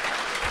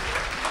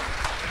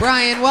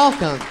 Brian,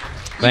 welcome.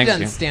 Thank You've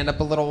done you. stand-up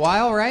a little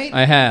while, right?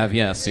 I have,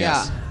 yes.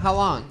 Yeah. How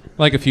long?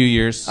 Like a few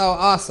years. Oh,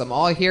 awesome.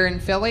 All here in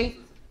Philly?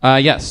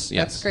 Yes.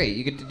 That's great.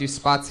 You get to do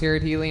spots here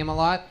at Helium a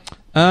lot?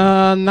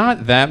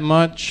 Not that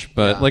much,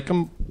 but like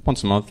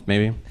once a month,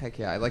 maybe. Heck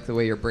yeah. I like the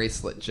way your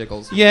bracelet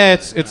jiggles. Yeah,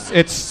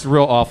 it's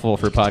real awful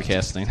for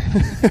podcasting.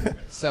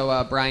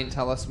 So, Brian,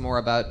 tell us more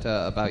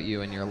about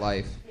you and your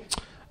life.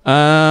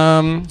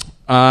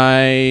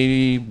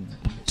 I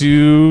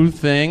do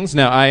things.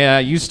 Now, I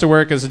used to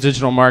work as a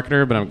digital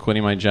marketer, but I'm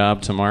quitting my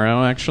job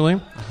tomorrow, actually.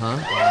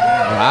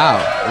 Wow.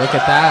 Look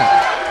at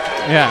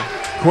that. Yeah.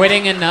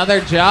 Quitting another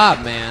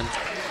job, man.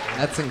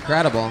 That's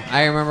incredible.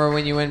 I remember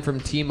when you went from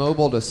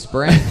T-Mobile to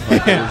Sprint.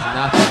 Like it was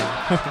nothing.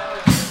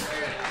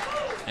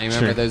 I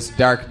remember those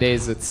dark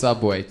days at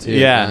Subway, too.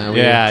 Yeah.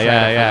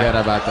 Forget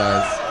about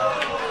those.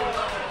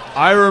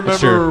 I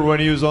remember when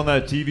he was on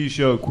that TV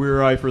show,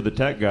 Queer Eye for the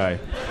Tech Guy.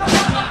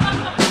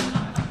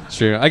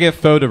 True. I get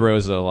Faux de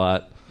Rosa a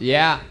lot.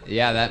 Yeah,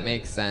 that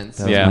makes sense.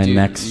 That was my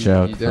next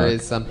joke. There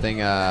is something,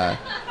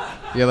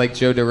 you're like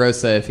Joe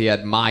DeRosa if he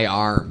had my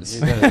arms.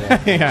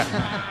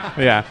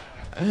 Yeah.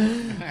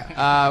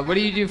 What do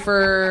you do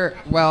for,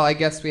 well, I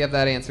guess we have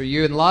that answer.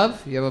 You in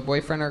love? You have a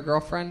boyfriend or a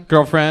girlfriend?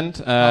 Girlfriend.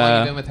 How long have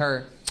you been with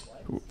her?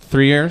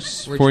 3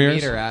 years, Where'd 4 you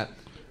years. meet her at?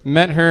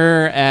 Met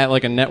her at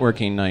like a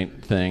networking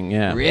night thing,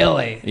 yeah.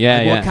 Really? Yeah,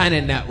 like, yeah. What kind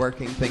of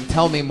networking thing?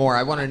 Tell me more.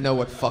 I want to know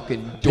what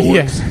fucking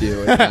dorks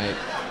do at night.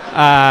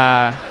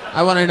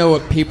 I want to know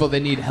what people that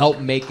need help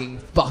making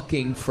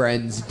fucking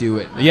friends do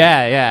at night.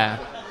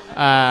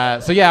 Yeah.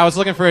 So yeah, I was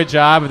looking for a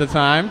job at the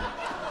time,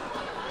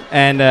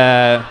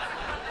 and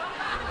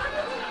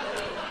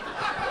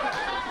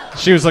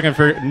she was looking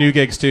for new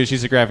gigs too.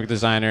 She's a graphic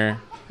designer,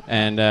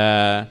 and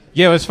yeah,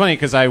 it was funny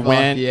because I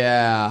went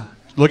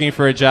looking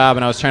for a job,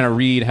 and I was trying to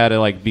read how to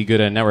like be good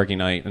at networking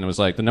night, and it was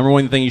like the number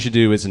one thing you should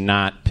do is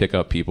not pick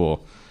up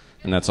people.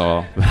 And that's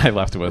all that I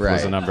left with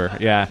was a number.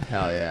 Yeah.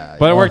 Hell yeah.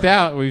 But it worked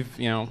out.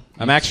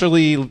 I'm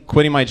actually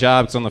quitting my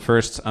job because on the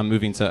 1st I'm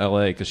moving to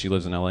LA because she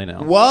lives in LA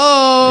now.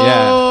 Whoa!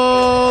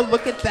 Yeah.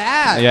 Look at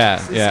that.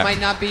 Yeah. This might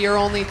not be your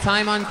only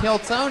time on Kill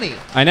Tony.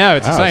 I know.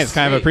 It's exciting. It's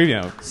kind of a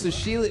preview. So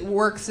she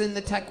works in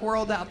the tech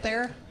world out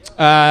there?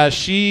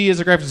 She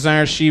is a graphic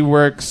designer. She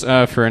works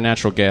for a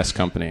natural gas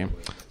company.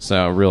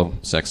 So real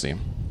sexy.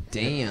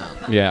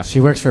 Damn. Yeah.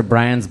 She works for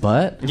Brian's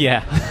butt?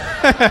 Yeah.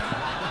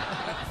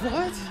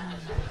 What?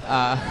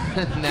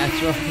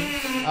 Natural.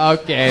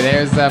 Okay,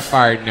 there's that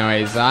fart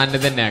noise. On to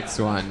the next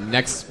one.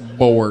 Next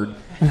board.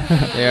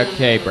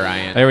 Okay,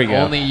 Brian. There we go.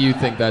 Only you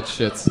think that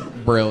shit's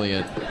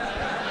brilliant.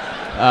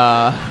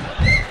 Oh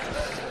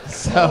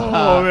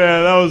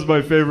man, that was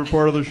my favorite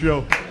part of the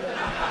show.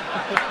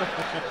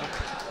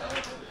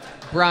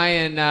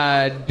 Brian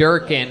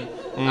Durkin,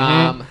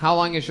 how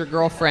long has your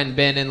girlfriend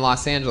been in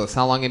Los Angeles?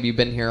 How long have you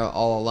been here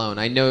all alone?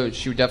 I know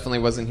she definitely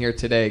wasn't here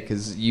today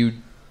because you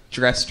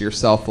dressed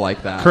yourself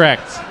like that.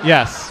 Correct.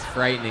 Yes.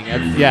 Frightening.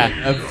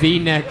 A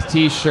V-neck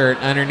T-shirt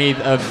underneath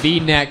a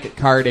V-neck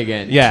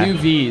cardigan. Yeah. 2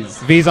 V's.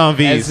 V's on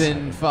V's. As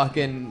in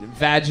fucking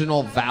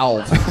vaginal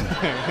valve.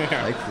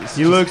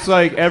 He looks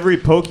like every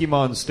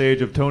Pokemon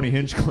stage of Tony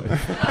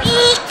Hinchcliffe.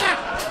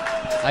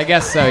 I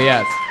guess so,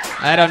 yes.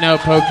 I don't know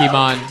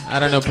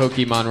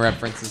Pokemon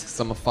references because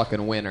I'm a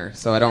fucking winner,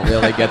 so I don't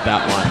really get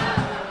that one.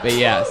 But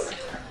yes.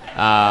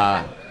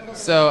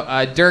 So,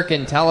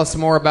 Durkin, tell us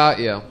more about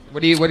you.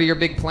 What are your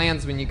big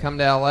plans when you come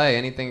to LA?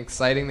 Anything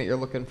exciting that you're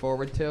looking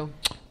forward to?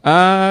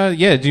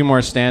 Yeah, do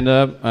more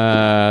stand-up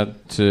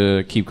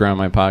to keep growing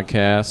my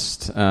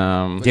podcast.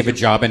 Do you have a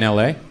job in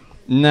LA?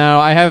 No,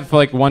 I have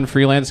like one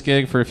freelance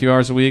gig for a few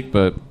hours a week,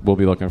 but we'll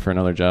be looking for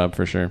another job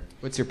for sure.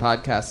 What's your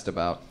podcast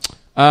about?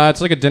 It's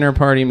like a dinner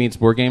party meets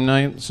board game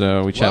night,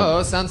 so we chat.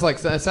 Whoa, sounds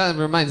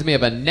reminds me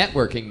of a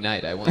networking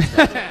night I once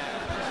went to.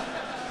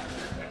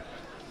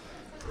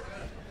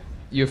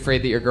 You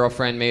afraid that your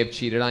girlfriend may have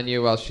cheated on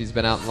you while she's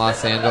been out in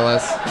Los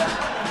Angeles?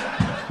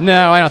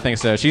 No, I don't think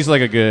so. She's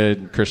like a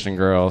good Christian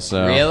girl.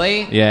 So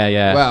Really? Yeah,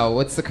 yeah. Wow,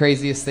 what's the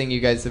craziest thing you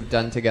guys have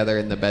done together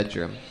in the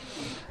bedroom?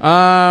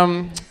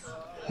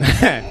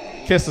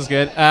 Kiss is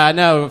good.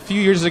 No, a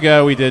few years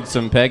ago we did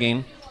some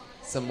pegging.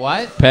 Some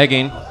what?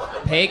 Pegging.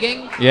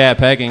 Pegging? Yeah,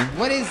 pegging.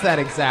 What is that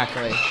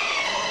exactly?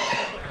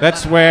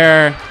 That's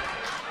where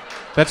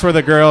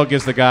the girl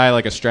gives the guy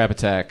like a strap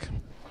attack.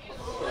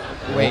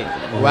 Wait,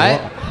 what?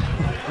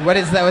 What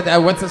is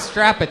that? What's a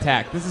strap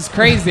attack? This is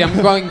crazy.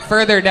 I'm going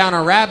further down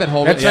a rabbit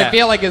hole, which I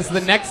feel like is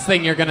the next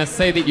thing you're going to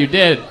say that you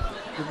did.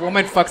 The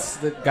woman fucks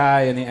the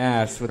guy in the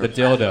ass with a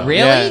dildo.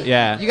 Really?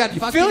 Yeah. You got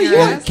fucked Philly, in your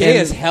you're ass? gay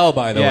as hell,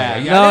 by the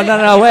way.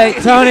 No, wait,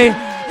 Tony.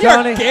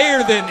 You're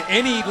gayer than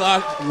any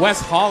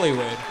West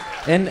Hollywood.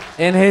 In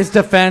his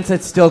defense,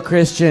 it's still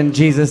Christian.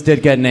 Jesus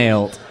did get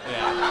nailed.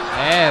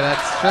 Yeah,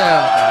 that's true.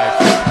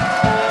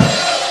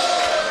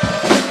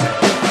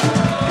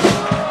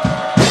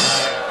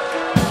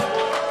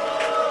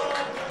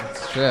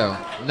 That's true.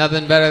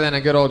 Nothing better than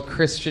a good old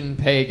Christian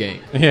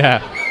pegging.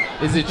 Yeah.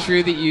 Is it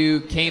true that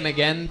you came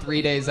again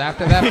 3 days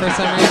after that for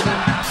some reason?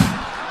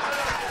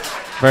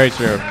 Very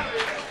true.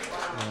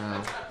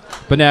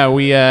 But no,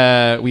 we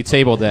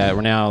tabled that.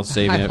 We're now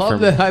saving it for.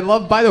 I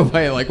love. By the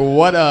way, like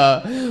what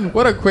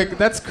a quick.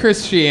 That's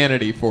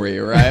Christianity for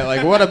you, right?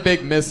 Like what a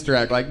big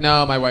misdirect. Like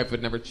no, my wife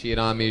would never cheat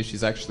on me.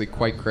 She's actually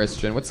quite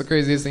Christian. What's the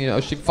craziest thing? You know,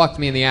 she fucked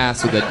me in the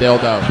ass with a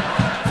dildo,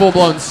 full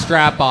blown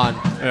strap on,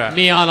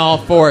 me on all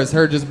fours,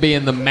 her just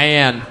being the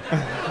man.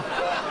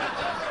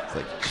 It's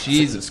like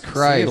Jesus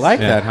Christ. So you like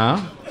that, huh?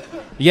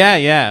 Yeah,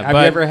 yeah. Have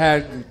you ever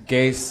had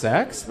gay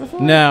sex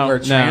before? No, Or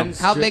no. trans?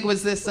 How big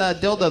was this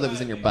dildo that was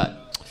in your butt?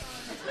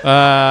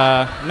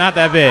 Not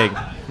that big.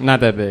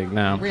 Not that big,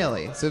 no.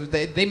 Really? So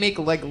they make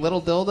like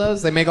little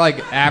dildos? They make like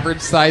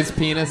average sized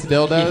penis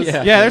dildos?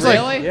 Yeah, there's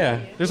really?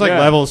 there's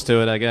levels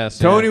to it, I guess.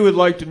 Tony would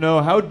like to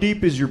know, how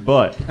deep is your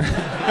butt?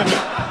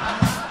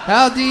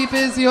 How deep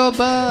is your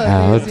butt?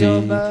 How is your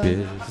deep butt?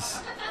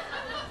 is...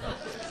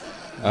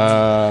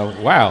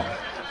 wow.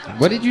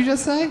 What did you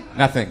just say?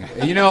 Nothing.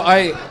 You know,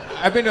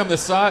 I've been to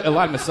a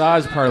lot of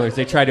massage parlors.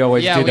 They try to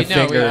always do the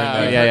finger.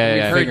 We've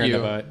finger heard in you. the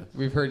butt.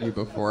 We've heard you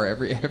before.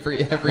 Every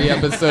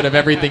episode of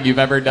everything you've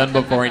ever done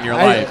before in your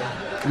life.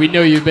 We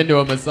know you've been to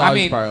a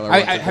massage parlor.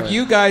 Have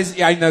you guys?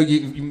 Yeah, I know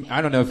you.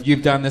 I don't know if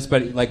you've done this,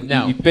 but like,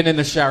 you've been in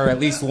the shower at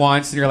least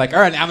once, and you're like, all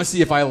right, I'm gonna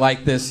see if I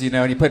like this, you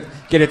know. And you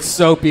get it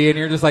soapy, and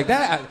you're just like,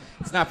 that.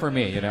 It's not for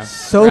me, you know.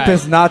 Soap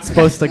is not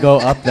supposed to go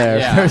up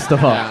there. First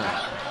of all. Yeah.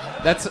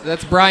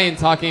 That's Brian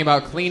talking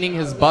about cleaning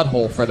his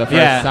butthole for the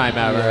first time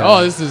ever. Yeah.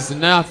 Oh, this is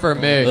not for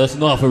me. That's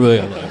not for me.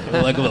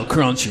 I like a little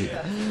crunchy.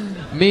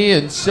 Me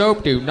and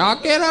soap do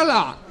not get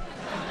along.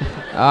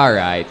 All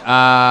right.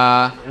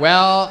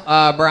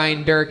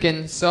 Brian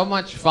Durkin, so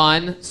much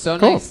fun. So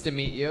nice to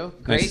meet you.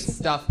 Great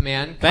stuff,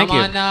 man. Thank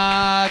you.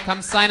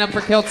 Come sign up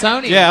for Kill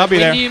Tony. Yeah, I'll be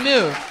there. When do you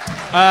move?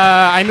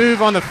 I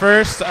move on the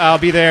 1st. I'll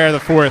be there the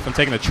 4th. I'm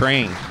taking the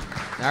train.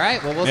 All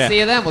right. Well, we'll see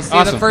you then. We'll see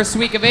you Awesome. the first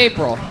week of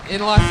April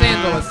in Los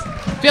Angeles.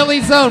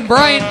 Philly's own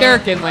Brian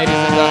Durkin, ladies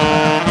and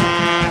gentlemen.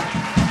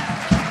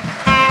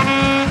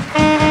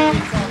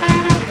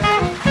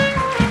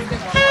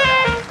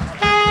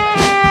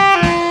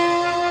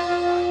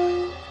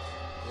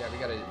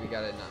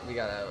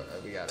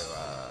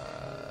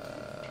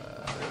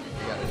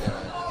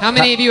 How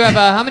many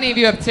of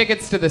you have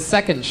tickets to the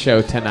second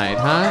show tonight,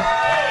 huh?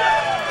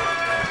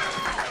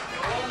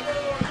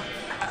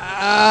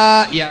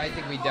 Yeah, I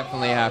think we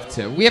definitely have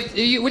to. What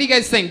do you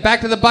guys think?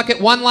 Back to the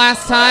bucket one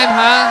last time,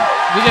 huh?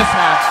 We just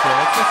have to.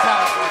 It's just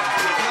how it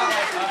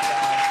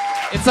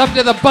works. It's up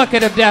to the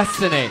bucket of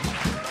destiny.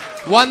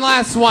 One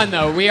last one,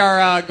 though. We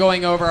are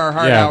going over our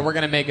heart out. We're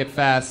going to make it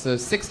fast. So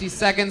 60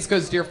 seconds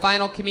goes to your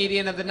final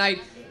comedian of the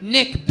night,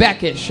 Nick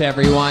Beckish,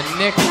 everyone.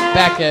 Nick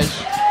Beckish.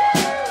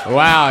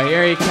 Wow,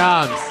 here he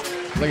comes.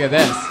 Look at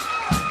this.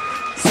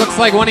 This looks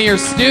like one of your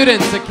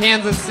students at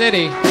Kansas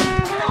City.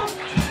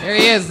 Here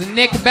he is,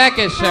 Nick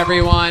Beckish,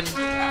 everyone.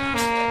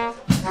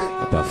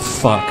 What the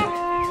fuck?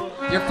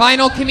 Your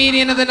final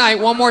comedian of the night,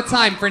 one more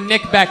time for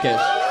Nick Beckish.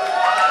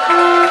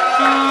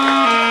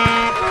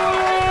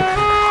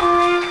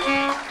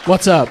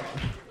 What's up?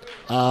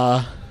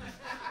 I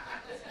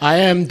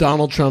am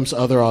Donald Trump's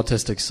other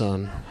autistic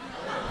son.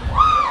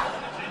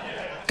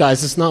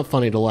 Guys, it's not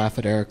funny to laugh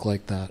at Eric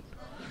like that.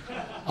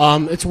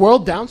 It's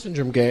World Down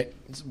Syndrome Day.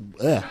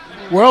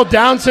 World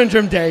Down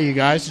Syndrome Day, you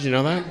guys. Did you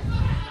know that?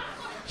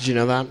 Did you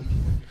know that?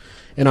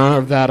 In honor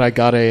of that, I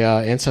got a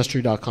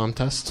Ancestry.com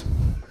test.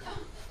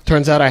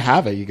 Turns out I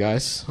have it, you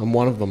guys. I'm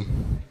one of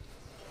them.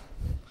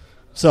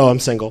 So I'm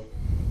single.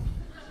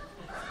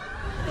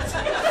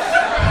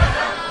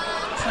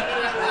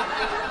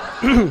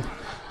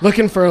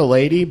 Looking for a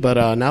lady,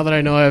 but now that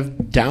I know I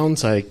have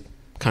Downs, I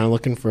kind of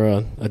looking for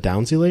a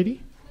Downsy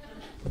lady.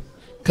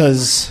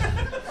 Because,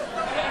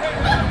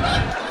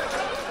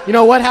 you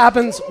know, what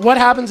happens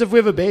if we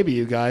have a baby,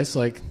 you guys?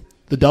 Like,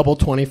 the double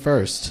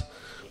 21st.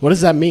 What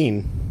does that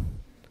mean?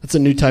 That's a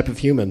new type of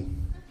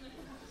human.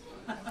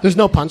 There's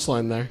no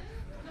punchline there.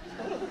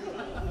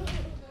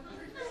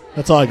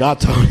 That's all I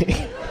got,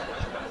 Tony.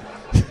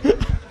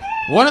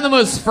 One of the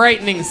most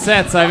frightening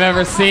sets I've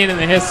ever seen in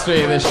the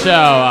history of the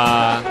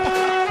show.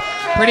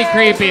 Pretty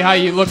creepy how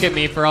you look at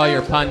me for all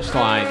your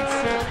punchlines.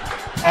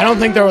 I don't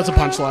think there was a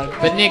punchline.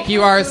 But Nick,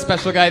 you are a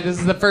special guy. This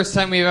is the first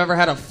time we've ever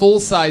had a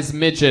full-size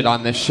midget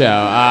on this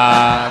show.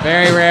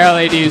 Very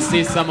rarely do you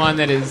see someone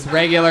that is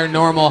regular,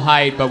 normal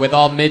height, but with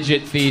all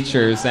midget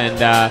features,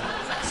 and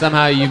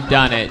somehow you've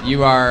done it. You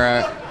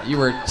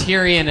were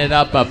tearing it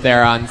up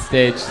there on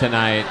stage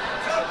tonight.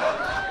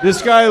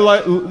 This guy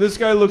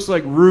looks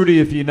like Rudy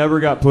if he never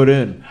got put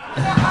in.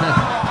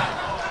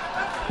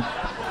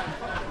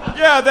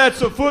 Yeah,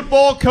 that's a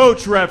football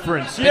coach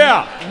reference.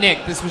 Yeah.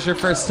 Nick, this was your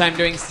first time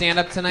doing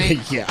stand-up tonight?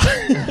 Yeah.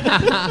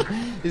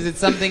 Is it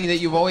something that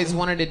you've always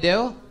wanted to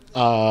do?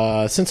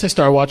 Since I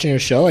started watching your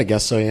show, I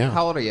guess so, yeah.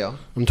 How old are you?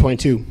 I'm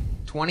 22.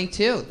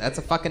 22. That's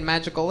a fucking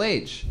magical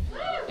age.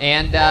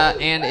 And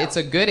it's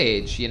a good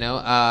age, you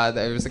know.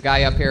 There was a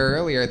guy up here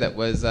earlier that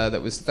was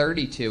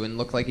 32 and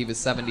looked like he was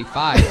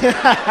 75.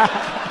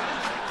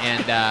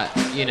 And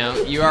you know,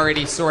 you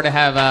already sort of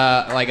have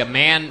a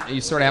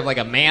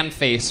man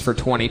face for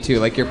 22,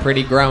 like you're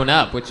pretty grown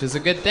up, which is a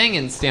good thing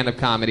in stand-up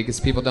comedy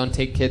because people don't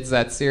take kids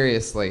that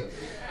seriously.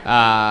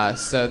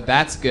 So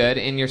that's good,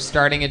 and you're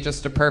starting at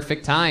just a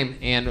perfect time.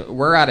 And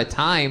we're out of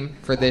time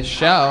for this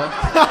show.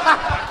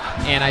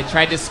 And I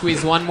tried to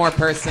squeeze one more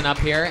person up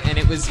here, and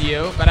it was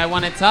you. But I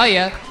want to tell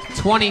you,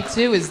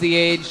 22 is the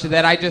age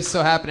that I just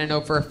so happen to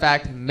know for a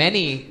fact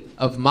many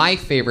of my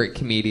favorite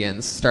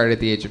comedians started at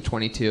the age of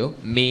 22.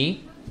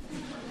 Me.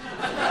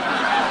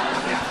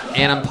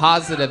 And I'm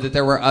positive that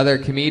there were other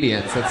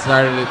comedians that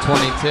started at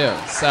 22.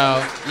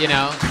 So, you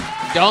know,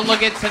 don't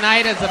look at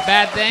tonight as a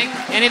bad thing.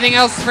 Anything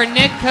else for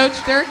Nick,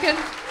 Coach Durkin?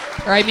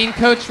 Or I mean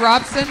Coach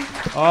Robson?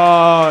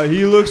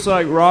 He looks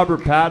like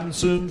Robert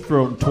Pattinson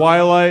from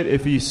Twilight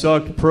if he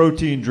sucked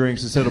protein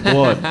drinks instead of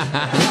blood.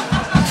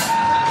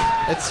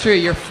 That's true.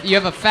 You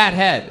have a fat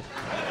head.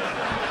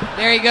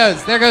 There he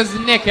goes. There goes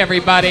Nick,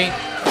 everybody.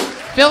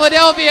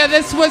 Philadelphia,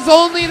 this was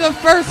only the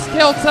first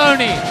Kill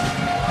Tony.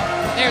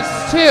 There's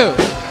two.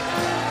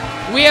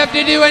 We have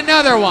to do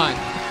another one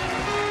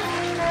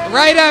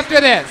right after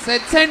this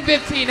at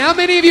 10:15. How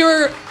many of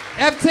you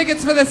have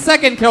tickets for the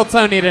second Kill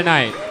Tony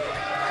tonight?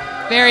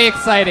 Very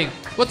exciting.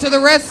 Well, to the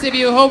rest of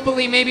you,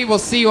 hopefully maybe we'll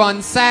see you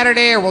on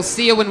Saturday, or we'll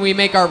see you when we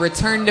make our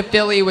return to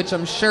Philly, which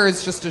I'm sure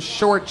is just a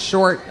short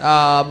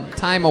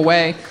time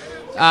away.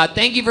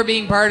 Thank you for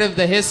being part of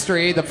the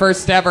history, the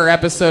first ever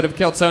episode of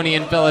Kill Tony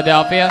in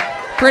Philadelphia.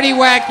 Pretty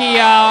wacky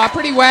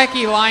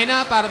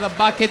lineup out of the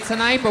bucket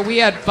tonight, but we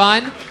had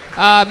fun.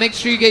 Make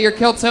sure you get your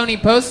Kill Tony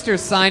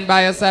posters signed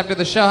by us after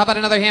the show. How about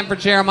another hand for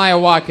Jeremiah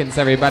Watkins,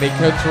 everybody?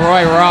 Coach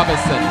Roy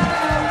Robison.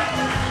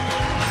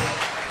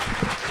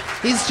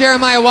 He's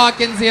Jeremiah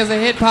Watkins. He has a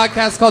hit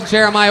podcast called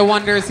Jeremiah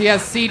Wonders. He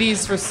has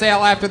CDs for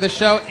sale after the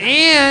show.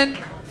 And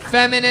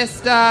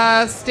Feminist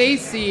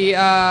Stacy.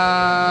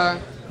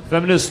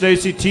 Feminist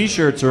Stacy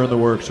t-shirts are in the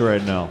works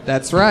right now.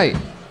 That's right.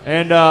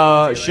 And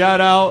shout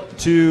out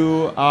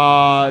to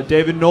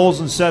David Knowles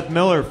and Seth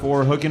Miller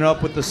for hooking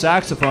up with the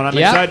saxophone. I'm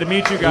excited to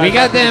meet you guys. We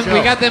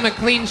got them a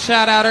clean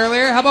shout out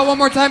earlier. How about one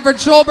more time for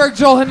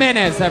Joel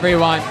Jimenez,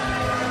 everyone?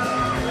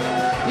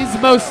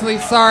 He's mostly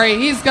sorry.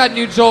 He's got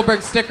new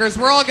Joelberg stickers.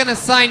 We're all going to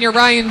sign your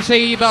Ryan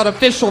J. Ebelt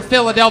official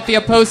Philadelphia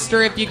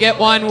poster if you get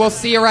one. We'll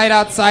see you right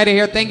outside of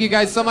here. Thank you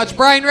guys so much.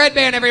 Brian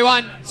Redban,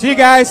 everyone. See you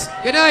guys.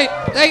 Good night.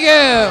 Thank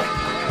you.